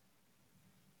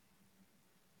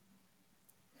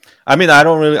 I mean, I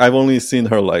don't really. I've only seen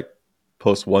her like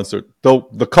post once or though.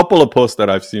 The couple of posts that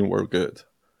I've seen were good,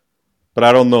 but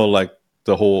I don't know like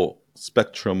the whole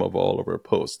spectrum of all of her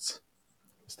posts.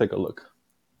 Let's take a look.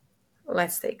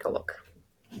 Let's take a look.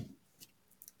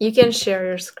 You can share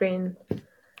your screen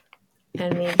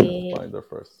and maybe Find her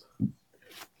first.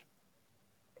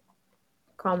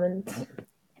 comment.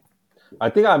 I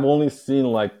think I've only seen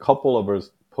like a couple of her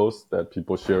posts that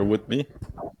people share with me.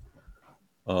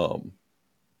 Um,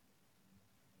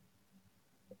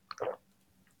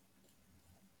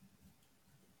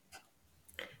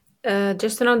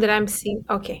 Just to know that I'm seeing.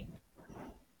 Okay.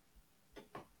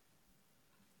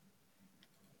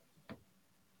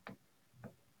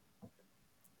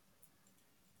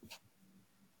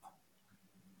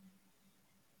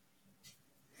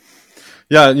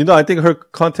 yeah, you know, I think her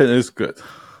content is good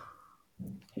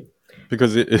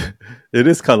because it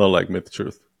is kind of like myth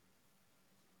truth.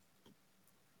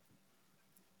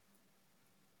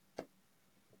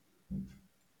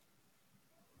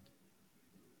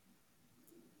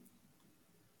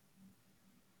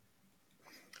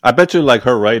 I bet you like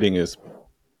her writing is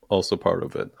also part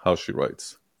of it. How she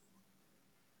writes.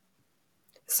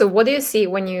 So what do you see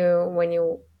when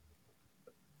you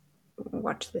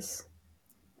watch this?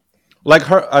 Like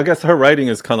her, I guess her writing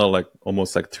is kind of like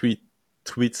almost like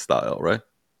tweet style, right?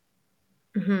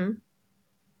 Mm-hmm.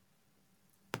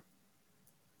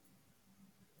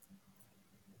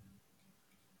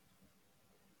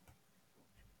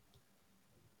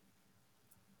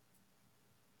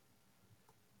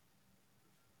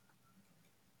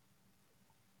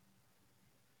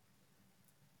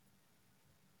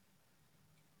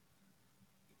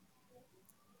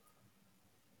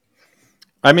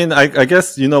 I mean, I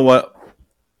guess you know what.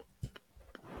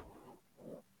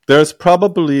 There's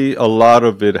probably a lot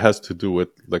of it has to do with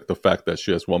like the fact that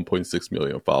she has 1.6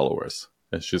 million followers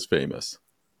and she's famous.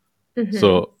 Mm-hmm.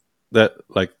 So that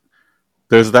like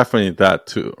there's definitely that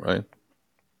too, right?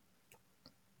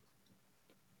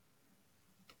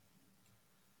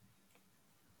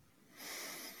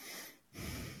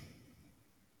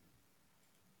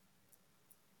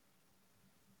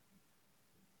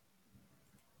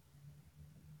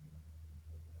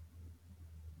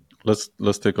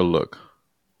 Let's take a look.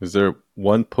 Is there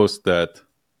one post that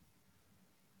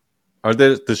are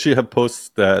there does she have posts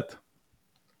that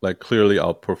like clearly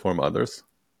outperform others?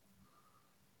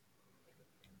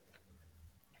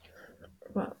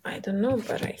 Well, I don't know,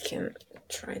 but I can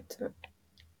try to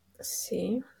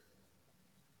see.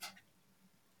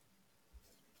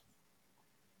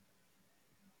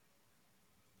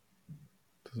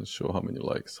 Doesn't show how many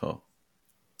likes, huh?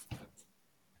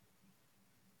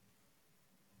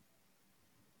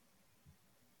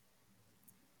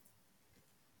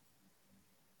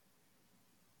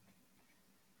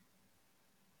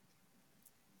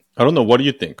 I don't know. What do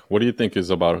you think? What do you think is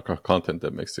about her content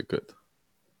that makes it good?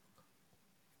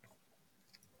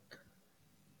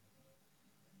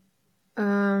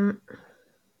 Um,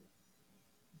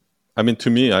 I mean, to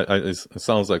me, it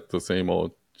sounds like the same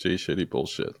old Jay Shetty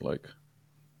bullshit. Like,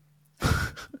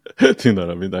 do you know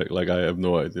what I mean? Like I have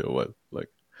no idea what like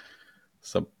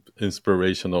some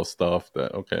inspirational stuff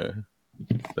that okay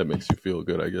that makes you feel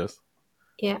good. I guess.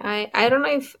 yeah, I don't know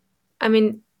if I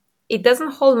mean it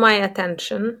doesn't hold my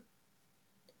attention.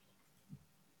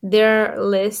 There are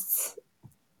lists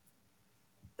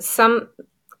some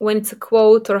when it's a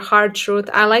quote or hard truth.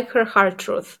 I like her hard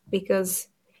truth because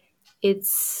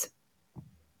it's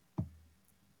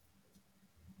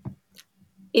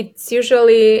it's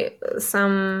usually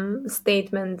some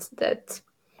statement that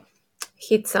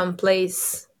hit some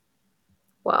place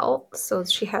well. So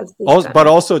she has this Also, kind but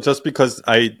of. also just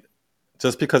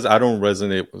because I don't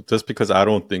resonate, just because I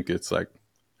don't think it's like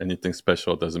anything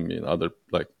special doesn't mean other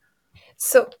like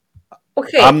So I'm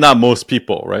okay, not most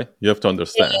people, right? You have to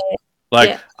understand. Like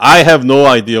yeah, I have no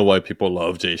idea why people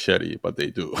love Jay Shetty, but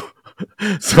they do.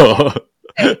 So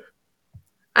okay,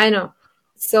 I know.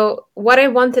 So what I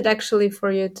wanted actually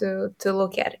for you to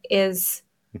look at is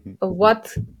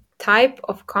what type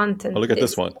of oh, content look at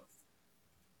this this. one,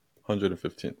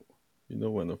 115. You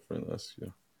know when a friend asks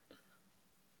you.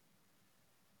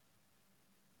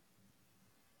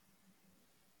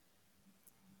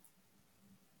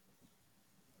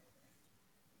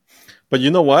 But you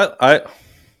know what?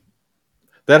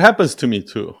 That happens to me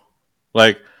too.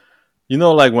 Like,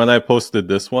 like when I posted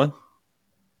this one,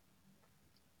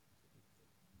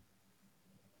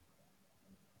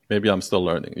 maybe I'm still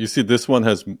learning. You see, this one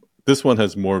has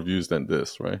more views than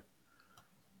this, right?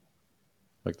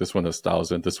 Like this one has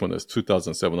 1,000, this one has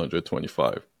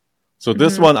 2,725. So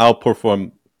this one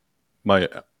outperformed my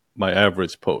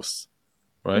average posts,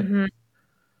 right?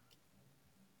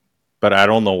 But I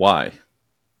don't know why.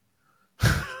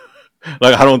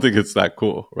 Like, I don't think it's that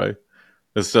cool, right?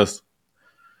 It's just,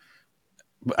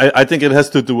 I think it has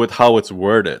to do with how it's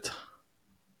worded.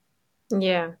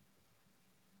 Yeah.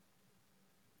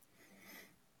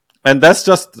 And I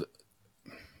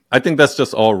think that's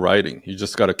just all writing. You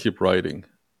just got to keep writing.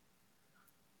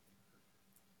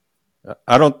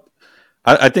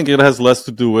 I think it has less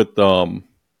to do with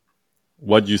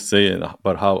what you say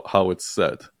but how it's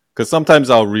said. Because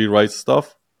sometimes I'll rewrite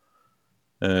stuff,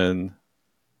 and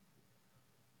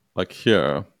like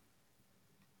here,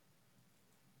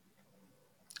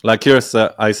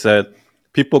 I said,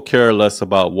 people care less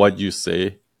about what you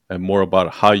say and more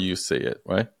about how you say it,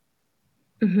 right?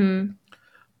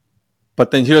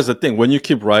 But then here's the thing: when you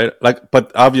keep writing,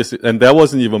 but obviously, and that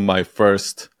wasn't even my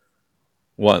first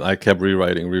one. I kept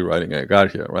rewriting. I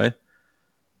got here, right?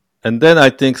 And then I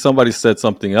think somebody said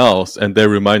something else, and they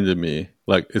reminded me,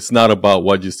 like, it's not about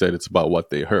what you said; it's about what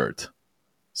they heard.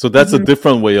 So that's a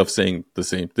different way of saying the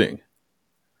same thing.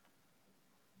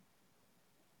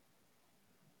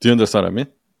 Do you understand what I mean?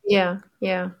 Yeah.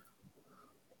 Yeah.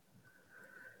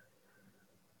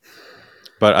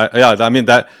 But I mean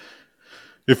that.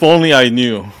 If only I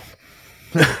knew.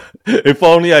 If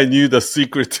only I knew the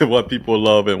secret to what people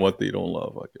love and what they don't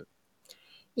love. Okay.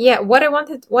 Yeah. What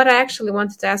I actually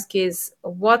wanted to ask is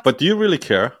what But do you really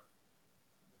care?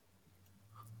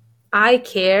 I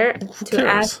care Who to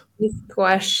ask cares? this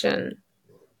question.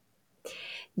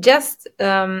 Just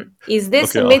is this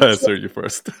Okay, a I'll mid? answer you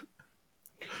first.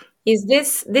 Is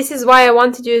this is why I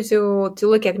wanted you to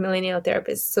look at millennial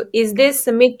therapists. So is this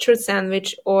a mid-truth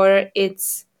sandwich, or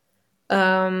it's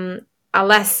a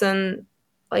lesson,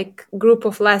 like group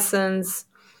of lessons,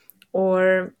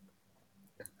 or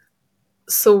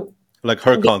so Like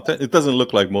her content, it doesn't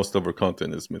look like most of her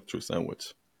content is mid-truth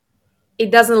sandwich.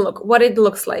 it doesn't look what it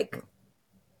looks like.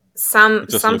 It just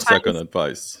looks like an Sometimes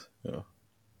advice. Yeah.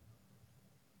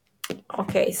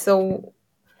 okay, so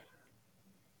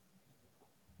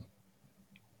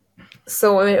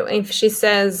if she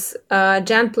says,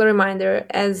 gentle reminder,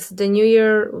 as the new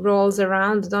year rolls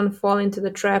around, don't fall into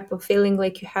the trap of feeling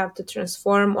like you have to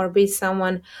transform or be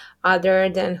someone other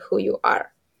than who you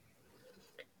are.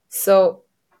 So,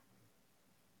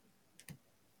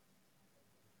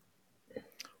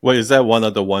 Wait, is that one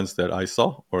of the ones that I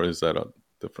saw, or is that a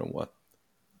different one?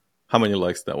 How many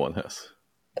likes that one has?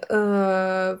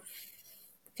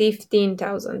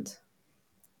 15,000.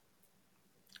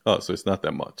 Oh, so it's not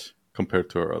that much compared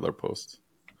to her other posts.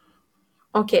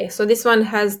 Okay, so this one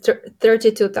has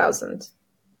 32,000.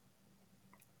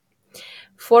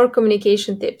 4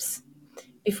 communication tips.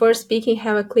 Before speaking,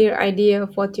 have a clear idea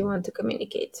of what you want to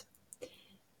communicate.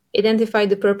 Identify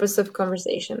the purpose of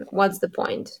conversation. What's the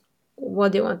point?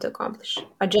 What do you want to accomplish?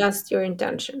 Adjust your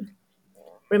intention.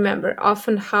 Remember,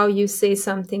 often how you say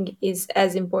something is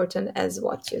as important as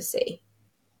what you say.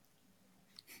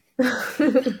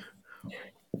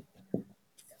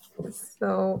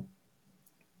 So,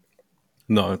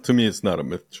 No, to me, it's not a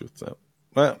myth truth.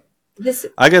 Well, this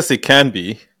I guess it can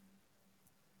be.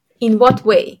 in what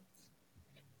way?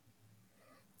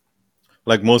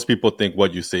 Like most people think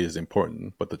what you say is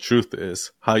important, but the truth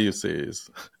is how you say is,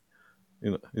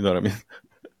 you know what I mean?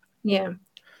 Yeah.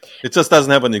 It just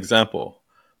doesn't have an example.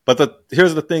 But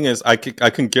here's the thing is I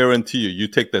can guarantee you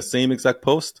take that same exact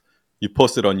post, you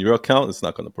post it on your account, it's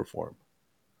not going to perform.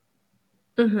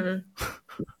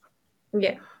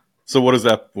 Yeah. So what does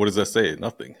that say?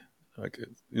 Nothing. Like,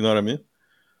 you know what I mean?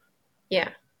 Yeah.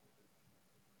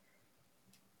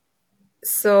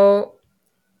 So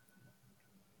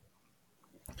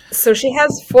she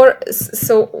has 4.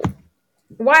 So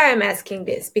why I'm asking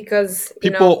this? Because,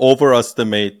 People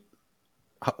overestimate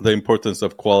the importance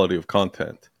of quality of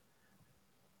content,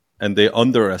 and they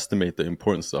underestimate the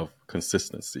importance of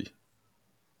consistency.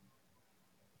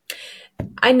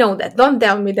 I know that. Don't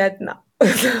tell me that now.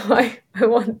 So I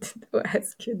wanted to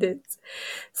ask you this.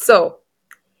 So,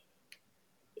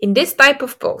 in this type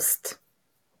of post,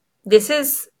 these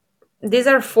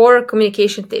are 4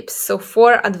 communication tips, so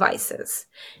 4 advices.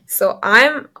 So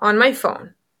I'm on my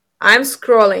phone, I'm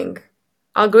scrolling,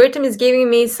 algorithm is giving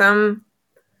me some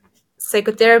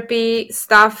psychotherapy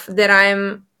stuff that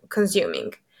I'm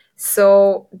consuming.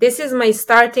 So this is my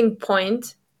starting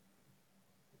point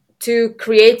to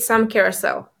create some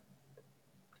carousel.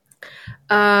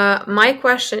 My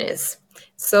question is,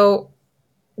 so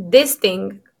this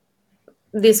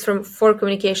from 4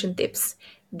 communication tips,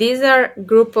 these are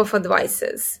group of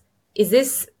advices. Is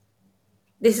this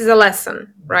is a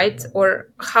lesson, right? Or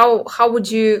how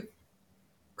would you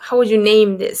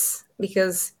name this?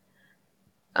 Because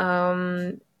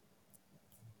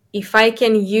if I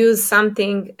can use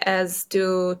something as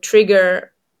to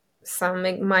trigger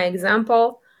my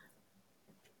example,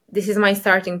 this is my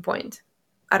starting point.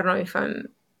 I don't know if I'm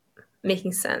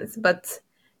making sense, but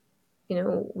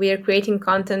we are creating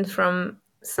content from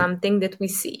something that we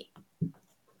see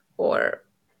or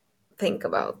think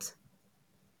about.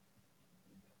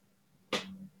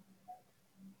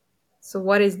 So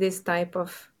what is this type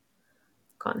of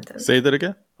content? Say that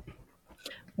again.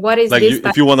 What is like this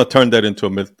if you want to turn that into a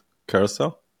myth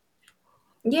carousel?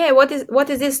 Yeah, what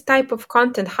is this type of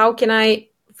content? How can I,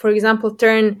 for example,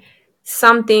 turn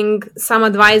some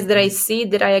advice that I see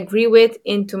that I agree with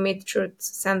into myth truth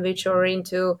sandwich, or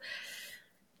into...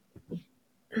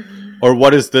 Or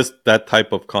what is that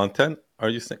type of content? Are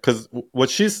you saying? Because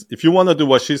if you want to do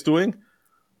what she's doing,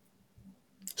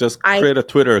 just create a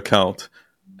Twitter account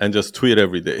and just tweet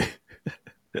every day.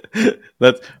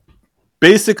 That's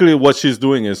basically what she's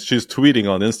doing. Is she's tweeting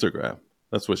on Instagram.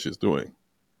 That's what she's doing.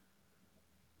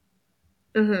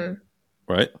 Mm-hmm.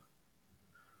 Right?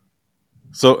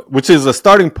 So, which is a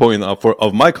starting point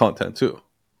of my content too.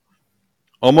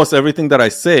 Almost everything that I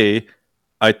say,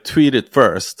 I tweet it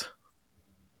first.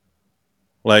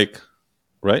 Right?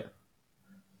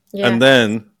 Yeah. And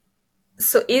then...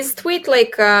 So is tweet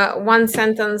like one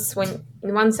sentence when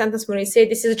you say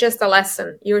this is just a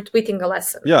lesson, you're tweeting a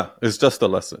lesson? Yeah, it's just a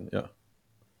lesson. Yeah.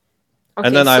 Okay,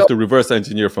 and then I have to reverse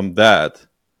engineer from that.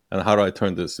 And how do I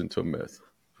turn this into a myth?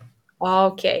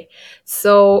 Okay.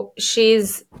 So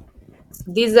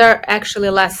these are actually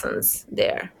lessons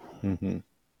there. Mm-hmm.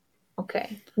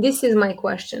 Okay. This is my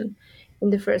question in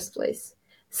the first place.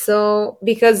 So,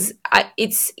 because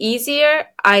it's easier,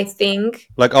 I think.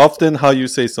 Like often how you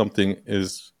say something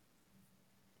is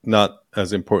not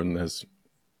as important as,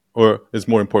 or is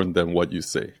more important than what you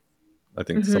say. I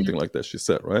think something like that she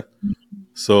said, right?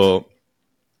 So,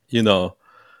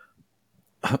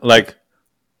 like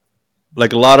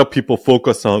a lot of people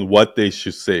focus on what they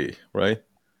should say, right?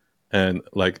 And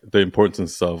like the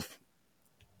importance of,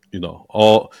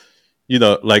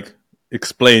 like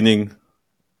explaining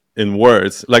in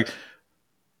words. Like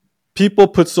people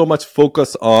put so much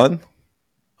focus on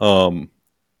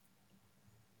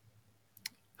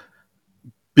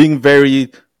being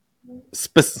very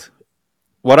specific.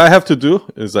 What I have to do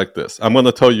is like this. I'm going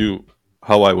to tell you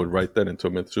how I would write that into a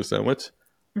myth truth sandwich,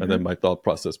 and then my thought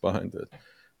process behind it.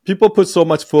 People put so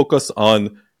much focus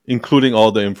on including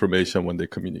all the information when they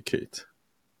communicate.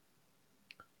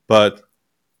 But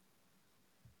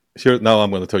here, now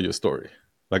I'm going to tell you a story.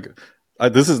 Like,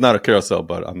 this is not a carousel,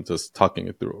 but I'm just talking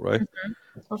it through, right?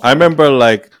 Okay. I remember,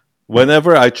 like,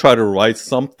 whenever I try to write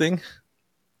something,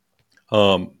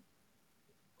 some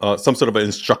sort of an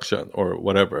instruction or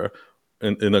whatever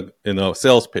in a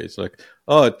sales page, like,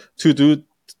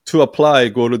 to apply,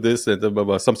 go to this and blah, blah,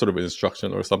 blah, some sort of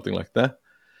instruction or something like that,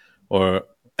 or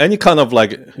any kind of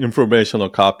like informational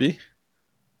copy.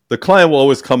 The client will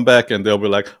always come back and they'll be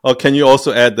like, "Oh, can you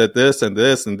also add that this and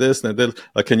this and this and this?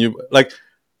 Can you like?"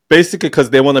 Basically, because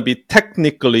they want to be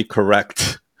technically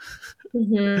correct,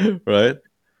 right?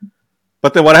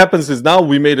 But then what happens is now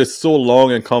we made it so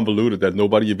long and convoluted that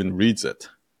nobody even reads it.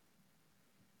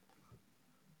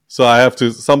 So I have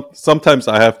to sometimes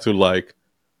I have to like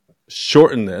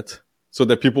shorten it so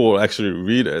that people will actually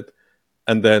read it,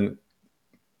 and then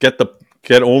get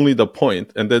only the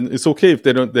point, and then it's okay if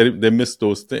they miss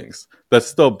those things. That's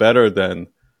still better than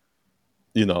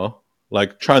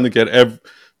like trying to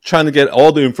get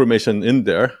all the information in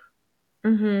there,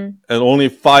 and only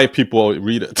 5 people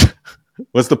read it.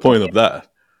 What's the point of that,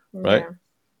 right?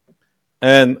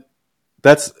 And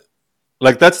that's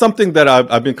something that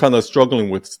I've been kind of struggling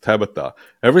with Tabitha.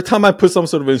 Every time I put some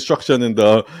sort of instruction in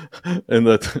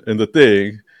the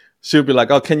thing, she'll be like,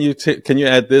 "Oh, can you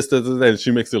add this, and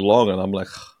she makes it long, and I'm like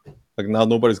now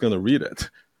nobody's gonna read it.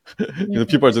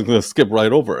 People are just gonna skip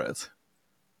right over it.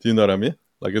 Do you know what I mean?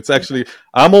 Like it's actually,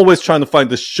 I'm always trying to find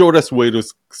the shortest way to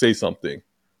say something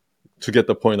to get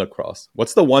the point across.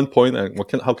 What's the one point, and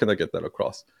how can I get that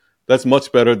across? That's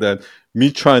much better than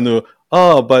me trying to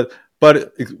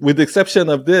but with the exception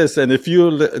of this, and if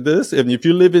you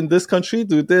live in this country,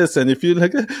 do this, and if you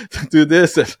like do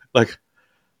this, and like,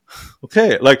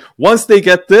 okay, like once they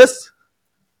get this,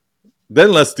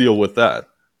 then let's deal with that.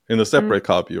 in a separate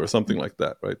copy or something like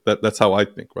that, right? That's how I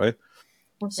think, right?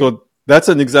 Okay. So that's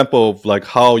an example of like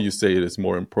how you say it is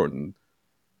more important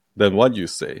than what you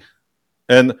say.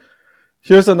 And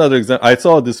here's another example. I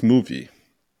saw this movie.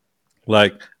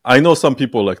 Like, I know some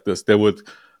people like this. They would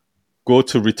go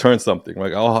to return something.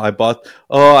 Like, I bought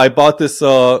this,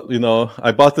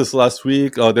 I bought this last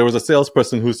week. There was a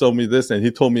salesperson who sold me this and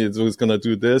he told me it was going to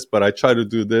do this, but I tried to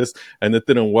do this and it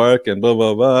didn't work and blah,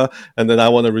 blah, blah. And then I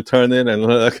want to return it.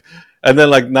 And then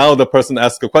like now the person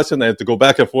asks a question and I have to go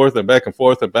back and forth and back and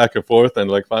forth and back and forth and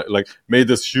like made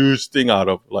this huge thing out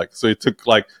of like, so it took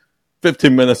like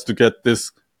 15 minutes to get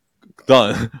this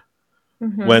done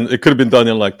when it could have been done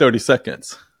in like 30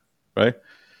 seconds. Right.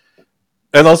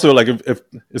 And also like if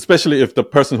especially if the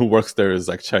person who works there is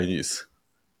like Chinese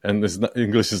and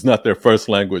English is not their first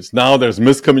language. Now there's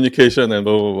miscommunication and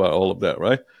blah, blah, blah, all of that.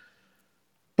 Right.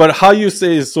 But how you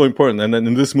say is so important. And then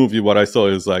in this movie, what I saw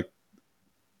is like,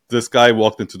 this guy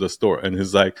walked into the store and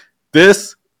he's like,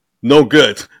 this, no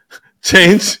good.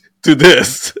 Change to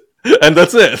this. And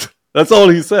that's it. That's all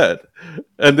he said.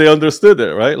 And they understood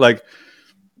it, right? Like,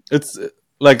 it's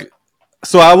like,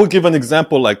 so I would give an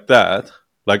example like that,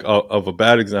 like of a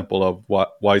bad example of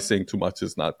why saying too much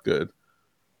is not good.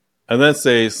 And then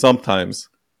say sometimes,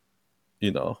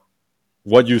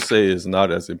 what you say is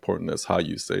not as important as how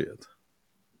you say it.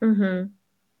 Mm-hmm.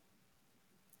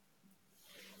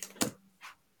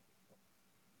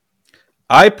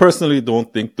 I personally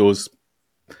don't think those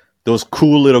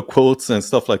cool little quotes and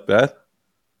stuff like that,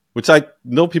 which I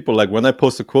know people like when I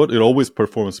post a quote, it always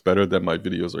performs better than my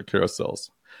videos or carousels.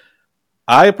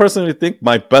 I personally think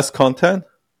my best content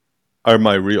are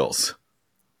my reels.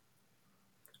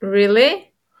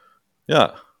 Really?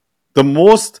 Yeah. The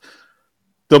most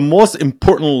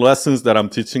important lessons that I'm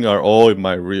teaching are all in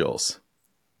my reels.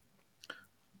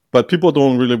 But people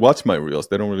don't really watch my reels.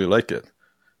 They don't really like it.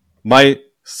 My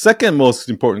second most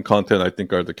important content, I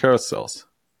think, are the carousels.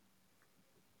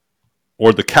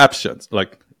 Or the captions.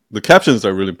 Like, the captions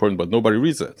are really important, but nobody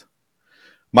reads it.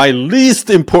 My least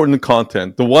important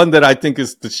content, the one that I think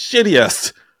is the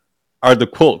shittiest, are the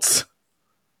quotes.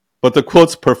 But the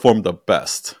quotes perform the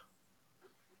best.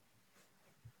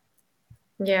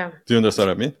 Yeah. Do you understand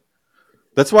what I mean?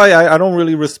 That's why I don't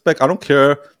really respect, I don't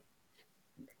care,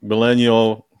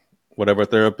 millennial, whatever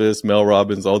therapist, Mel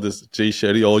Robbins, all this Jay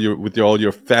Shetty, all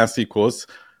your fancy quotes.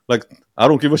 Like, I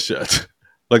don't give a shit.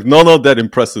 Like, none of that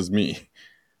impresses me.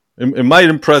 It might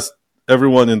impress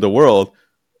everyone in the world.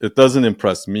 It doesn't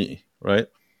impress me, right?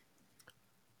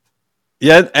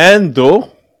 Yeah, and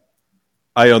though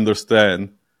I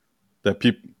understand that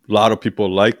a lot of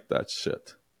people like that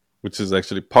shit, which is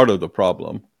actually part of the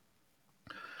problem.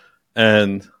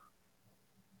 And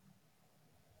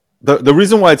the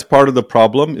reason why it's part of the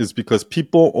problem is because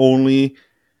people only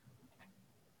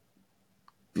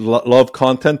love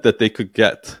content that they could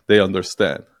get, they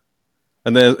understand.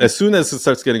 And then as soon as it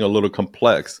starts getting a little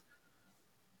complex,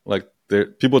 like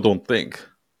people don't think.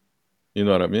 You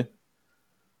know what I mean?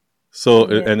 So,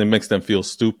 Yeah. and it makes them feel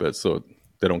stupid, so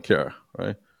they don't care,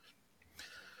 right?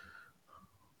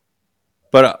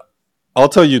 But I'll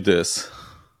tell you this.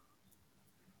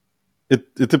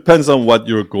 It depends on what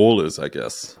your goal is, I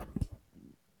guess.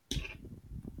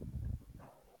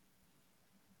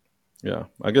 Yeah,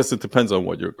 I guess it depends on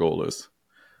what your goal is.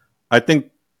 I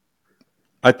think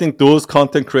those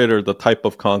content creators, the type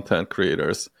of content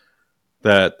creators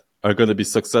that are going to be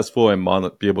successful and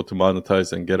be able to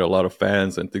monetize and get a lot of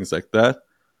fans and things like that,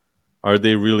 are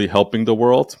they really helping the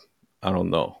world? I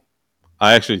don't know.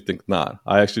 I actually think not.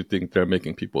 I actually think they're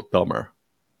making people dumber.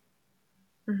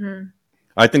 Mm-hmm.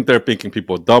 I think they're making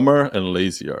people dumber and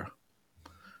lazier.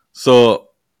 So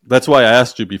that's why I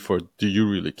asked you before, do you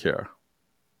really care?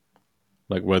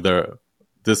 Like whether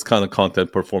this kind of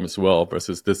content performs well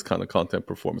versus this kind of content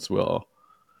performs well.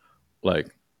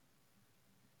 Like,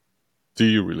 do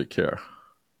you really care?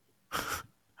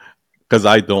 Because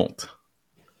I don't.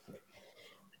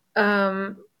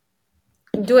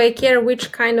 Do I care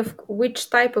which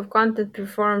type of content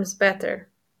performs better?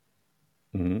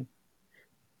 Mm-hmm.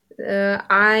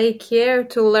 I care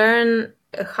to learn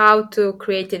how to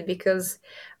create it because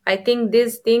I think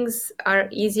these things are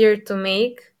easier to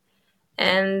make,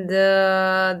 and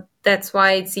that's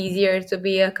why it's easier to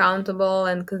be accountable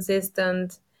and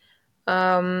consistent.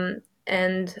 And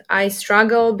I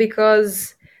struggle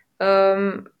because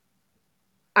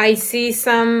I see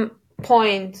some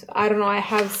point. I don't know. I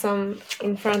have some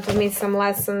in front of me, some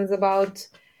lessons about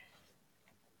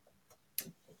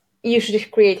you should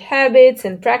create habits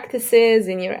and practices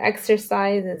in your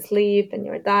exercise and sleep and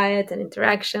your diet and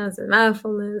interactions and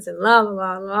mindfulness and blah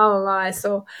blah blah blah blah.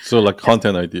 So like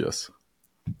content ideas.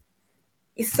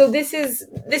 So this is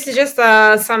just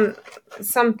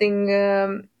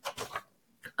something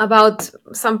about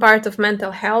some part of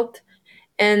mental health,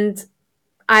 and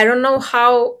I don't know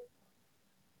how.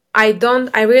 I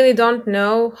really don't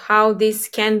know how this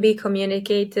can be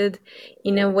communicated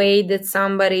in a way that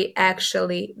somebody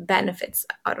actually benefits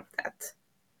out of that.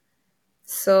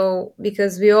 So,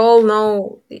 because we all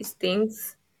know these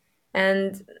things,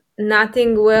 and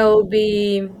nothing will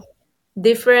be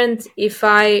different if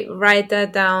I write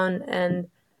that down and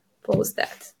post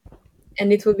that.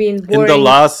 And it will be in In the boring.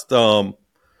 last,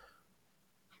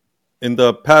 in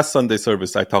the past Sunday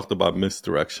service, I talked about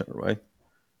misdirection, right?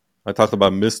 I talked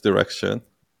about misdirection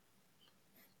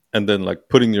and then like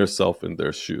putting yourself in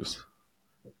their shoes.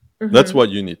 That's what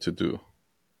you need to do.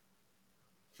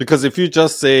 Because if you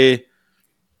just say,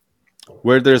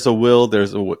 where there's a will,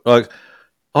 there's a like,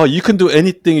 oh, you can do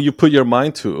anything you put your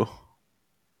mind to,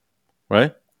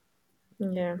 right?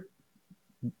 Yeah.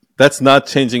 That's not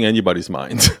changing anybody's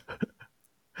mind,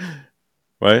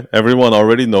 right? Everyone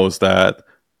already knows that.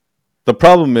 The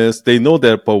problem is they know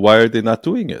that, but why are they not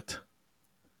doing it?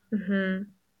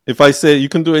 If I say you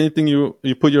can do anything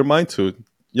you put your mind to,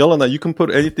 Yelena, you can put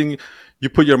anything you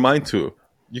put your mind to.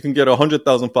 You can get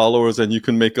 100,000 followers and you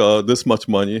can make this much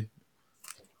money.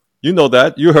 You know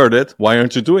that. You heard it. Why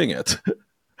aren't you doing it?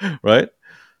 Right?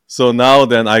 So now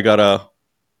then I gotta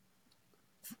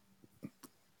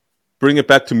bring it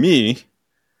back to me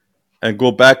and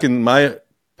go back in my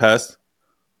past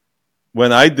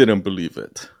when I didn't believe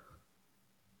it.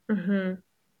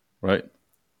 Right?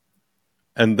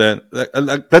 And then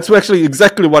that's actually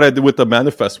exactly what I did with the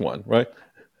manifest one, right?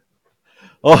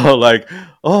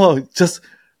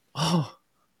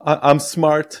 I'm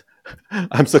smart,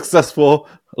 I'm successful.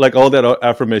 Like all that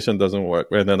affirmation doesn't work.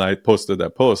 And then I posted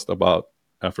that post about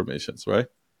affirmations, right?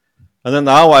 And then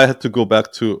now I had to go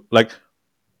back to like,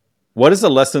 what is the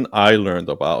lesson I learned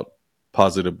about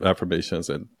positive affirmations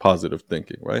and positive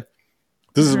thinking, right?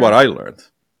 This is what I learned.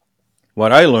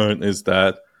 What I learned is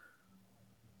that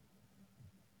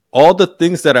all the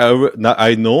things that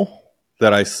I know,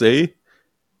 that I say,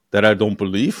 that I don't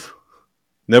believe,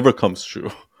 never comes true,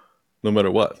 no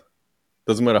matter what.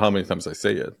 Doesn't matter how many times I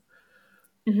say it.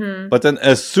 But then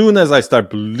as soon as I start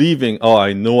believing, oh,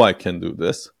 I know I can do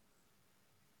this,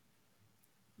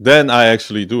 then I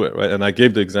actually do it, right? And I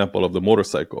gave the example of the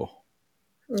motorcycle.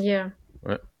 Yeah.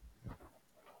 Right?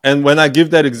 And when I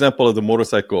give that example of the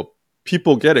motorcycle,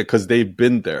 people get it because they've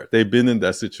been there. They've been in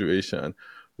that situation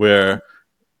where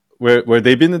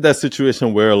they've been in that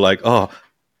situation where like, oh,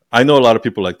 I know a lot of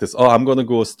people like this. Oh, I'm going to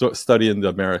go study in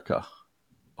America.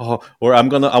 Oh, or I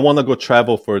want to go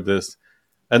travel for this.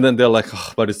 And then they're like,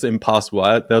 oh, but it's impossible.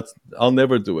 I'll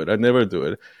never do it. I never do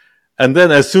it. And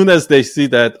then as soon as they see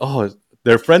that, oh,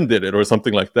 their friend did it or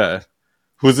something like that,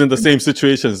 who's in the same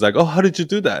situation, it's like, oh, how did you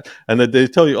do that? And then they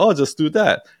tell you, oh, just do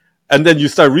that. And then you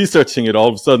start researching it all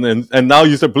of a sudden. And now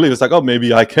you start believing, it's like, oh,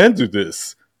 maybe I can do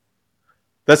this.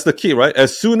 That's the key, right?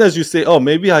 As soon as you say, oh,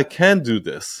 maybe I can do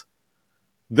this,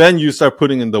 then you start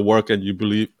putting in the work and you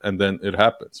believe, and then it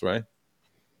happens, right?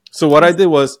 So what I did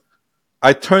was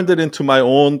I turned it into my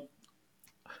own,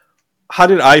 how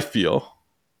did I feel?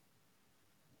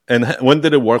 And when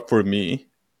did it work for me?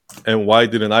 And why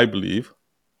didn't I believe?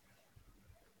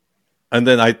 And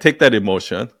then I take that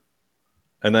emotion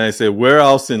and then I say, where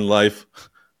else in life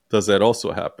does that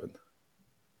also happen?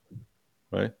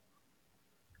 Right?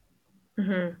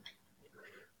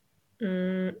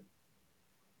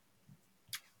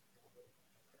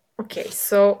 Okay,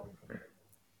 so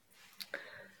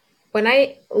when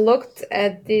I looked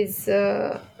at this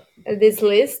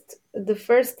list, the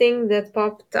first thing that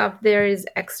popped up there is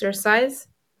exercise.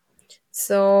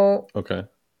 So, Okay.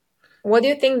 what do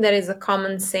you think that is a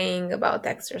common saying about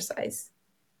exercise?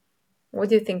 What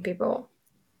do you think people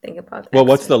think about Well,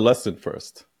 what's exercise? the lesson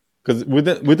first? Because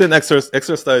within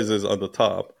exercise is on the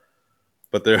top,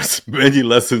 but there's many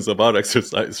lessons about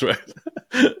exercise, right?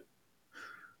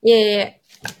 Yeah.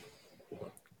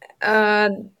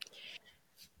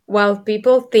 Well,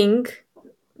 people think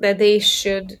that they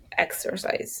should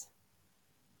exercise.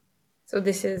 So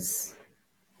this is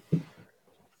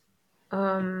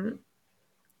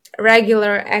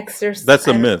regular exercise. That's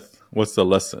a myth. What's the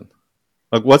lesson?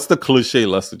 Like, what's the cliche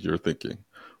lesson you're thinking?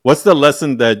 What's the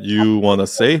lesson that you want to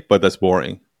say, but that's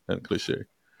boring and cliche?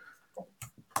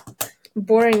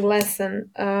 Boring lesson.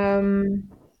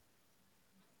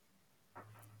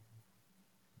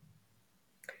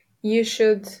 You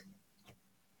should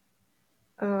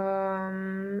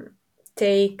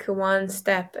take one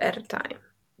step at a time,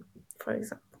 for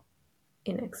example,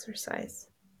 in exercise.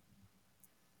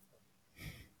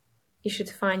 You should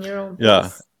find your own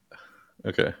pace.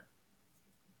 Okay.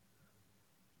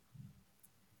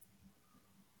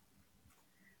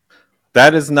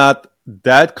 That is not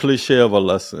that cliche of a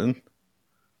lesson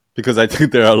because I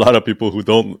think there are a lot of people who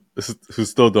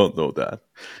still don't know that.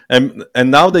 And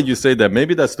now that you say that,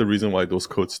 maybe that's the reason why those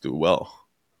coats do well.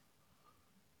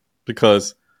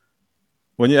 Because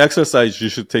when you exercise, you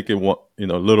should take it one,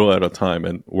 little at a time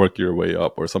and work your way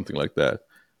up or something like that.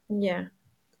 Yeah.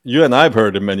 You and I've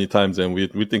heard it many times, and we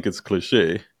think it's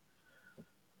cliche.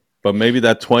 But maybe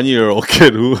that 20-year-old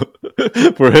kid who,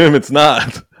 for him, it's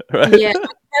not, right? Yeah.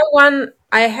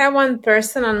 I have one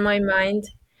person on my mind.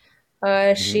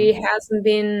 She Mhm. hasn't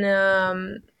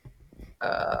been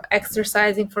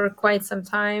exercising for quite some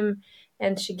time,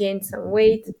 and she gained some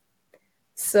weight.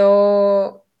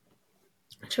 So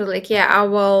she was like, "Yeah, I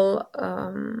will."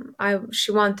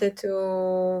 She wanted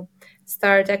to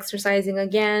start exercising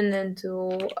again and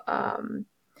to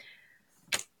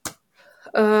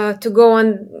go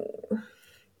on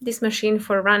this machine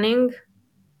for running,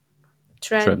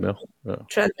 tread Treadmill. Yeah.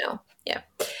 treadmill. Yeah.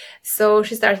 So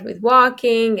she started with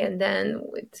walking and then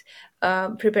with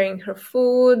preparing her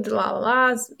food, la la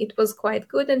la. It was quite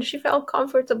good, and she felt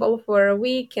comfortable for a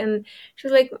week. And she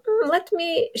was like, "Let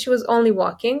me." She was only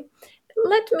walking.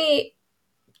 Let me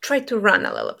try to run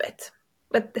a little bit.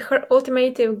 But her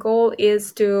ultimate goal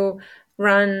is to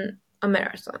run a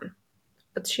marathon.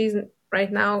 But she's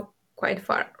right now quite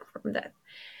far from that.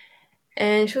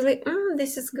 And she was like,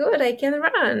 "This is good. I can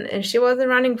run." And she wasn't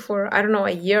running for, I don't know,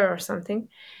 a year or something.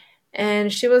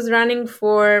 And she was running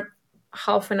for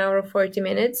half an hour, 40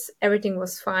 minutes. Everything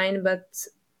was fine. But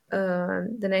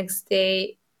the next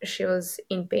day, she was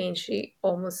in pain. She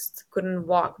almost couldn't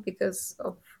walk because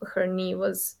of her knee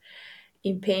was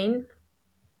in pain.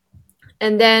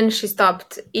 And then she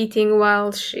stopped eating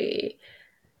well. She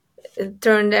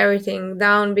turned everything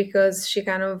down because she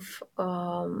kind of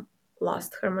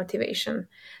lost her motivation.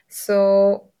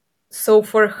 So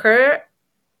for her,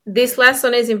 this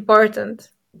lesson is important.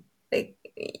 Like,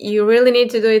 you really need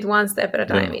to do it one step at a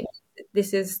time. Yeah.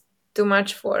 This is too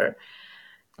much for.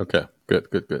 Okay. Good.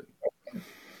 Good. Good.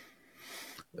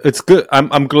 It's good.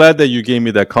 I'm glad that you gave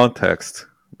me that context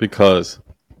because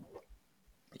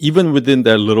even within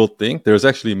that little thing, there's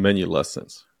actually many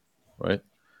lessons, right?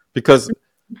 Because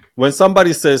when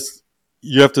somebody says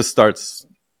you have to start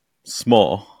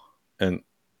small and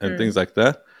Mm, things like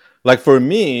that, like for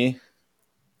me,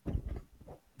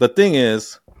 the thing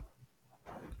is,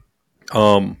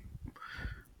 um,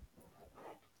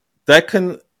 that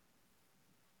can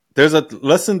there's a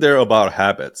lesson there about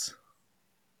habits,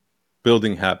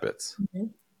 building habits. You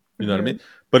know what I mean? mhm.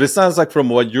 But it sounds like from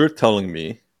what you're telling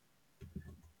me,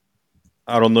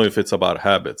 I don't know if it's about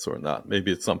habits or not.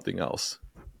 Maybe it's something else.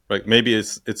 Right? Maybe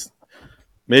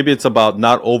it's about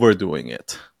not overdoing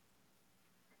it.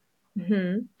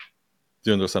 Mhm. Do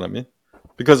you understand what I mean?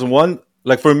 Because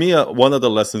like for me, one of the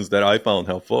lessons that I found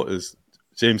helpful is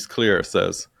James Clear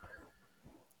says,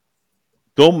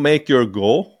 don't make your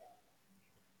goal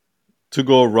to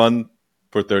go run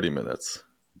for 30 minutes.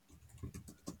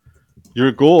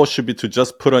 Your goal should be to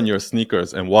just put on your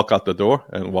sneakers and walk out the door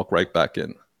and walk right back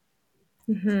in.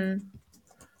 Mhm.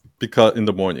 Because in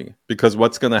the morning, because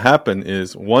what's going to happen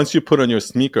is once you put on your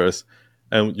sneakers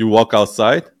and you walk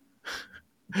outside,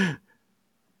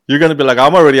 you're going to be like,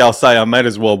 I'm already outside. I might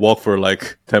as well walk for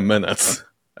like 10 minutes.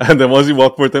 And then once you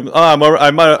walk for 10 minutes,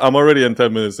 I'm already in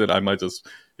 10 minutes and I might just,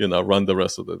 run the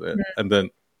rest of the day. And then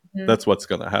Mhm. that's what's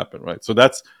going to happen. Right. So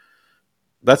that's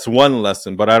one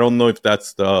lesson, but I don't know if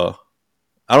that's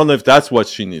what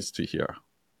she needs to hear.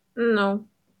 No.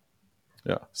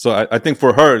 Yeah. So I think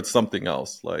for her, it's something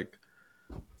else. Like,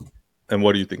 and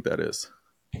what do you think that is?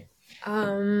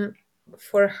 Um,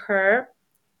 for her,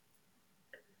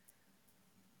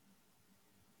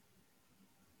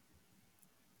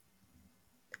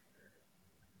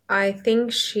 I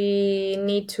think she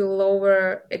need to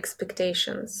lower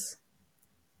expectations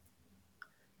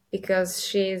because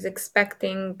she's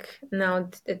expecting now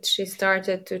that she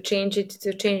started to change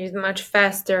it much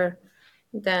faster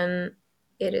than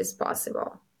it is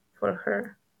possible for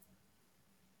her.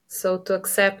 So to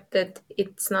accept that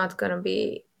it's not going to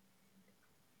be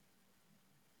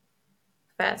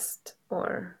fast,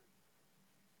 or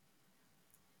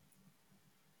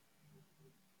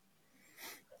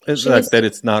It's she like needs that to.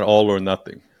 it's not all or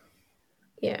nothing.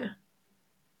 Yeah.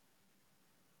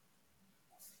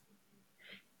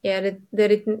 Yeah,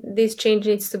 this change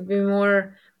needs to be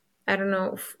more, I don't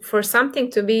know, for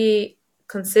something to be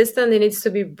consistent, it needs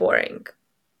to be boring.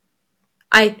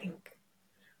 I think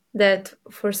that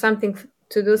for something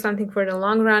to do something for the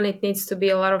long run, it needs to be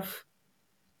a lot of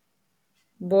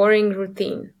boring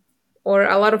routine. or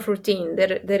a lot of routine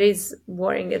that is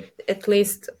boring, at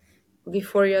least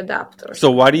before you adapt or So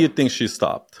something. why do you think she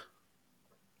stopped?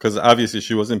 Because obviously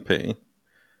she was in pain,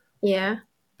 Yeah.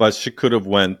 but she could have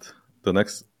went the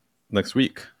next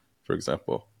week, for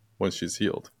example, when she's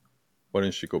healed. Why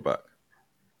didn't she go back?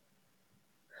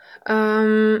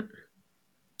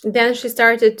 Then she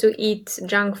started to eat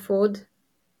junk food,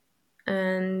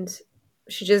 and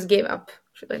she just gave up.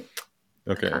 She's like,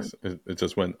 I Okay, can't. so it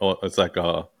just went. Oh, it's like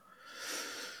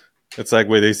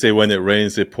where they say when it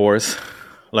rains, it pours.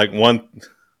 like one,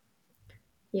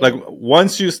 like Yeah.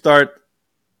 once you start,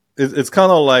 it's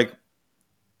kind of like,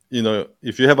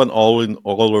 if you have an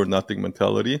all or nothing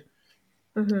mentality,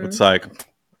 it's Mm-hmm. like,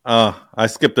 I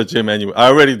skipped the gym anyway. I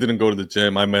already didn't go to the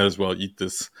gym. I might as well eat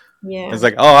this. Yeah. It's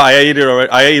like, oh, I ate it already.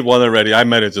 I ate one already. I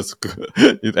might as just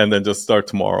and then just start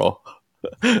tomorrow.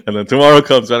 And then tomorrow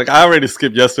comes, like I already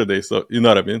skipped yesterday, so you know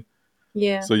what I mean.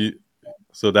 Yeah. So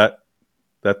so that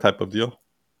type of deal.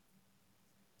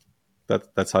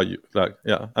 That's how you like.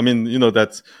 Yeah, I mean,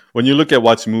 that's when you look at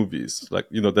watch movies, like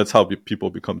that's how people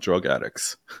become drug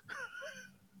addicts.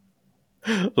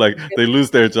 Like they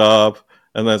lose their job,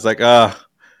 and then it's like, I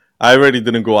already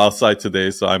didn't go outside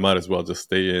today, so I might as well just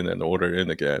stay in and order in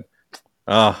again.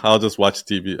 I'll just watch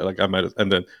TV. Like I might,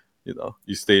 and then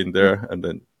you stay in there, and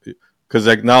then because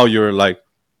like now you're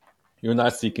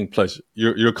not seeking pleasure.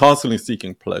 You're constantly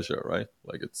seeking pleasure, right?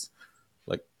 Like it's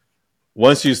like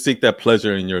once you seek that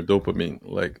pleasure in your dopamine,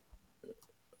 like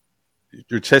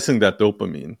you're chasing that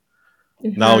dopamine.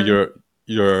 Now Mm-hmm.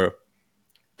 your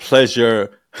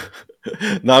pleasure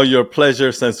now your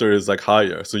pleasure sensor is like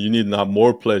higher, so you need now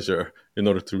more pleasure in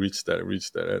order to reach that,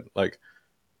 and like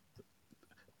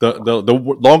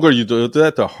the longer you do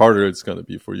that, the harder it's going to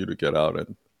be for you to get out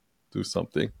and do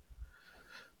something.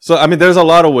 So I mean, there's a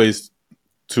lot of ways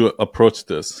to approach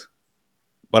this,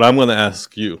 but I'm going to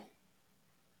ask you,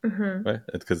 Mm-hmm. right?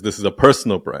 Because this is a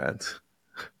personal brand.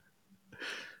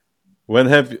 When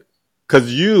have you?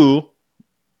 Because you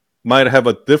might have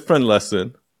a different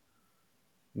lesson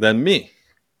than me,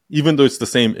 even though it's the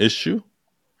same issue.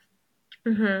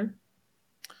 Mm-hmm.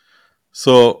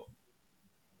 So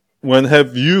when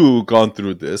have you gone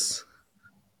through this,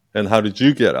 and how did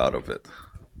you get out of it?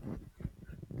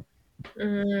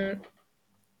 Mm,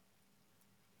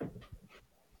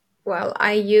 well,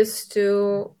 I used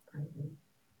to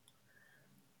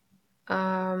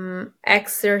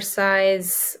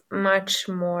exercise much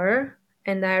more,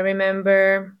 and I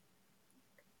remember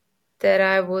that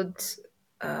I would.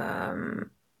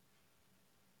 Um,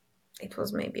 it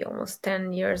was maybe almost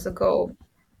 10 years ago.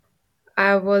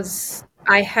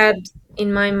 I had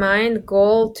in my mind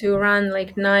goal to run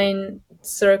like 9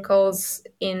 circles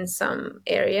in some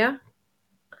area,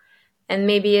 and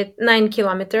maybe at 9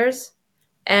 kilometers,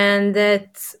 and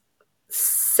that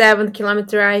 7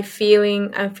 kilometer I'm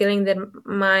feeling that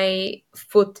my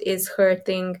foot is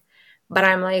hurting, but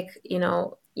I'm like,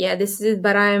 yeah, this is it,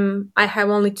 but I have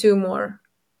only two more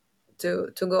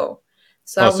to go.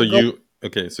 So I Oh, so would go.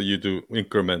 you do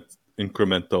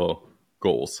incremental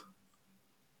goals.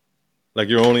 Like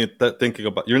you're only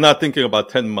you're not thinking about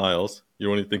 10 miles.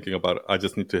 You're only thinking about, I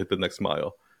just need to hit the next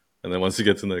mile. And then once you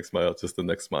get to the next mile, just the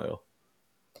next mile.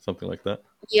 Something like that.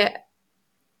 Yeah,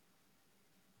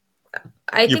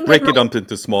 I You think that break it up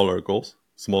into smaller goals,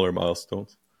 smaller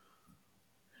milestones.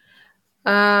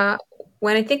 uh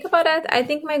when I think about that, I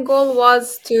think my goal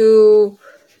was to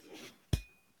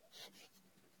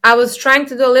I was trying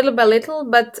to do a little by little,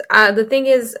 but the thing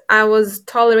is I was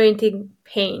tolerating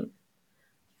pain,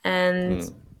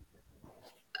 and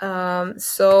Hmm.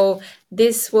 so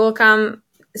this will come.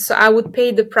 So I would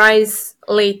pay the price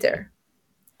later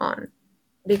on,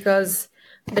 because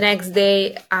the next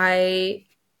day I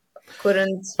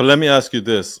couldn't. But let me ask you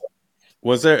this.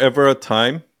 Was there ever a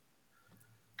time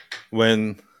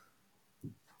when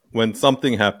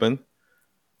something happened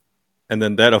and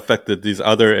then that affected these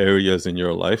other areas in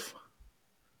your life,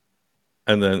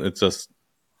 and then it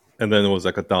was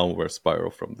like a downward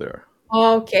spiral from there?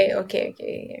 Okay, okay,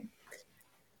 okay.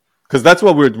 Because that's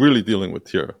what we're really dealing with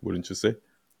here, wouldn't you say,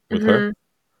 with her? Mm-hmm.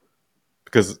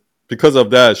 Because of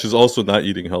that, she's also not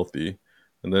eating healthy,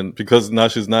 and then because now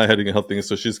she's not eating healthy,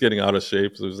 so she's getting out of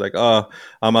shape. So it's like,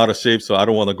 I'm out of shape, so I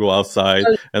don't want to go outside,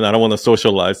 and I don't want to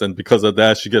socialize, and because of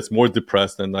that, she gets more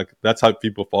depressed, and like that's how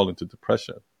people fall into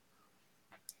depression.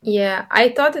 Yeah, I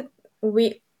thought that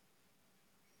we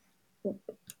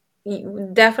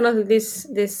definitely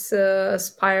this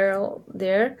spiral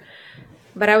there,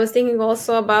 but I was thinking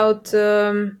also about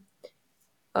uh,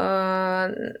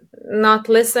 not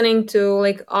listening to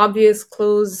like obvious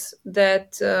clues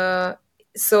that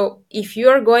so if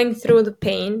you're going through the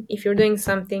pain, if you're doing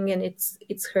something and it's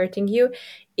hurting you,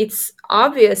 it's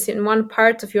obvious in one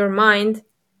part of your mind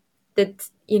that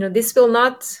this will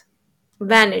not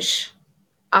vanish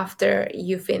after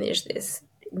you finish this.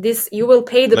 You will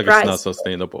pay the Like it's not price.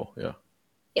 sustainable. Yeah.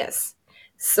 Yes.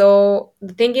 So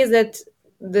the thing is that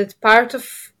part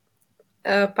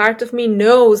of me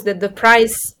knows that the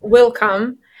price will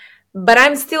come, but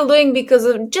I'm still doing because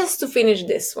of just to finish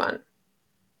this one.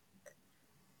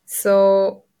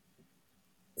 So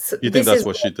You think this that's is,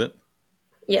 what she did?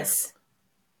 yes.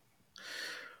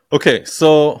 Okay,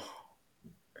 so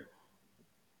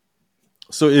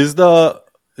is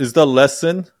the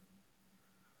lesson,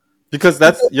 because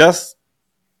that's, yes,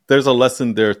 there's a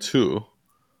lesson there too.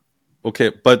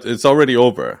 Okay, but it's already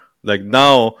over. Like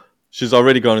now she's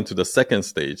already gone into the second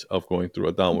stage of going through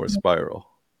a downward spiral.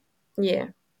 Yeah.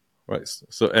 Right.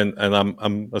 So and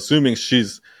I'm assuming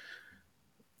she's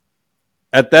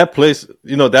at that place,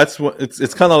 that's what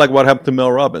it's kind of like what happened to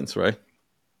Mel Robbins, right?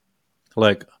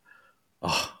 Like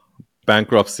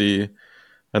bankruptcy,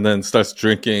 and then starts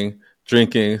drinking.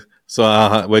 So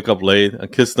I wake up late,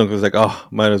 and Kirsten was like, oh,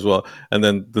 might as well. And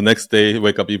then the next day,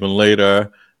 wake up even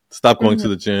later, stop going to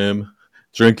the gym,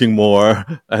 drinking more,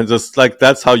 and just like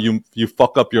that's how you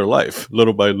fuck up your life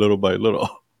little by little by little.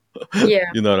 Yeah.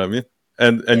 You know what I mean?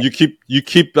 And Yeah. you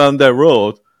keep on that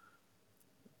road.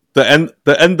 The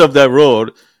end of that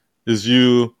road is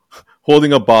you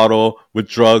holding a bottle with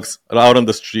drugs out on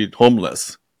the street,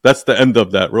 homeless. That's the end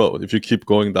of that road. If you keep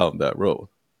going down that road,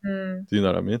 do you know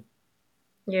what I mean?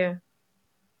 Yeah.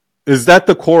 Is that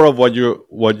the core of what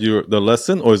you're the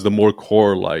lesson, or is the more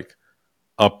core like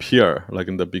up here, like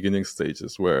in the beginning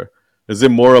stages, where is it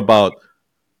more about,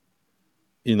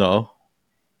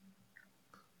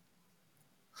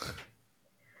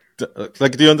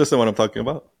 like, do you understand what I'm talking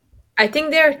about? I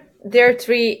think there are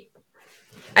three.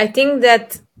 I think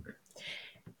that,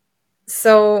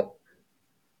 so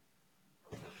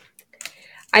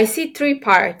I see three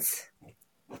parts.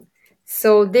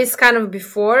 So this kind of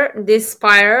before this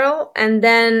spiral, and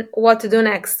then what to do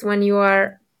next when you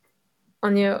are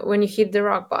when you hit the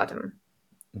rock bottom.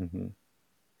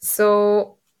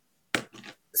 So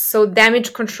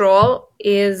damage control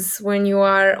is when you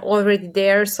are already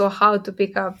there. So how to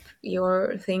pick up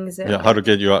your things. How to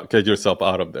get yourself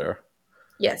out of there.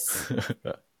 Yes.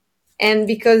 And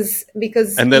because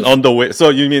and then on the way, so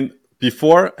you mean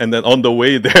before and then on the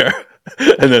way there,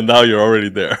 and then now you're already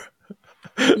there.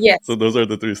 Yes. So those are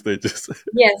the three stages.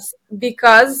 Yes,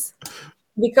 because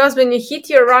when you hit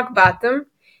your rock bottom,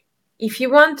 if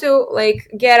you want to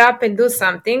like get up and do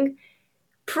something,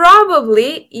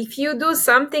 probably if you do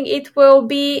something, it will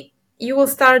be, you will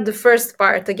start the first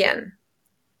part again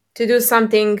to do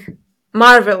something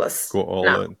marvelous. Go all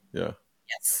now. in. Yeah.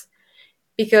 Yes.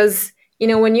 Because, when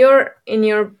when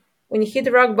you hit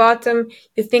the rock bottom,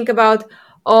 you think about,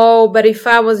 oh, but if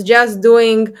I was just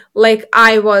doing like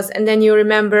I was, and then you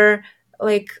remember,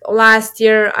 like last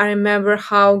year, I remember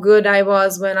how good I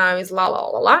was when I was la la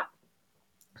la la.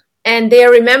 And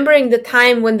they're remembering the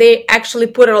time when they actually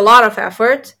put a lot of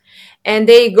effort and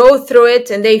they go through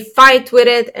it and they fight with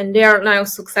it and they are now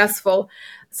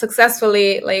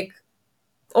successfully like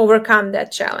overcome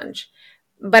that challenge.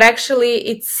 But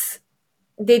actually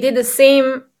they did the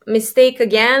same mistake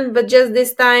again, but just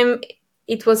this time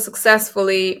it was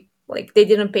successfully, like they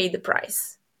didn't pay the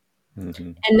price.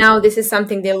 And now this is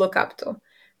something they look up to.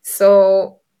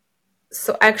 So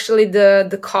actually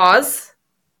the cause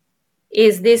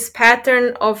is this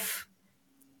pattern of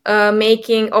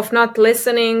not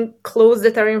listening clues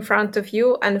that are in front of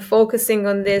you and focusing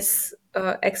on this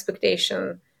high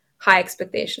expectation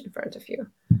in front of you.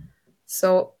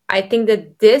 So I think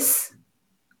that this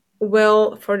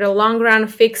will, for the long run,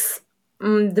 fix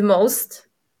the most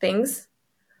things.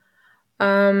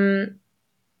 But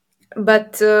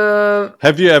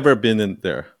have you ever been in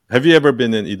there? Have you ever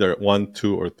been in either 1,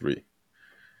 2, or 3?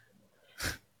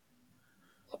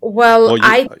 Well,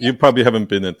 you probably haven't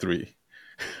been in 3.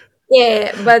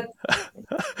 Yeah, but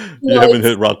you haven't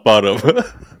hit rock bottom.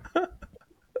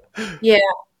 Yeah.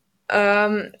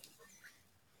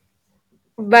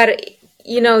 But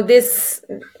this,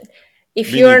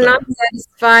 if you're not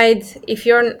satisfied,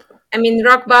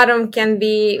 rock bottom can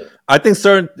be, I think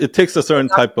it takes a certain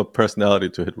type of personality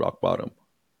to hit rock bottom.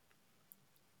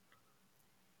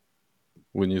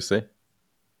 Wouldn't you say?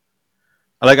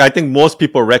 Like, I think most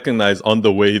people recognize on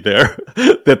the way there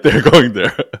that they're going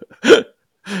there. Do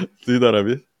you know what I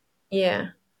mean? Yeah.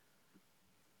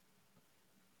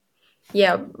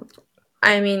 Yeah.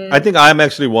 I think I'm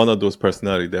actually one of those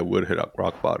personalities that would hit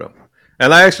rock bottom.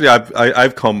 And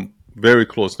I've come very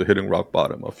close to hitting rock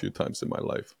bottom a few times in my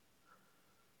life.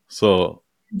 So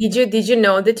Did you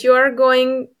know that you are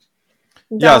going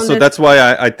yeah, down so that? that's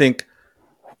why I think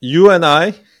you and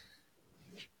I,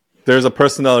 there's a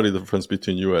personality difference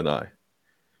between you and I.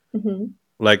 Mhm.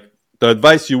 Like the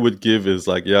advice you would give is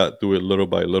like, yeah, do it little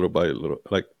by little by little,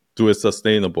 like do it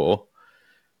sustainable.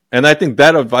 And I think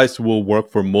that advice will work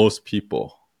for most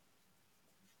people,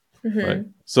 right?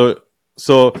 Mhm.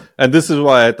 So, and this is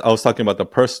why I was talking about the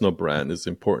personal brand is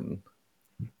important,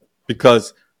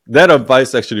 because that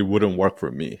advice actually wouldn't work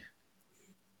for me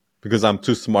because I'm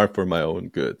too smart for my own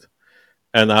good.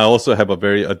 And I also have a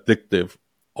very addictive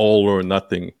all or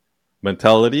nothing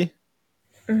mentality,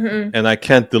 Mhm. and I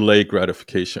can't delay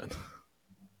gratification.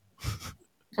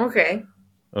 Okay.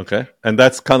 Okay. And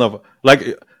that's kind of like,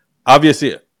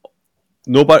 obviously,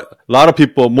 nobody, a lot of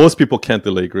people, most people can't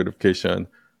delay gratification.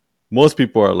 Most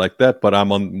people are like that, but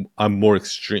I'm more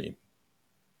extreme.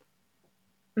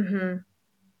 Mhm.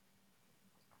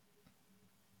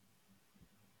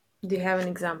 Do you have an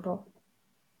example?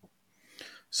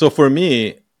 So for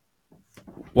me,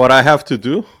 what I have to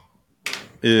do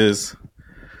is,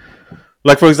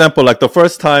 like, for example, like the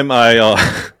first time I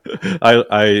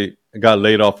got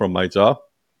laid off from my job,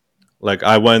 like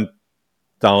I went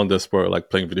down this for like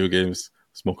playing video games,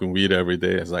 smoking weed every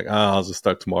day. It's like, I'll just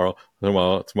start tomorrow,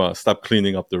 stop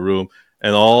cleaning up the room,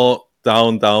 and all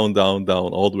down, down, down,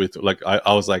 down, all the way to like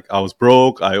I was like I was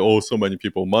broke. I owe so many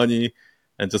people money,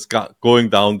 and just got going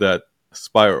down that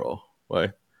spiral,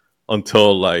 right?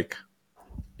 Until like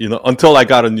until I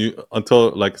got a new,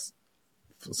 until like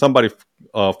somebody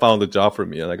found a job for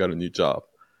me, and I got a new job.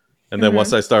 And then once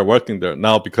Mhm. I started working there,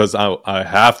 now because I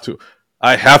have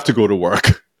to go to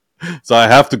work. So I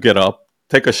have to get up,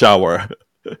 take a shower,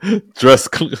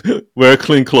 wear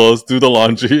clean clothes, do the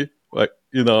laundry, like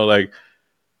like.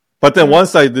 But then Mm.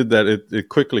 once I did that, it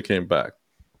quickly came back,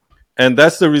 and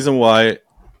that's the reason why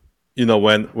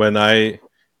when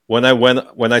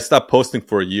I stopped posting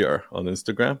for a year on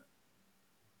Instagram,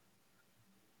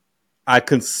 I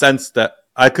can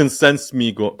sense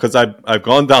me go because I've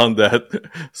gone down that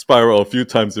spiral a few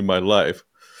times in my life.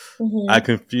 I Mhm.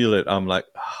 can feel it. I'm like,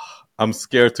 I'm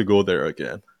scared to go there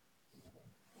again.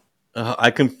 I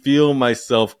can feel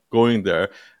myself going there.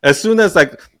 As soon as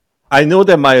like I know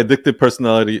that my addictive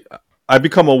personality, I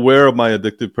become aware of my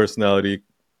addictive personality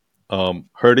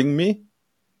hurting me.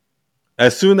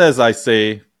 As soon as I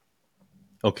say,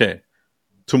 okay,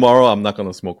 tomorrow I'm not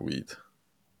gonna smoke weed,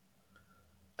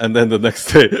 and then the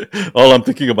next day, all I'm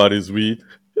thinking about is weed,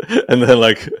 and then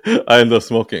like I end up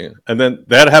smoking, and then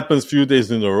that happens few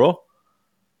days in a row.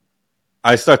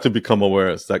 I start to become aware.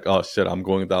 It's like, oh shit, I'm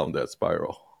going down that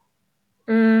spiral.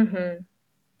 Mhm.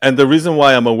 And the reason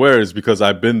why I'm aware is because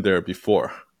I've been there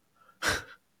before.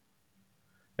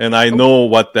 And I Okay. know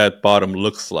what that bottom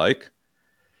looks like.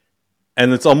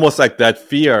 And it's almost like that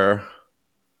fear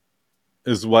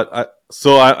is what I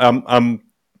so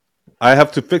I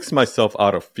have to fix myself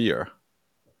out of fear.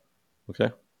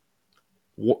 Okay?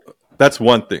 That's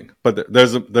one thing. But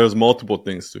there's multiple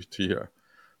things to hear.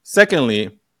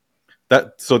 Secondly,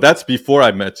 that's before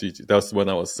I met Gigi. That's when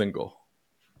I was single.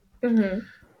 Mhm.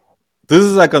 This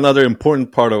is like another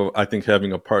important part of I think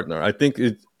having a partner. I think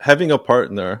having a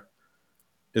partner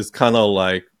is kind of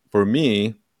like for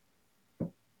me,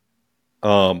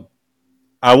 um,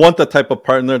 I want the type of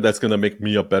partner that's gonna make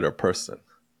me a better person,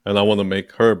 and I want to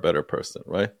make her a better person,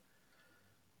 right?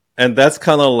 And that's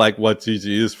kind of like what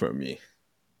Gigi is for me.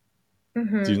 Do you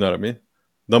Mhm. know what I mean?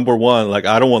 Number one, like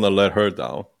I don't want to let her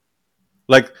down.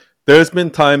 Like there's been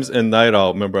times in night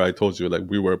out. Remember, I told you like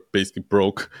we were basically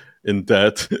broke in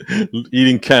debt,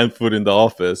 eating canned food in the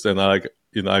office, and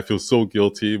I feel so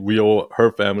guilty. We owe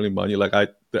her family money. Like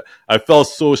I felt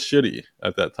so shitty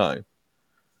at that time,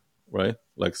 right?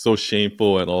 Like so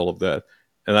shameful and all of that.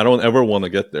 And I don't ever want to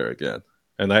get there again.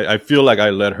 And I feel like I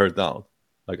let her down.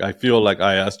 Like I feel like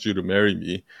I asked you to marry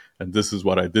me, and this is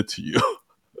what I did to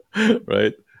you,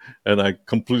 right? And I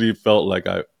completely felt like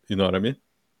you know what I mean.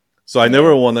 So I Yeah.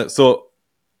 never want to.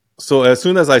 So as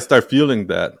soon as I start feeling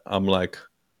that, I'm like,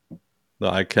 no,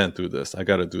 I can't do this. I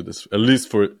got to do this. At least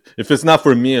for if it's not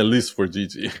for me, at least for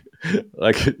Gigi.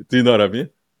 Like, do you know what I mean?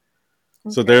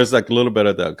 So Okay. there's like a little bit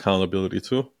of that accountability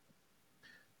too.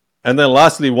 And then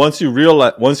lastly, once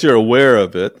you're aware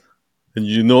of it, and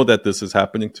you know that this is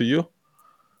happening to you,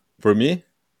 for me,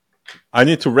 I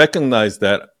need to recognize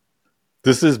that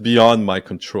this is beyond my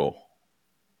control.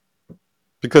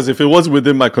 Because if it was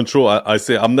within my control, I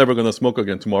say I'm never gonna smoke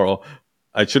again tomorrow.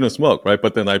 I shouldn't smoke, right?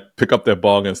 But then I pick up that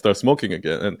bong and start smoking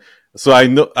again, and so I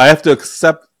know I have to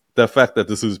accept the fact that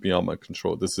this is beyond my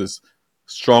control. This is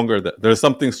there's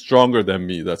something stronger than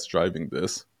me that's driving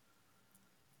this.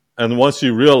 And once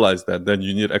you realize that, then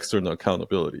you need external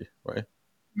accountability, right?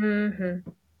 Mm-hmm.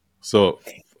 So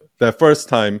that first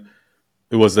time,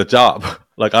 it was a job.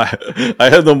 Like I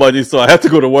had no money, so I had to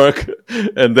go to work,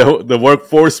 and the work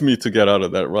forced me to get out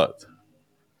of that rut.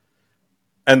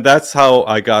 And that's how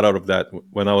I got out of that.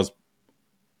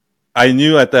 I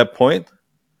knew at that point.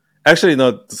 Actually,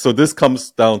 no. So this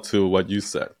comes down to what you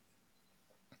said.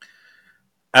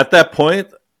 At that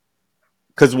point,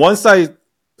 because once I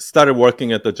started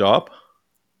working at the job,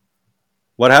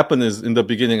 what happened is in the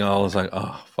beginning I was like,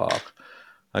 oh fuck,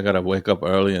 I gotta wake up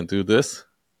early and do this.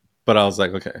 But I was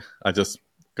like, okay, I just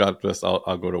got this.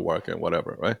 I'll go to work and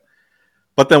whatever, right?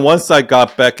 But then once I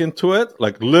got back into it,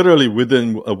 like literally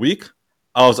within a week,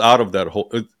 I was out of that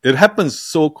hole. It happens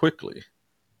so quickly.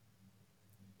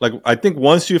 Like I think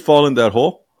once you fall in that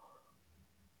hole,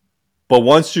 but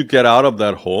once you get out of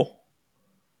that hole,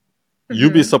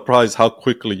 you'd be surprised how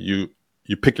quickly you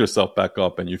pick yourself back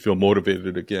up and you feel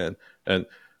motivated again, and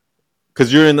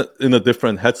because you're in a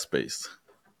different headspace.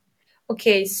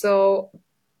 Okay, so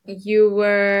you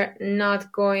were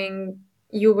not going.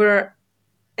 You were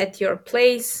at your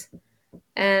place,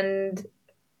 and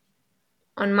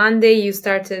on Monday you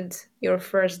started your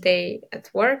first day at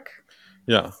work.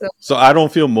 Yeah. So I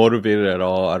don't feel motivated at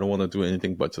all. I don't want to do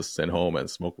anything but just sit home and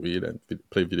smoke weed and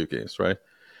play video games, right?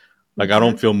 Like I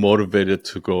don't feel motivated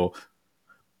to go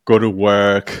to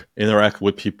work, interact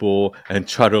with people, and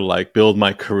try to like build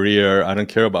my career. I don't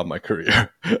care about my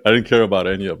career. I didn't care about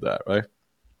any of that, right?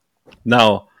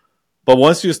 Now, but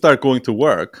once you start going to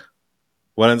work,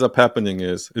 what ends up happening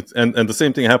is and the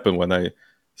same thing happened when I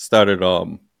started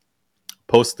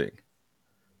posting,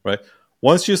 right?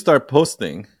 Once you start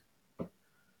posting,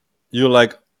 you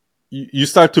like you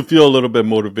start to feel a little bit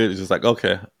motivated. It's just like,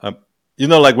 okay,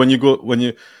 like when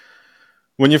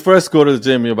you first go to the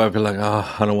gym, you might be like,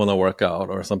 oh, I don't want to work out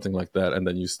or something like that, and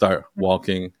then you start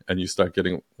walking and you start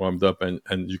getting warmed up and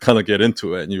you kind of get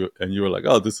into it, and you were like,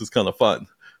 oh, this is kind of fun.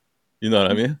 You know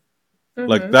what I mean?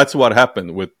 Like that's what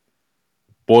happened with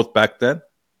both back then,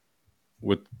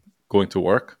 with going to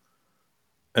work,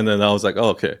 and then I was like, oh,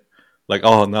 okay, like,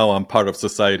 oh, now I'm part of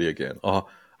society again. Oh,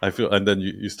 I feel, and then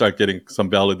you start getting some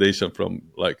validation from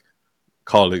like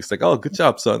colleagues, like, oh, good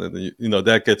job, son, and then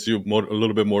that gets you a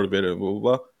little bit motivated, blah, blah,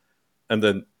 blah. And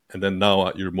then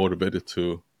now you're motivated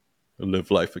to live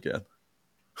life again.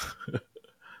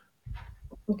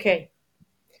 Okay.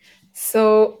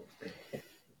 So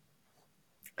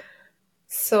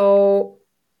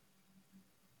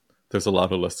there's a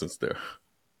lot of lessons there.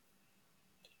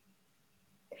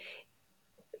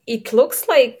 It looks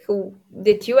like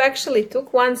that you actually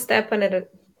took one step at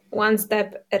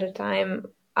a time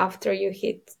after you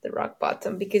hit the rock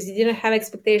bottom, because you didn't have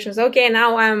expectations. Okay,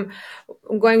 now I'm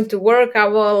going to work. I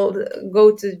will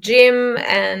go to the gym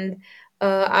and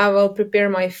I will prepare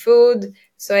my food.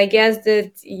 So I guess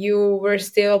that you were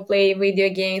still playing video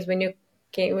games when you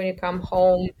come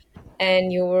home,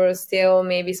 and you were still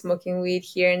maybe smoking weed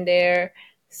here and there.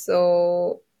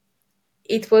 So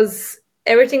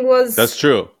everything was. That's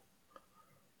true.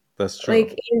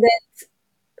 Like in that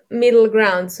middle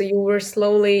ground. So you were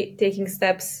slowly taking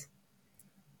steps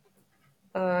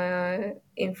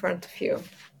in front of you.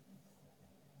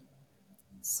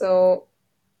 So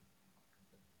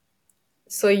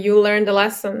you learned a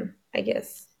lesson, I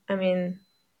guess. I mean,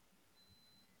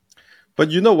 but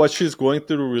you know what she's going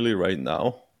through really right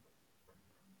now?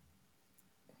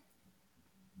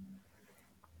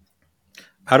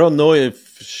 I don't know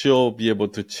if she'll be able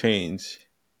to change,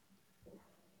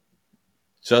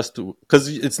 just because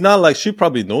it's not like she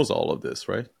probably knows all of this,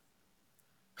 right?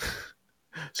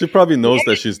 She probably knows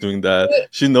that she's doing that.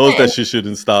 She knows that she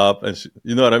shouldn't stop, and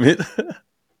you know what I mean?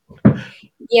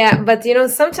 Yeah, but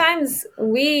sometimes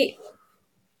we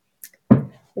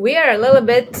are a little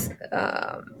bit,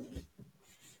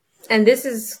 and this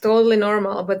is totally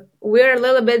normal, but we are a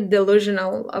little bit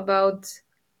delusional about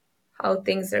how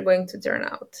things are going to turn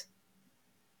out.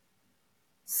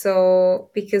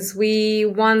 So because we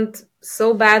want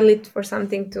so badly for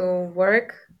something to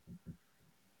work,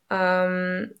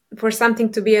 for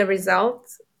something to be a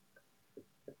result,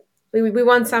 we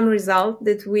want some result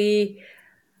that we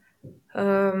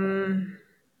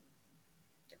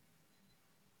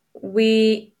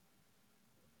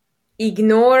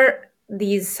ignore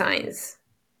these signs.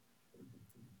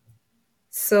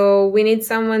 So we need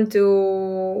someone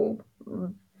to.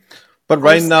 But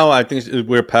right now, I think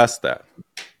we're past that.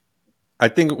 I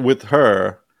think with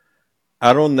her,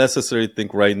 I don't necessarily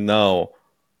think right now.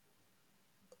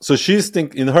 So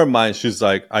in her mind, she's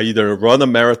like, I either run a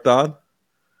marathon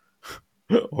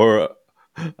or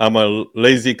I'm a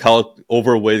lazy couch,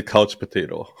 overweight couch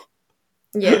potato.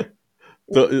 Yeah.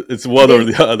 So it's one or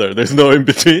This, the other. There's no in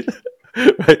between,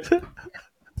 right?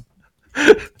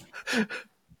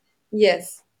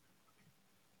 yes.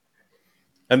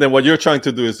 And then what you're trying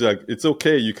to do is like, it's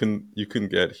okay. You can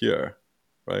get here,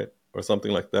 right, or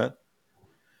something like that.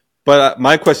 But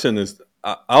my question is,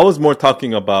 I was more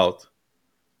talking about.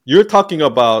 You're talking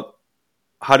about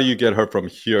how do you get her from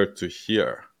here to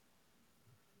here.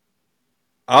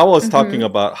 I was talking Mm-hmm.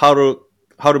 about how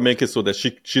to make it so that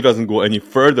she doesn't go any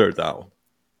further down,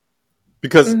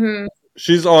 because Mm-hmm.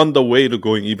 she's on the way to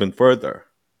going even further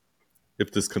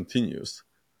if this continues.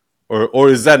 Or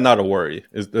is that not a worry?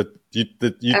 Is that you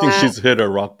think Uh, she's hit a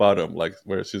rock bottom, like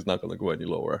where she's not going to go any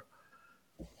lower?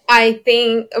 I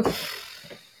think,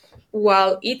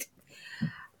 well,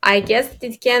 I guess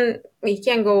it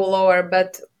can go lower,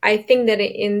 but I think that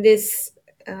in this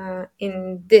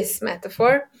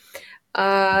metaphor,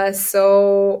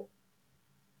 so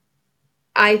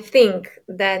I think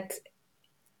that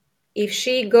if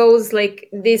she goes like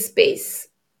this pace,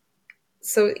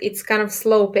 so it's kind of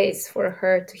slow pace for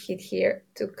her to hit here,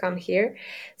 to come here.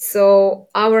 So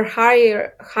our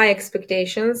high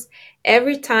expectations,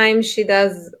 every time she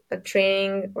does a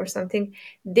training or something,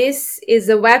 this is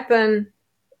a weapon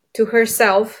to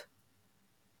herself,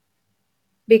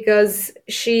 because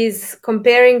she's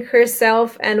comparing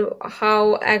herself and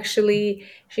how actually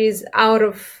she's out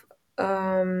of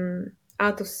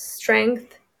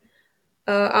strength,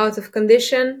 out of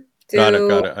condition Got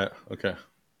to it. Okay.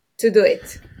 do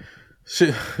it.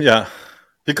 Yeah,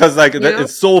 because like You know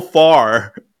it's so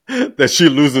far that she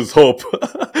loses hope.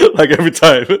 Like every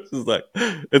time,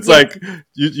 it's Yeah, like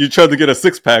you try to get a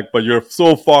six pack, but you're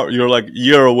so far. You're like a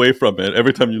year away from it.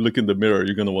 Every time you look in the mirror,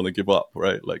 you're gonna want to give up,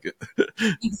 right? Like,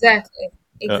 exactly,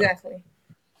 yeah. exactly.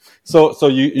 So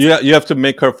you have to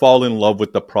make her fall in love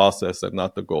with the process and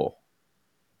not the goal,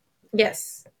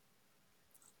 Yes.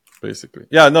 basically.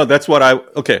 Yeah, no, that's what I.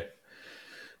 Okay,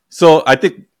 so I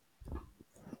think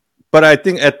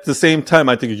at the same time,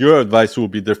 I think your advice will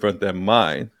be different than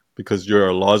mine because you're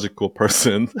a logical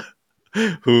person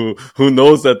who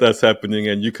knows that that's happening,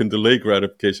 and you can delay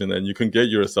gratification and you can get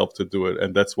yourself to do it,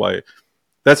 and that's why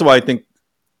I think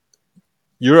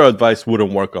your advice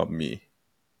wouldn't work on me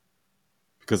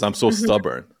because I'm so Hmm.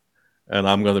 stubborn, and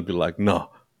I'm gonna be like, no,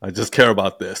 I just care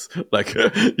about this, like,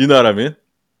 you know what I mean,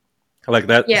 like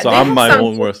that. Yeah. So Do you I'm have my something?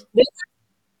 own worst.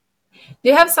 Do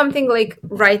you have something like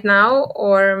right now,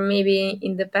 or maybe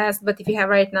in the past? But if you have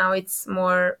right now, it's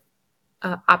more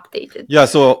updated. Yeah.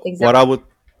 So what I Example. would,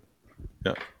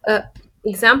 yeah, Uh,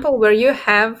 example where you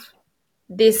have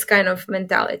this kind of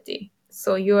mentality.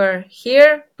 So you are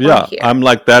here or yeah, here. I'm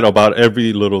like that about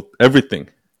everything.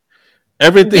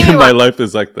 Everything Give me in my one. life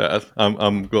is like that.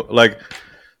 Like,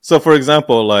 so for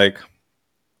example, like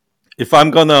if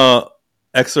I'm gonna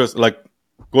exercise, like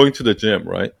going to the gym,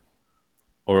 right,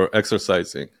 or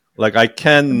exercising, like I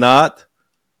cannot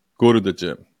go to the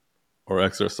gym or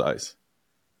exercise.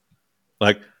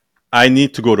 Like I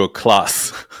need to go to a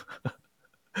class,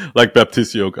 like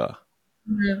Baptist yoga,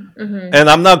 Mm-hmm. and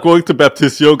I'm not going to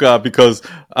Baptist yoga because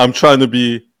I'm trying to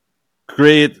be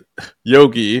great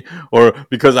yogi or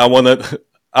because I want to.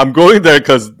 I'm going there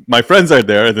because my friends are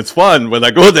there and it's fun when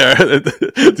I go there.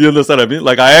 Do you understand what I mean?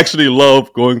 Like I actually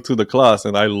love going to the class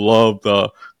and I love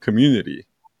the community,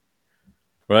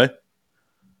 right?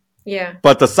 Yeah.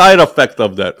 But the side effect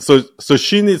of that, so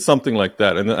she needs something like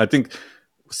that, and I think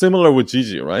similar with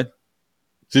Gigi, right?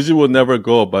 Gigi would never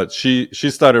go, but she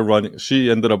started running.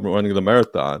 She ended up running the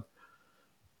marathon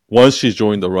once she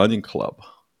joined the running club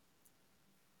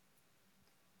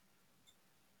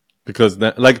because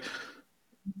then, like,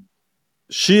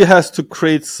 she has to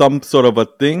create some sort of a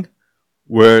thing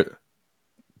where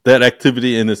that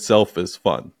activity in itself is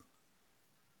fun.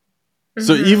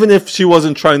 So Mm-hmm. even if she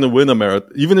wasn't trying to win a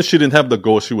marathon, even if she didn't have the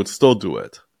goal, she would still do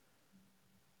it.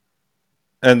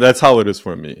 And that's how it is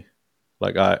for me.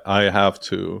 Like I have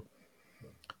to.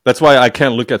 That's why I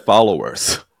can't look at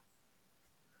followers.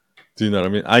 Do you know what I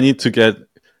mean? I need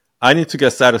to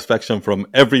get satisfaction from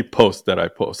every post that I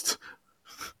post.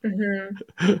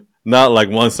 Mm-hmm. Not like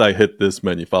once I hit this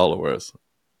many followers.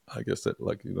 I guess that,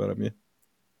 like, you know what I mean?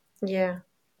 Yeah.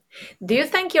 Do you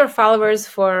thank your followers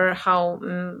for how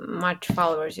much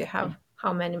followers you have?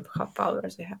 How many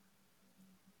followers you have?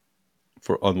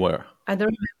 For on where? I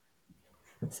don't.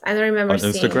 I don't remember On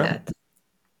seeing Instagram? that.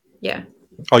 Yeah.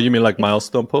 Oh, you mean like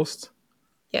milestone posts?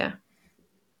 Yeah.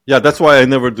 Yeah, that's why I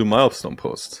never do milestone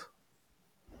posts.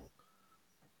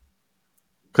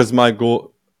 Because my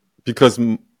goal, because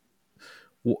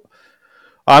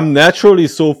I'm naturally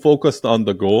so focused on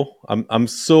the goal. I'm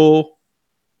so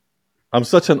I'm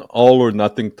such an all or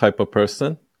nothing type of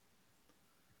person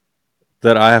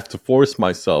that I have to force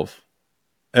myself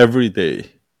every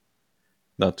day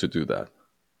not to do that.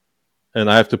 And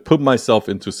I have to put myself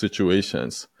into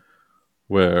situations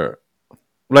where,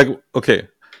 like, okay,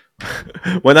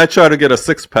 when I try to get a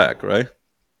six pack, right?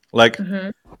 Like,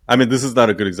 I mean, this is not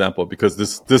a good example because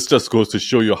this just goes to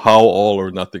show you how all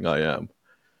or nothing I am.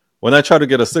 When I try to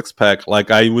get a six pack,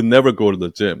 like I would never go to the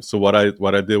gym. So what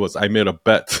I did was I made a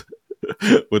bet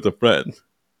with a friend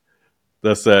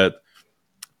that said,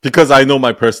 because I know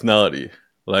my personality,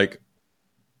 like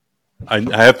I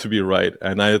have to be right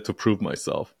and I have to prove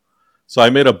myself. So I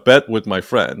made a bet with my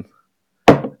friend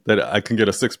that I can get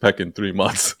a six pack in 3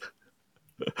 months.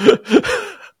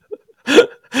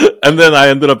 And then I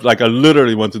ended up like I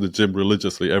literally went to the gym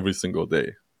religiously every single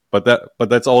day. But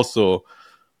that's also,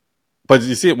 but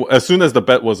you see, as soon as the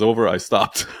bet was over, I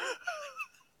stopped.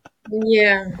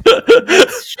 Yeah,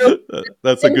 that's true.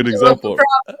 That's a good Symptom of a example.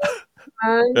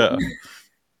 problem. Yeah.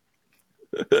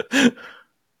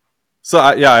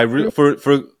 So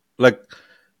for like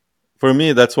for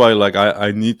me, that's why like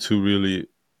I need to really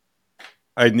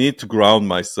I need to ground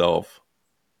myself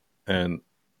and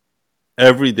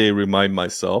every day remind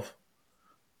myself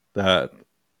that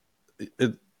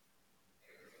it,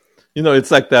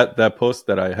 it's like that post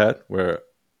that I had where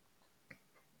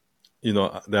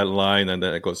that line and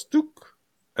then it goes tuk,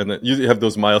 and then you have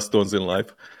those milestones in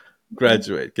life: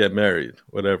 graduate, get married,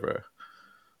 whatever.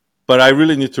 But I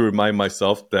really need to remind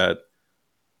myself that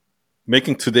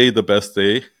making today the best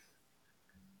day,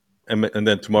 and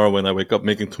then tomorrow when I wake up,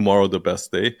 making tomorrow the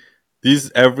best day.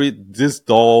 This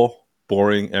dull,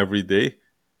 boring every day,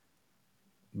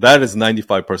 that is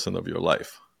 95% of your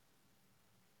life.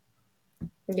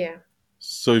 Yeah.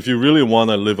 So if you really want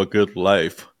to live a good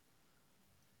life,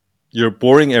 your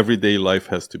boring everyday life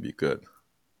has to be good.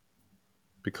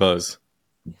 Because,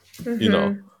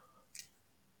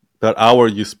 that hour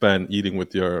you spend eating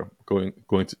with going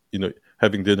to,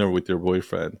 having dinner with your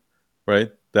boyfriend,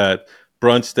 right? That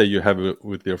brunch that you have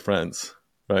with your friends,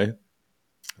 right?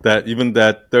 That even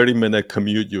that 30-minute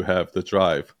commute you have, the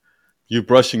drive, you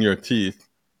brushing your teeth,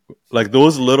 like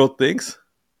those little things,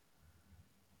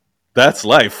 that's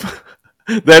life.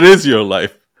 That is your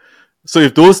life. So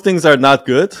if those things are not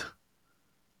good,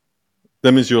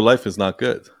 that means your life is not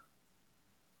good.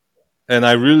 And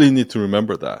I really need to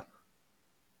remember that.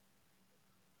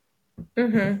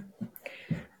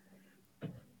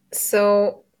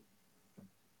 So,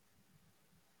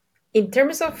 in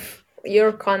terms of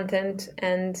your content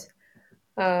and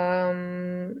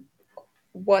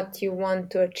what you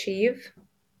want to achieve,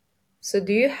 so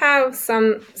do you have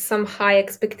some high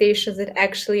expectations that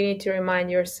actually you need to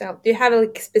remind yourself? Do you have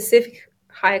like specific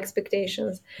high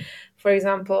expectations? For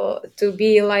example, to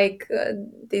be like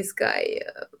this guy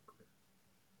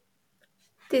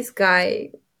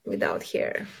without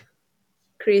hair,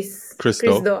 Chris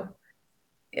Christo. Do.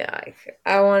 Yeah,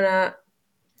 I wanna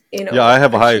Yeah, I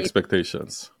have high achieve.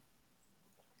 expectations.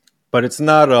 But it's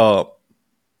not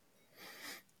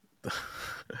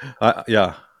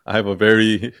I have a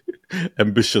very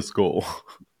ambitious goal.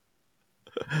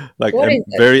 Like What is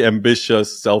it? very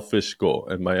ambitious, selfish goal.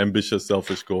 And my ambitious,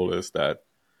 selfish goal is that,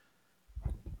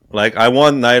 like, I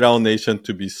want Night Owl Nation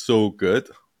to be so good.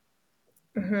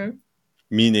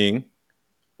 Meaning,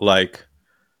 like,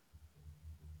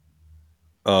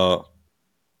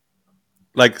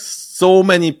 like so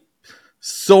many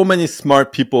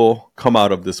smart people come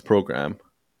out of this program,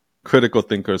 critical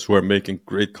thinkers who are making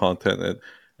great content,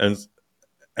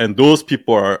 and those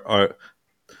people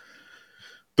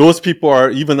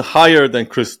are even higher than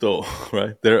Christo,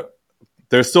 right?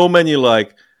 There's so many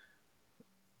like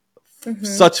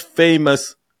such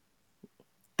famous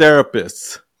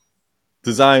therapists,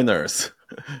 designers,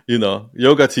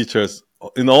 yoga teachers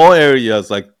in all areas.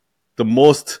 Like the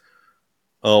most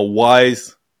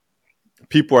wise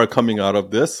people are coming out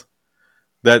of this,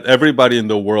 that everybody in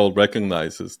the world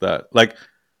recognizes that. Like,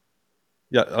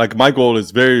 yeah, like my goal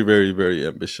is very, very, very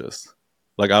ambitious.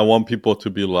 Like I want people to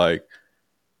be like,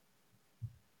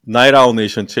 Night Owl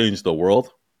Nation changed the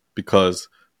world, because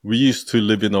we used to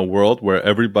live in a world where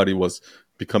everybody was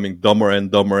becoming dumber and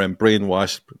dumber and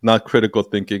brainwashed, not critical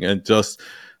thinking, and just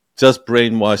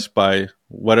brainwashed by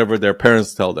whatever their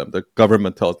parents tell them, the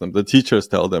government tells them, the teachers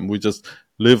tell them. We just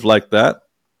live like that.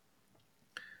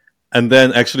 And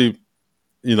then actually,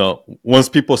 once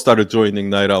people started joining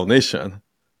Night Owl Nation,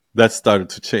 that started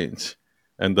to change.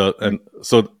 And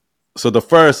so the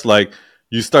first, like,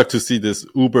 you start to see this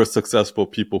uber successful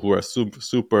people who are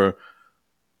super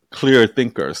clear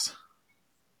thinkers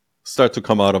start to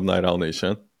come out of Night Owl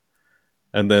Nation.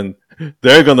 and then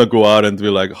they're gonna go out and be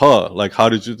like, huh, like how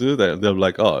did you do that? And they're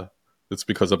like, oh, it's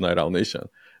because of Night Owl Nation.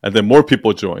 And then more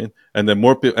people join, and then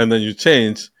more people, and then you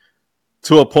change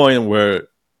to a point where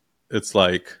it's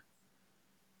like,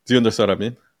 do you understand what I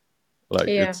mean? Like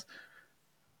Yeah. it's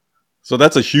so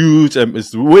that's a huge, and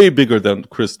it's way bigger than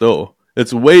Chris Do.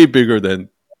 It's way bigger than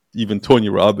even Tony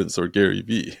Robbins or Gary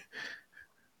Vee.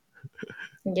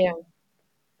 Yeah.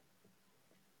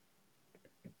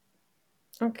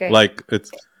 Okay. Like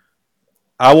it's,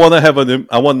 I want to have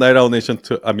I want Night Owl Nation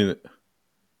to. I mean,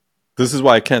 this is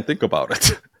why I can't think about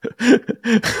it.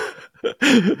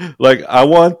 Like I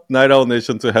want Night Owl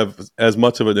Nation to have as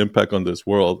much of an impact on this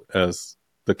world as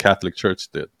the Catholic Church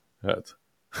did. Had.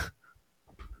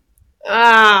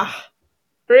 Ah,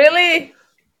 really?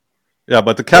 Yeah,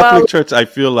 but the Well, Catholic Church, I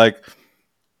feel like,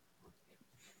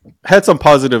 had some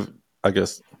positive. I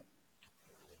guess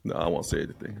no, I won't say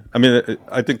anything. I mean,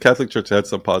 I think Catholic Church had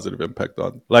some positive impact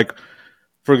on, like,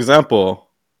 for example,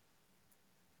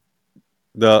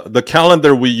 the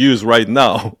calendar we use right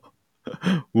now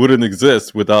wouldn't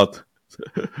exist without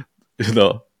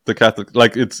the Catholic.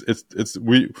 Like it's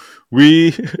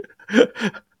we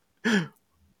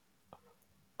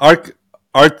our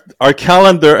our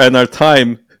calendar and our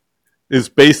time is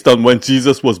based on when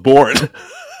Jesus was born.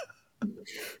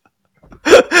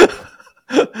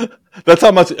 That's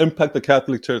how much impact the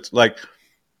Catholic Church. Like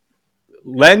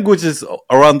languages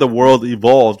around the world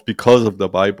evolved because of the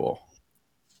Bible.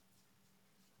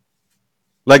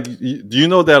 Like, do you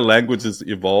know that languages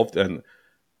evolved and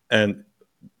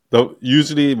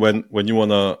usually when you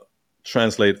want to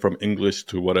translate from English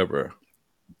to whatever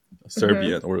mhm.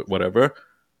 Serbian or whatever,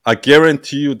 I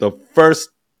guarantee you the first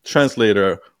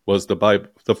translator was the Bible.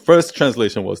 The first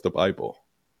translation was the Bible.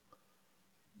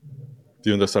 Do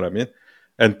you understand what I mean?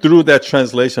 And through that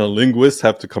translation, linguists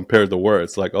have to compare the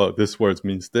words. Like, oh, this word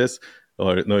means this,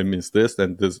 or no, it means this,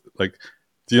 and this. Like,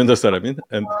 do you understand what I mean?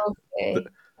 And th- Okay.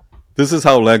 this is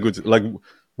how language. Like,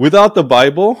 without the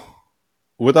Bible,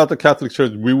 without the Catholic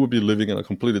Church, we would be living in a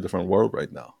completely different world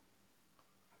right now.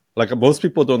 Like, most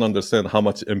people don't understand how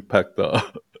much impact the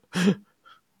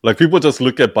like people just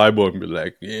look at Bible and be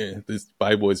like, yeah, this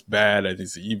Bible is bad and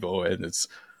it's evil and it's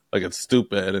like it's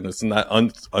stupid and it's not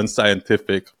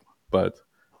unscientific, but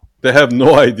they have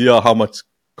no idea how much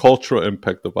cultural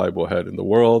impact the Bible had in the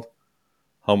world.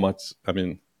 How much? I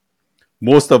mean,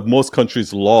 most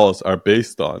countries' laws are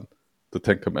based on the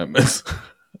Ten Commandments.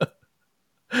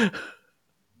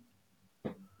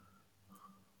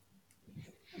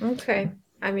 Okay.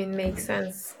 I mean, makes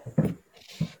sense.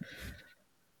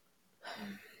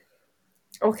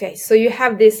 Okay, so you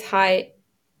have this high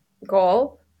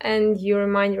goal and you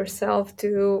remind yourself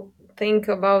to think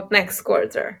about next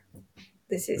quarter.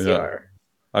 This is Yeah, your.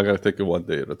 I gotta take it one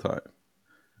day at a time,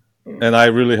 and I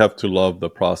really have to love the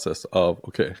process of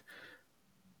okay,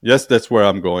 yes, that's where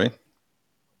I'm going.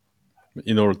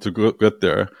 In order to get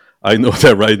there, I know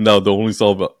that right now the only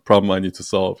problem I need to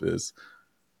solve is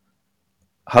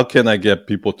how can I get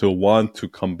people to want to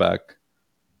come back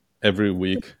every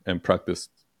week and practice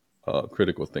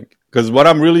critical thinking? Because what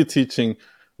I'm really teaching,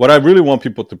 what I really want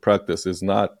people to practice is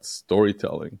not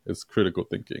storytelling, it's critical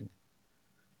thinking.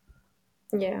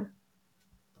 Yeah.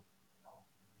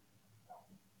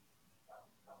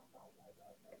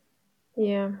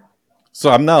 Yeah. So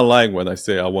I'm not lying when I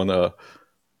say I want to,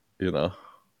 you know,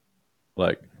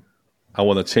 like I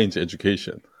want to change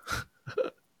education.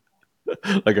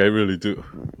 Like I really do.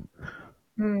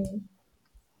 Hmm.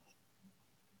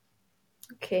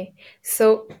 Okay.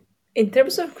 So, in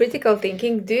terms of critical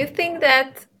thinking, do you think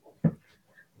that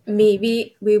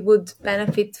maybe we would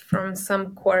benefit from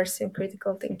some course in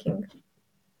critical thinking?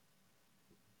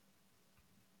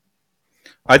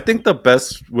 I think the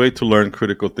best way to learn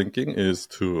critical thinking is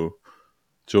to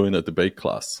join a debate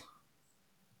class.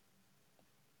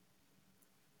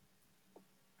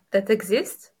 That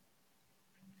exists?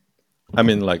 I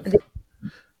mean, like,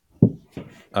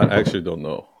 I actually don't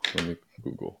know. Let me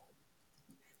Google.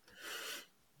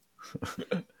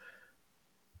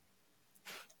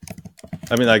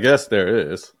 I mean, I guess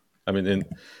there is. I mean,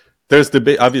 there's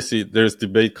debate. Obviously, there's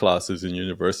debate classes in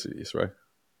universities, right?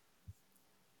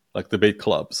 Like debate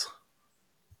clubs.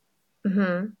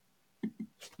 Mm-hmm.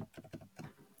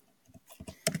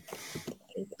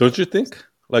 Don't you think?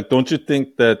 Like, don't you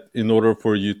think that in order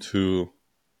for you to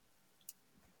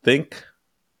think,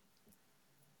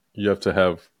 you have to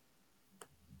have,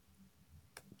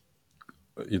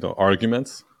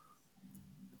 arguments?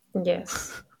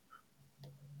 Yes.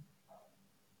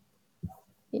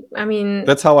 I mean,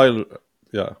 That's how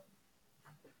yeah.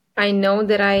 I know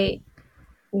that I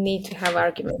need to have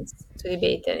arguments to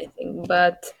debate anything,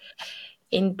 but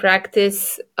in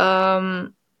practice,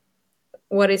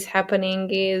 what is happening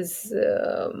is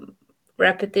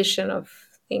repetition of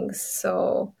things.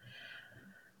 So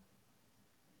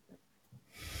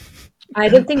I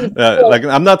don't think it's Like,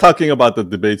 I'm not talking about the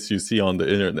debates you see on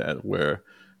the internet where,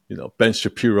 Ben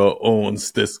Shapiro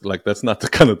owns this. Like, that's not the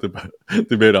kind of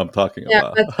debate I'm talking yeah,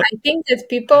 about. but I think that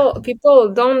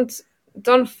people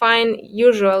don't find,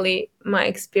 usually my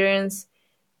experience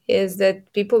is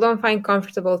that people don't find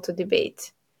comfortable to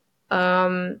debate.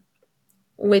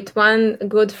 With one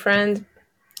good friend,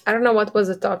 I don't know what was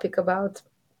the topic about,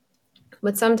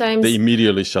 but They sometimes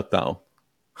immediately shut down.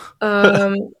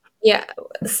 um yeah,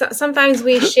 sometimes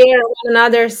we share one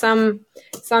another something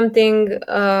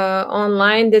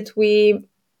online that we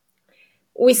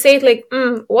say it like,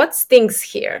 what stinks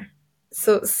here?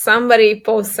 So somebody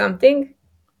posts something,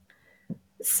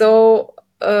 so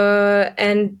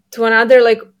and to another,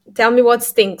 like, tell me what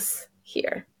stinks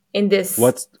here in this.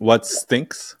 What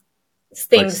stinks? Like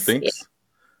Stinks, yeah, stinks?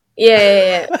 yeah,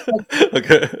 yeah, yeah.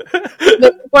 Okay.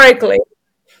 Metaphorically.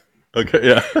 Okay.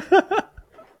 Yeah.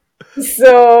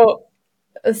 So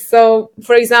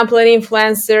for example, an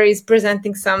influencer is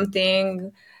presenting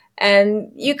something,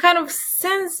 and you kind of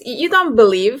sense you don't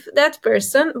believe that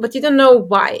person, but you don't know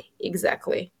why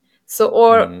exactly. So,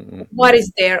 or Mm-hmm. what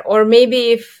is there, or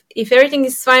maybe if everything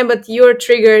is fine but you're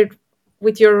triggered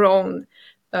with your own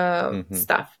Mm-hmm.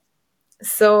 stuff.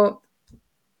 So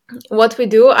what we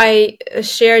do, I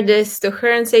share this to her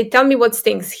and say, tell me what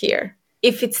stinks here,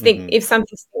 Mm-hmm. if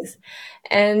something stinks.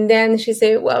 And then she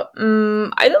say, well,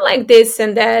 I don't like this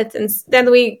and that, and then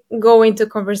we go into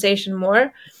conversation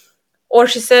more. Or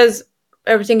she says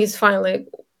everything is fine, like,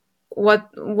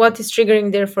 what is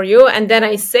triggering there for you? And then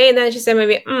I say, and then she said,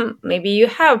 maybe you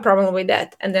have a problem with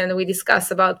that, and then we discuss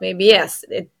about, maybe yes,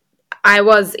 it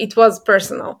was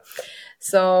personal.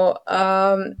 So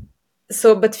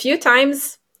but few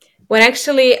times when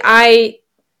actually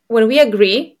when we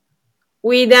agree,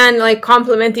 we then like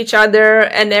compliment each other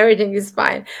and everything is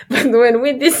fine. But when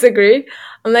we disagree,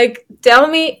 I'm like, tell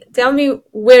me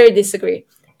where you disagree.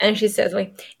 And she says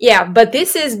like, yeah, but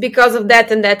this is because of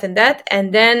that and that and that.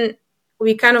 And then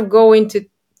we kind of go into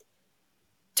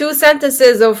two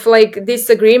sentences of like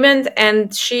disagreement,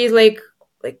 and she's like,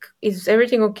 is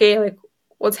everything okay? Like,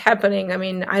 what's happening? I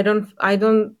mean, I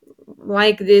don't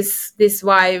like this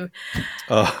vibe.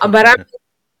 But I'm, Okay.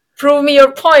 prove me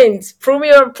your point. Prove me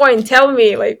your point. Tell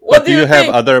me, like, what But do you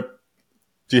think?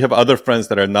 do you have other friends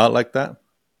that are not like that?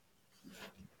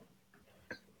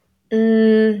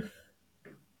 Mm,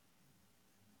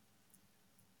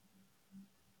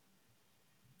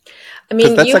 I Because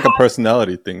mean, that's you like a have,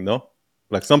 personality thing, no?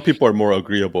 Like, some people are more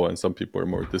agreeable and some people are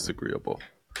more disagreeable.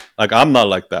 Like, I'm not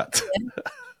like that.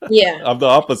 yeah. I'm the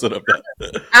opposite of that.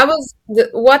 I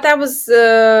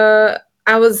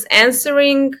was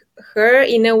answering her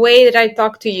in a way that I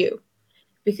talk to you,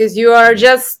 because you are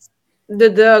just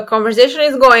the conversation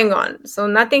is going on, so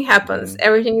nothing happens, Mm-hmm.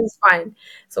 everything is fine.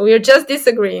 So we're just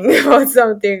disagreeing about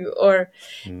something, or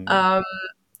Mm-hmm. um,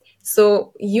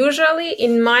 so usually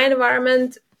in my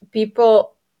environment,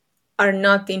 people are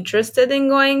not interested in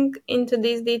going into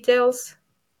these details.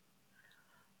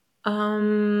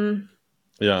 Um,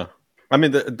 Yeah. I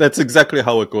mean, that's exactly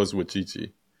how it goes with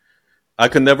Gigi. I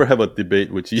can never have a debate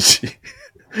with Gigi.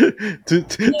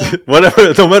 yeah,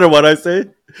 Whatever, no matter what I say,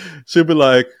 she'll be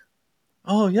like,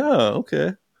 "Oh yeah,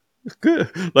 okay, good."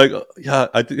 Like, yeah,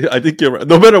 I think you're right.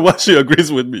 No matter what, she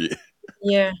agrees with me.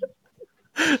 yeah,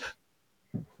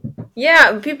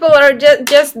 yeah. People are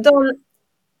just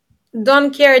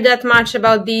don't care that much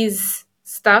about these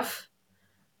stuff,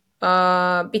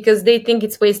 because they think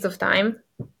it's waste of time.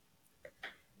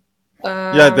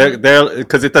 Yeah, Um, they're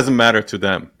because it doesn't matter to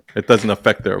them. It doesn't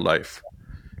affect their life.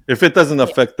 If it doesn't yeah,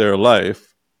 affect their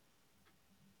life,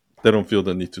 they don't feel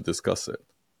the need to discuss it.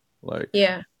 Like,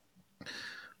 yeah,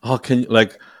 oh,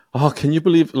 can you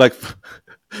believe, like,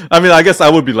 I mean, I guess I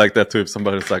would be like that too if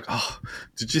somebody's like, oh,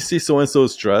 did you see so and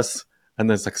so's dress? And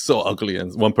then it's like so ugly,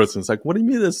 and one person's like, what do you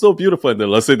mean it's so beautiful? And then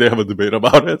let's say they have a debate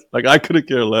about it. Like, I couldn't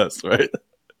care less, right?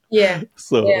 yeah,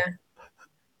 So, yeah.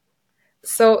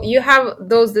 So you have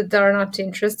those that are not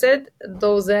interested,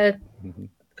 those that mhm.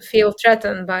 feel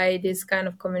threatened by this kind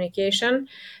of communication,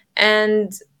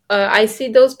 and I see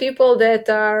those people that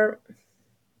are,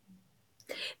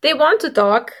 they want to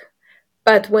talk,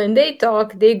 but when they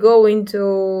talk, they go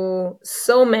into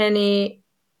so many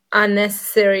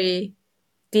unnecessary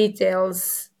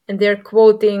details, and they're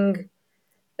quoting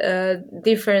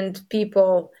different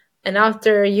people. And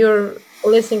after you're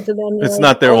listening to them, you're It's like,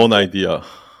 not their own okay, idea.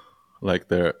 Like,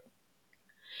 they're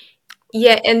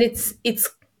yeah, and it's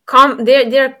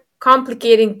they're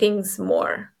complicating things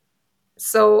more.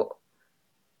 So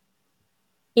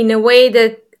in a way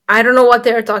that I don't know what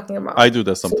they're talking about. I do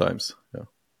that sometimes. Yeah.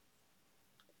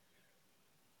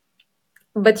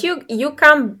 But you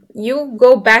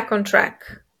go back on track.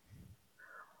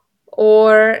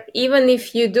 Or even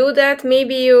if you do that,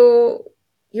 maybe you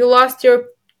lost your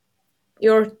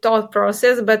thought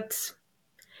process, but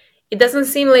it doesn't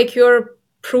seem like you're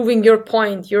proving your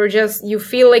point. You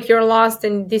feel like you're lost,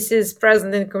 and this is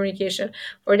present in communication.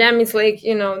 For them, it's like,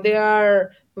 they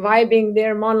are vibing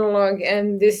their monologue,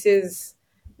 and this is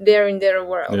they're in their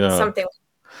world. Yeah. Something.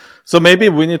 So maybe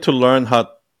we need to learn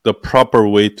the proper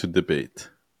way to debate.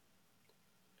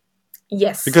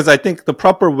 Yes. Because I think the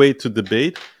proper way to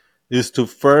debate is to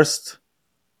first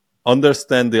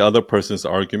understand the other person's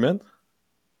argument,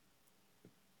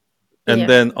 and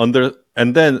then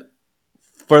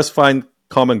first find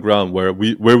common ground where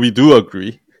we do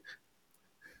agree,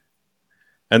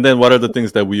 and then what are the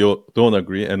things that we don't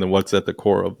agree, and then what's at the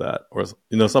core of that, or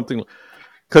something.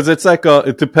 Because it's like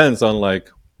it depends on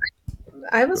like.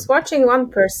 I was watching one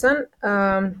person,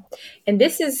 and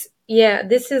this is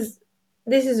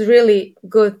really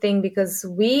good thing, because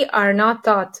we are not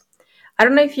taught. I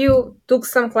don't know if you took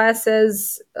some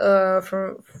classes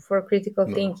for critical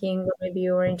thinking, or maybe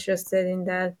you were interested in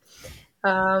that.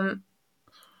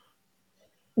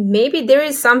 Maybe there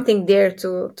is something there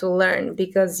to learn,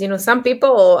 because some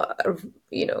people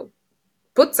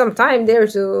put some time there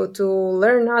to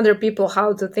learn other people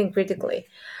how to think critically.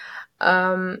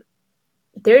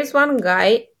 There is one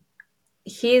guy,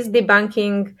 he's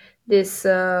debunking this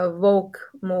woke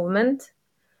movement.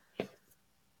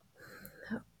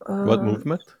 What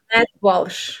movement? Matt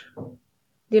Walsh. Do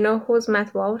you know who's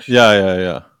Matt Walsh?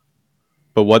 Yeah.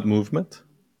 But what movement?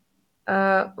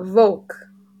 Woke.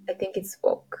 I think it's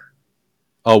woke.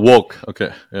 Oh, woke.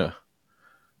 Okay, yeah.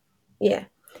 Yeah.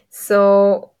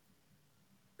 So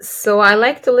I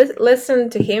like to listen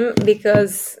to him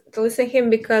because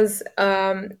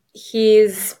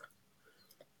he's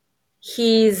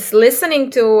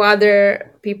listening to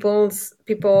other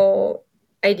people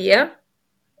idea,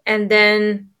 and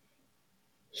then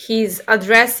he's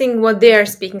addressing what they are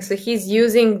speaking. So he's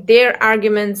using their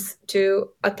arguments to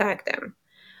attack them.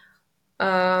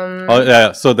 Oh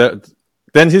yeah. So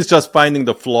then he's just finding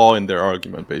the flaw in their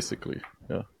argument, basically.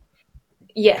 Yeah.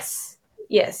 Yes.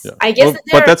 Yeah. I guess.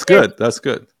 But that's good. That's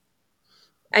good.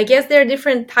 I guess there are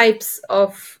different types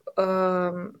of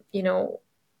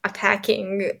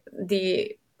attacking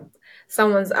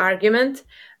someone's argument.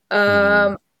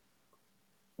 But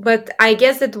I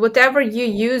guess that whatever you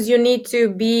use, you need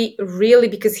to be really,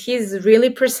 because he's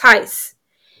really precise.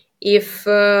 If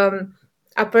a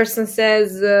person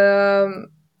says, there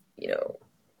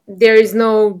is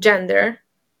no gender,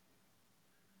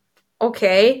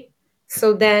 okay,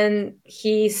 so then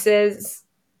he says,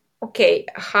 okay,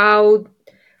 how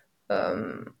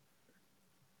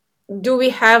do we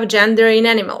have gender in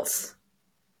animals?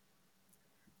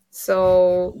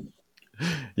 So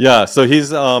yeah, so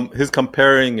he's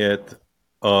comparing it.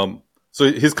 So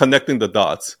he's connecting the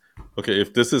dots. Okay,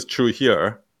 if this is true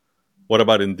here, what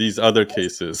about in these other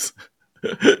cases?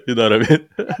 You know what I mean?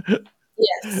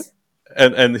 Yes.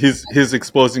 And he's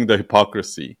exposing the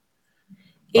hypocrisy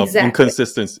of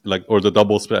inconsistency, like, or the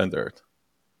double standard,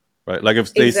 right? Like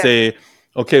if they say,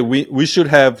 okay, we should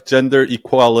have gender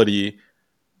equality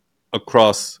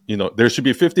across, there should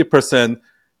be 50%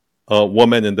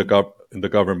 women in the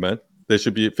government. There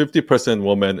should be 50%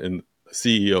 women in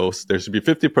CEOs. There should be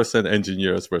 50%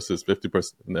 engineers versus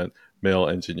 50% male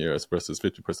engineers versus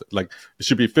 50%. Like it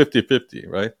should be 50-50,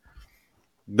 right?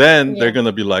 Then they're going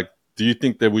to be like, do you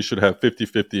think that we should have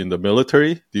 50-50 in the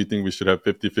military? Do you think we should have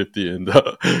 50-50 in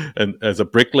and as a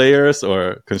bricklayers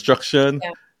or construction?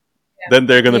 Yeah. Then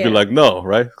they're going to be like, no,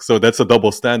 right? So that's a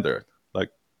double standard.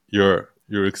 Like you're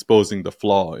exposing the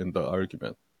flaw in the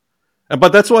argument.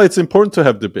 But that's why it's important to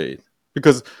have debate,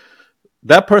 because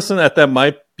that person at that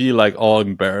might be like all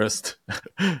embarrassed.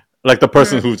 Like the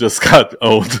person who just got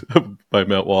owned by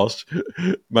Matt Walsh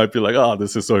might be like, oh,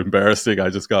 this is so embarrassing. I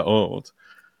just got owned.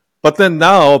 But then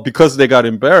now, because they got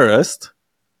embarrassed,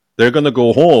 they're going to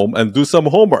go home and do some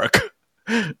homework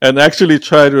and actually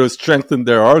try to strengthen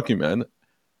their argument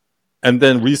and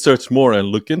then research more and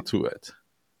look into it.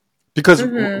 Because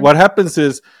what happens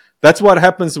is, that's what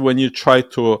happens when you try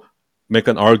to make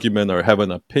an argument or have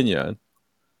an opinion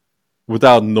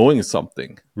without knowing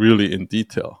something really in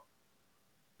detail.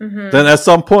 Then at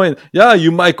some point,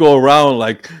 you might go around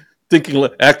like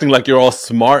acting like you're all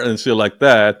smart and shit like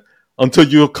that, until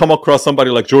you come across somebody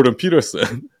like Jordan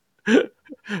Peterson.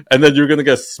 And then you're going to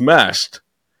get smashed.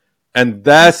 And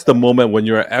that's the moment when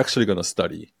you're actually going to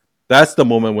study. that's the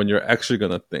moment when you're actually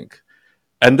going to think.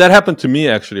 And that happened to me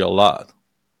actually a lot.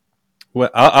 Well,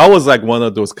 I was like one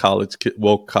of those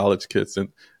woke college kids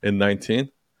in 19.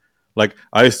 Like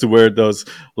I used to wear those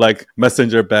like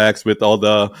messenger bags with all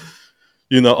the,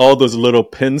 all those little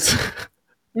pins,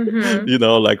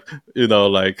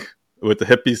 Mm-hmm. like with the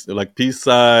hippies, like peace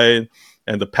sign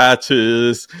and the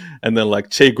patches, and then like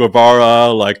Che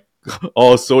Guevara, like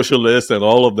all socialists and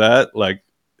all of that. Like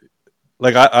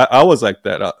I was like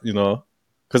that,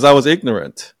 because I was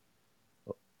ignorant,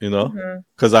 Mm-hmm.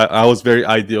 because I was very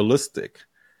idealistic.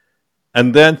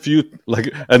 And then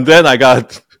and then I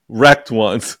got wrecked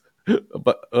once,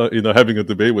 but having a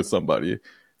debate with somebody,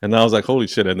 and I was like, holy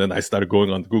shit! And then I started going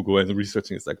on Google and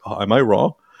researching. It's like, oh, am I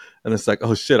wrong? And it's like,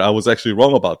 oh shit, I was actually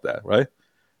wrong about that, right?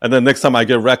 And then next time I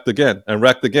get wrecked again and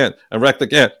wrecked again and wrecked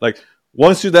again. Like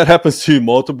once that happens to you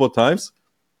multiple times,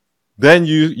 then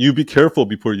you be careful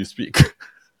before you speak.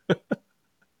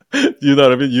 You know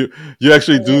what I mean? You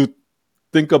actually do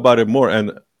think about it more,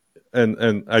 and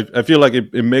I feel like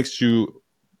it makes you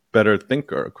better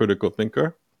thinker, critical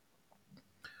thinker.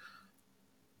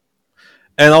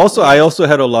 And also, I also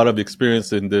had a lot of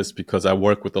experience in this because I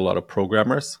work with a lot of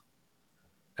programmers,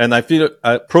 and I feel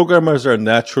programmers are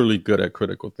naturally good at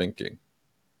critical thinking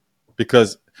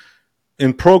because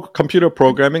in computer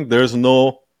programming, there's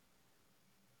no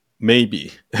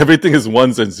maybe. Everything is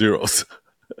ones and zeros.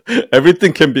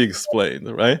 Everything can be explained,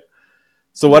 right?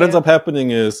 So what ends up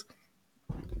happening is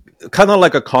kind of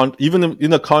like even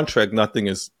in a contract, nothing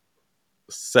is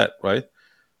set, right?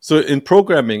 So in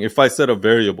programming, if I set a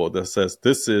variable that says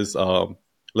this is,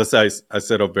 let's say I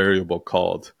set a variable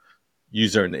called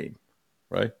username,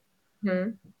 right?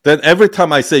 Mm-hmm. Then every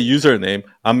time I say username,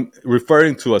 I'm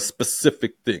referring to a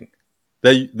specific thing.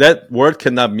 That word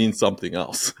cannot mean something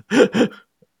else.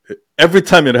 Every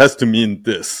time it has to mean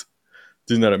this.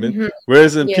 Do you know what I mean? Mm-hmm.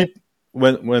 Whereas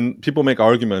when people make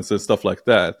arguments and stuff like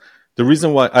that, the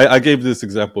reason why I gave this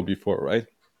example before, right?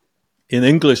 In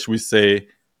English, we say,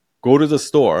 go to the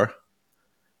store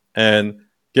and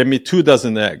get me 2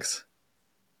 dozen eggs.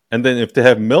 And then if they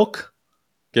have milk,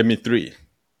 get me 3.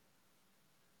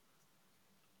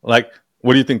 Like,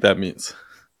 what do you think that means?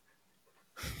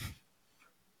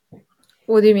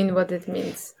 What do you mean what it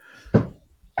means?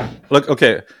 Like,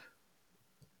 okay.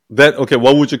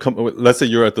 What would you let's say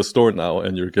you're at the store now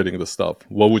and you're getting the stuff.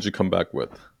 What would you come back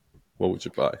with? What would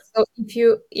you buy? So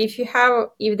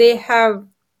if they have,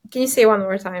 can you say one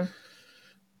more time?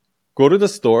 Go to the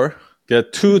store,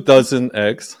 get 2 dozen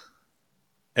eggs,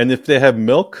 and if they have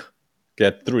milk,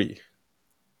 get 3.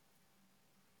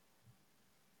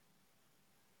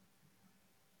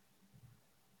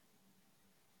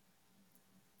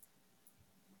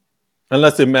 And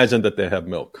let's imagine that they have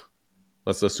milk.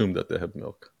 Let's assume that they have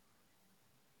milk.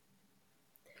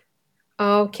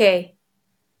 Okay.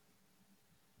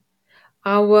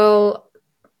 I will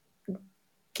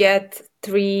get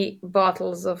 3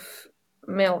 bottles of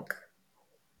milk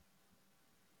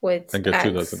with and get eggs.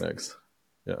 2 dozen eggs.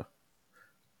 Yeah.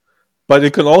 But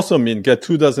it can also mean get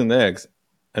 2 dozen eggs,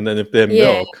 and then if they have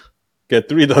milk, get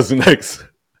 3 dozen eggs.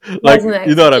 Like,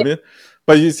 you know what I mean?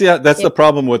 But you see, that's the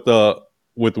problem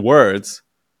with words,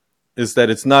 is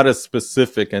that it's not as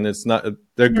specific, and it's not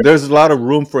there's a lot of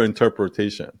room for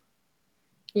interpretation.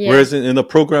 Whereas in a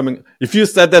programming, if you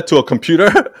said that to a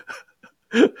computer,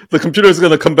 the computer is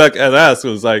going to come back and ask, it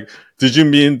was like, did you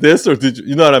mean this, or did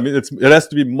you know what I mean? It has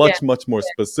to be much more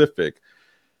specific.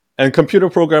 And computer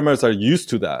programmers are used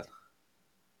to that.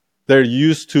 They're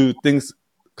used to things,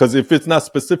 because if it's not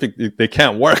specific, they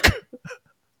can't work.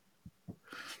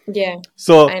 Yeah.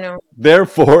 So I know.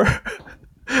 Therefore,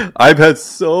 I've had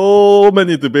so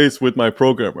many debates with my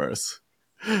programmers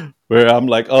where I'm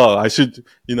like, oh,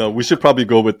 we should probably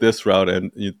go with this route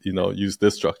and, use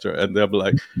this structure. And they'll be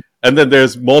like, and then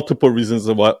there's multiple reasons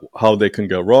of how they can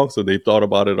get wrong. So they thought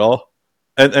about it all.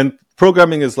 And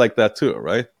programming is like that too,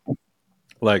 right?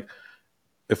 Like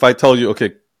if I tell you,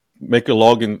 okay, make a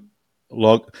log,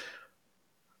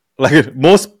 like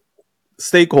most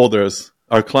stakeholders,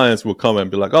 our clients will come and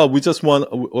be like, oh, we just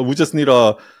need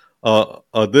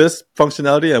this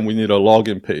functionality, and we need a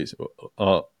login page.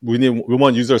 We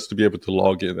want users to be able to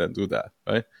log in and do that,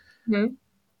 right? Mm-hmm.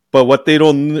 But what they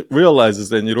don't realize is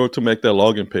that in order to make that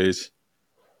login page,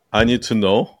 I need to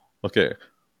know, okay,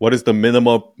 what is the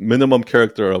minimum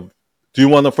character of? Do you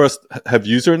want to first have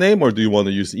username, or do you want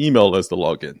to use email as the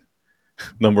login?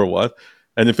 Number one.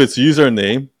 And if it's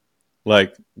username,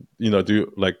 like,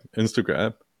 do like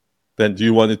Instagram, then do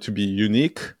you want it to be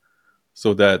unique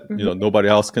so that, nobody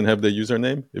else can have the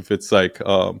username? If it's like,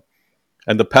 and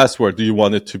the password, do you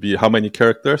want it to be how many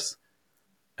characters?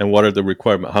 and what are the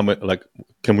requirements? How much, like,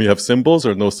 can we have symbols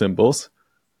or no symbols,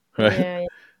 right? Yeah.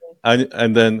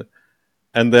 And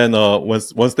then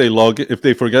once they log in, if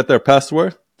they forget their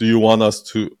password, do you want us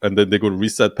to? And then they go to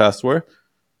reset password.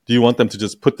 Do you want them to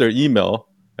just put their email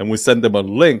and we send them a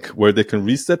link where they can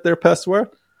reset their password,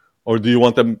 or do you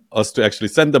want us to actually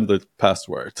send them the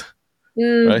password?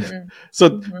 Right. Mm-hmm.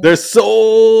 So there's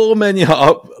so many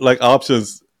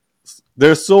options.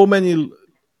 There's so many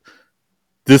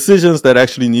decisions that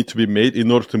actually need to be made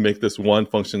in order to make this one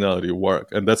functionality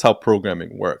work, and that's how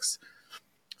programming works.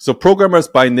 So programmers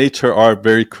by nature are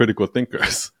very critical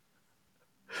thinkers.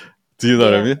 Do you know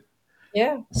what I mean?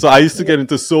 Yeah. So I used to get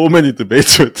into so many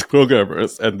debates with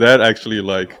programmers, and that actually,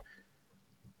 like,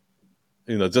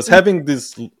 just having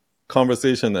this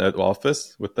conversation at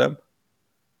office with them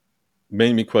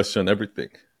made me question everything.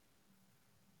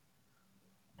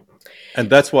 And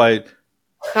that's why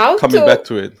coming back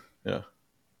to it,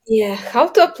 how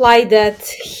to apply that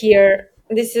here.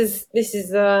 This is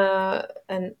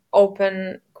an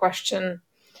open question.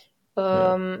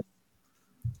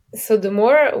 So the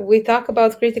more we talk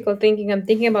about critical thinking, I'm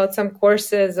thinking about some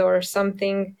courses or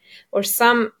something, or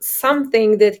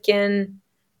something that can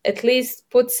at least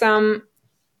put some.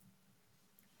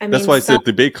 That's why I said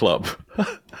debate club.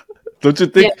 Don't you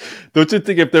think? Yeah. Don't you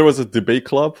think if there was a debate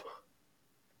club,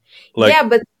 like, yeah,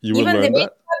 but you would even learn debate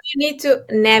that? club, you need to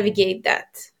navigate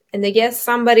that, and I guess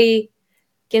somebody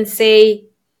can say,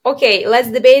 "Okay, let's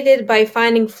debate it by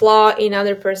finding flaw in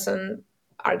other person's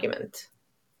argument."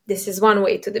 This is one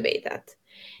way to debate that.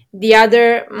 The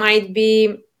other might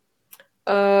be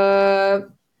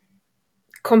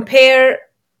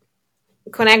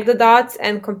connect the dots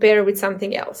and compare with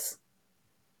something else.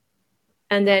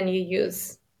 And then you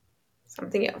use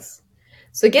something else.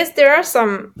 So I guess there are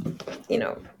some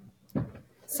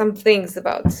things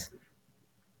about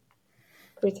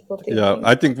critical thinking. Yeah,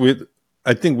 I think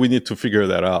we need to figure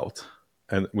that out,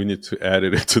 and we need to add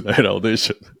it into Night Owl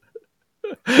Nation.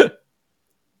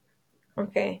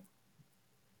 Okay.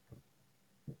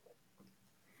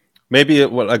 Maybe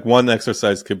like one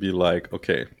exercise could be like,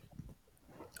 okay,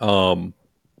 what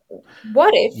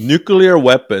if nuclear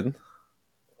weapon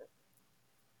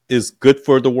is good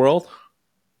for the world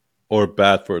or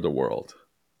bad for the world?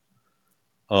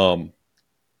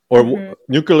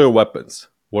 Nuclear weapons,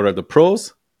 what are the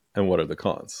pros and what are the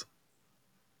cons?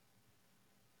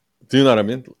 Do you know what I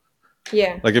mean?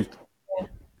 Yeah. Like if. Yeah.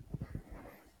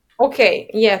 Okay.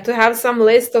 Yeah. To have some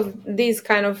list of these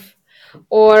kind of,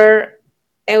 or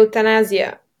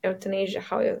euthanasia,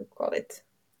 how you call it?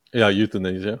 Yeah,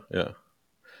 euthanasia. Yeah,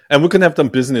 and we can have them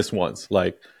business ones.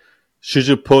 Like, should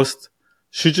you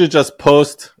just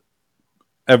post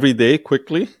every day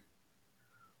quickly,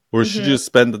 or should you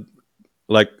spend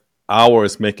like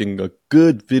hours making a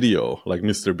good video like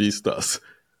Mr. Beast does,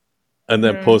 and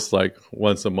then post like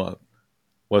once a month?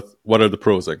 What are the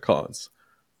pros and cons?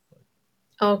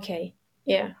 Okay.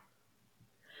 Yeah.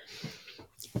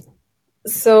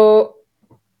 So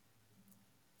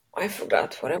I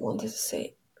forgot what I wanted to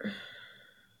say.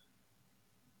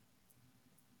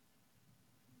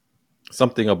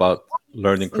 Something about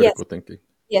learning critical thinking.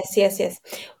 Yes.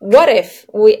 What if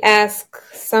we ask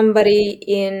somebody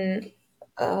in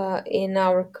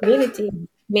our community?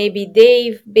 Maybe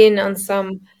they've been on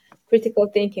some critical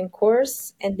thinking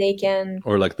course, and they can,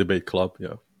 or like debate club.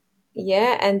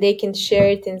 Yeah, and they can share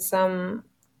it in some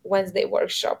Wednesday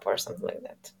workshop or something like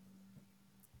that.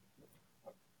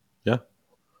 Yeah,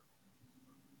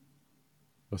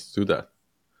 let's do that.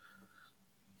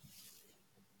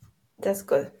 That's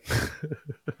good.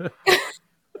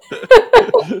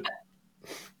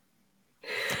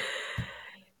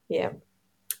 Yeah.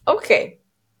 Okay.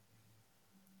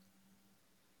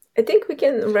 I think we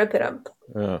can wrap it up.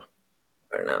 Yeah.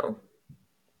 For now.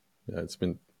 Yeah, it's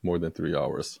been more than 3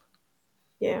 hours.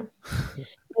 Yeah.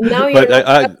 And now but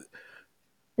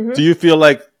do you feel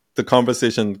like the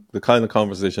kind of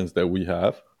conversations that we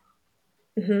have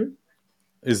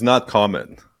is not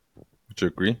common? Would you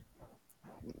agree?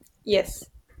 Yes.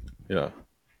 Yeah.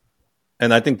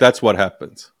 And I think that's what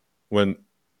happens when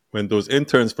those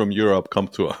interns from Europe come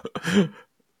to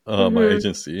my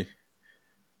agency,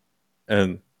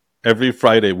 and every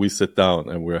Friday we sit down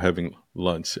and we're having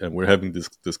lunch and we're having these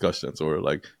discussions, or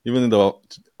like even in the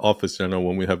office,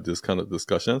 when we have this kind of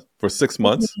discussions for 6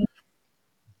 months,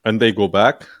 and they go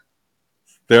back,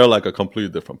 they're like a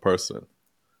completely different person.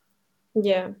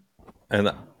 Yeah.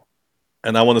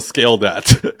 And I want to scale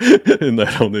that in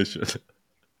Night Owl Nation.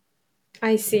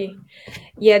 I see.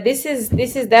 Yeah, this is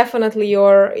definitely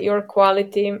your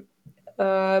quality,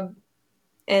 and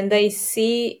I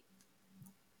see.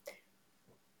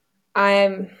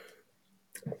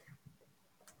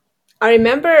 I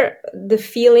remember the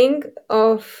feeling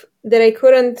of that I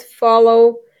couldn't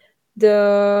follow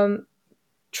the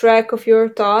track of your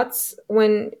thoughts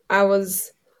when I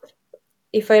was,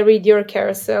 if I read your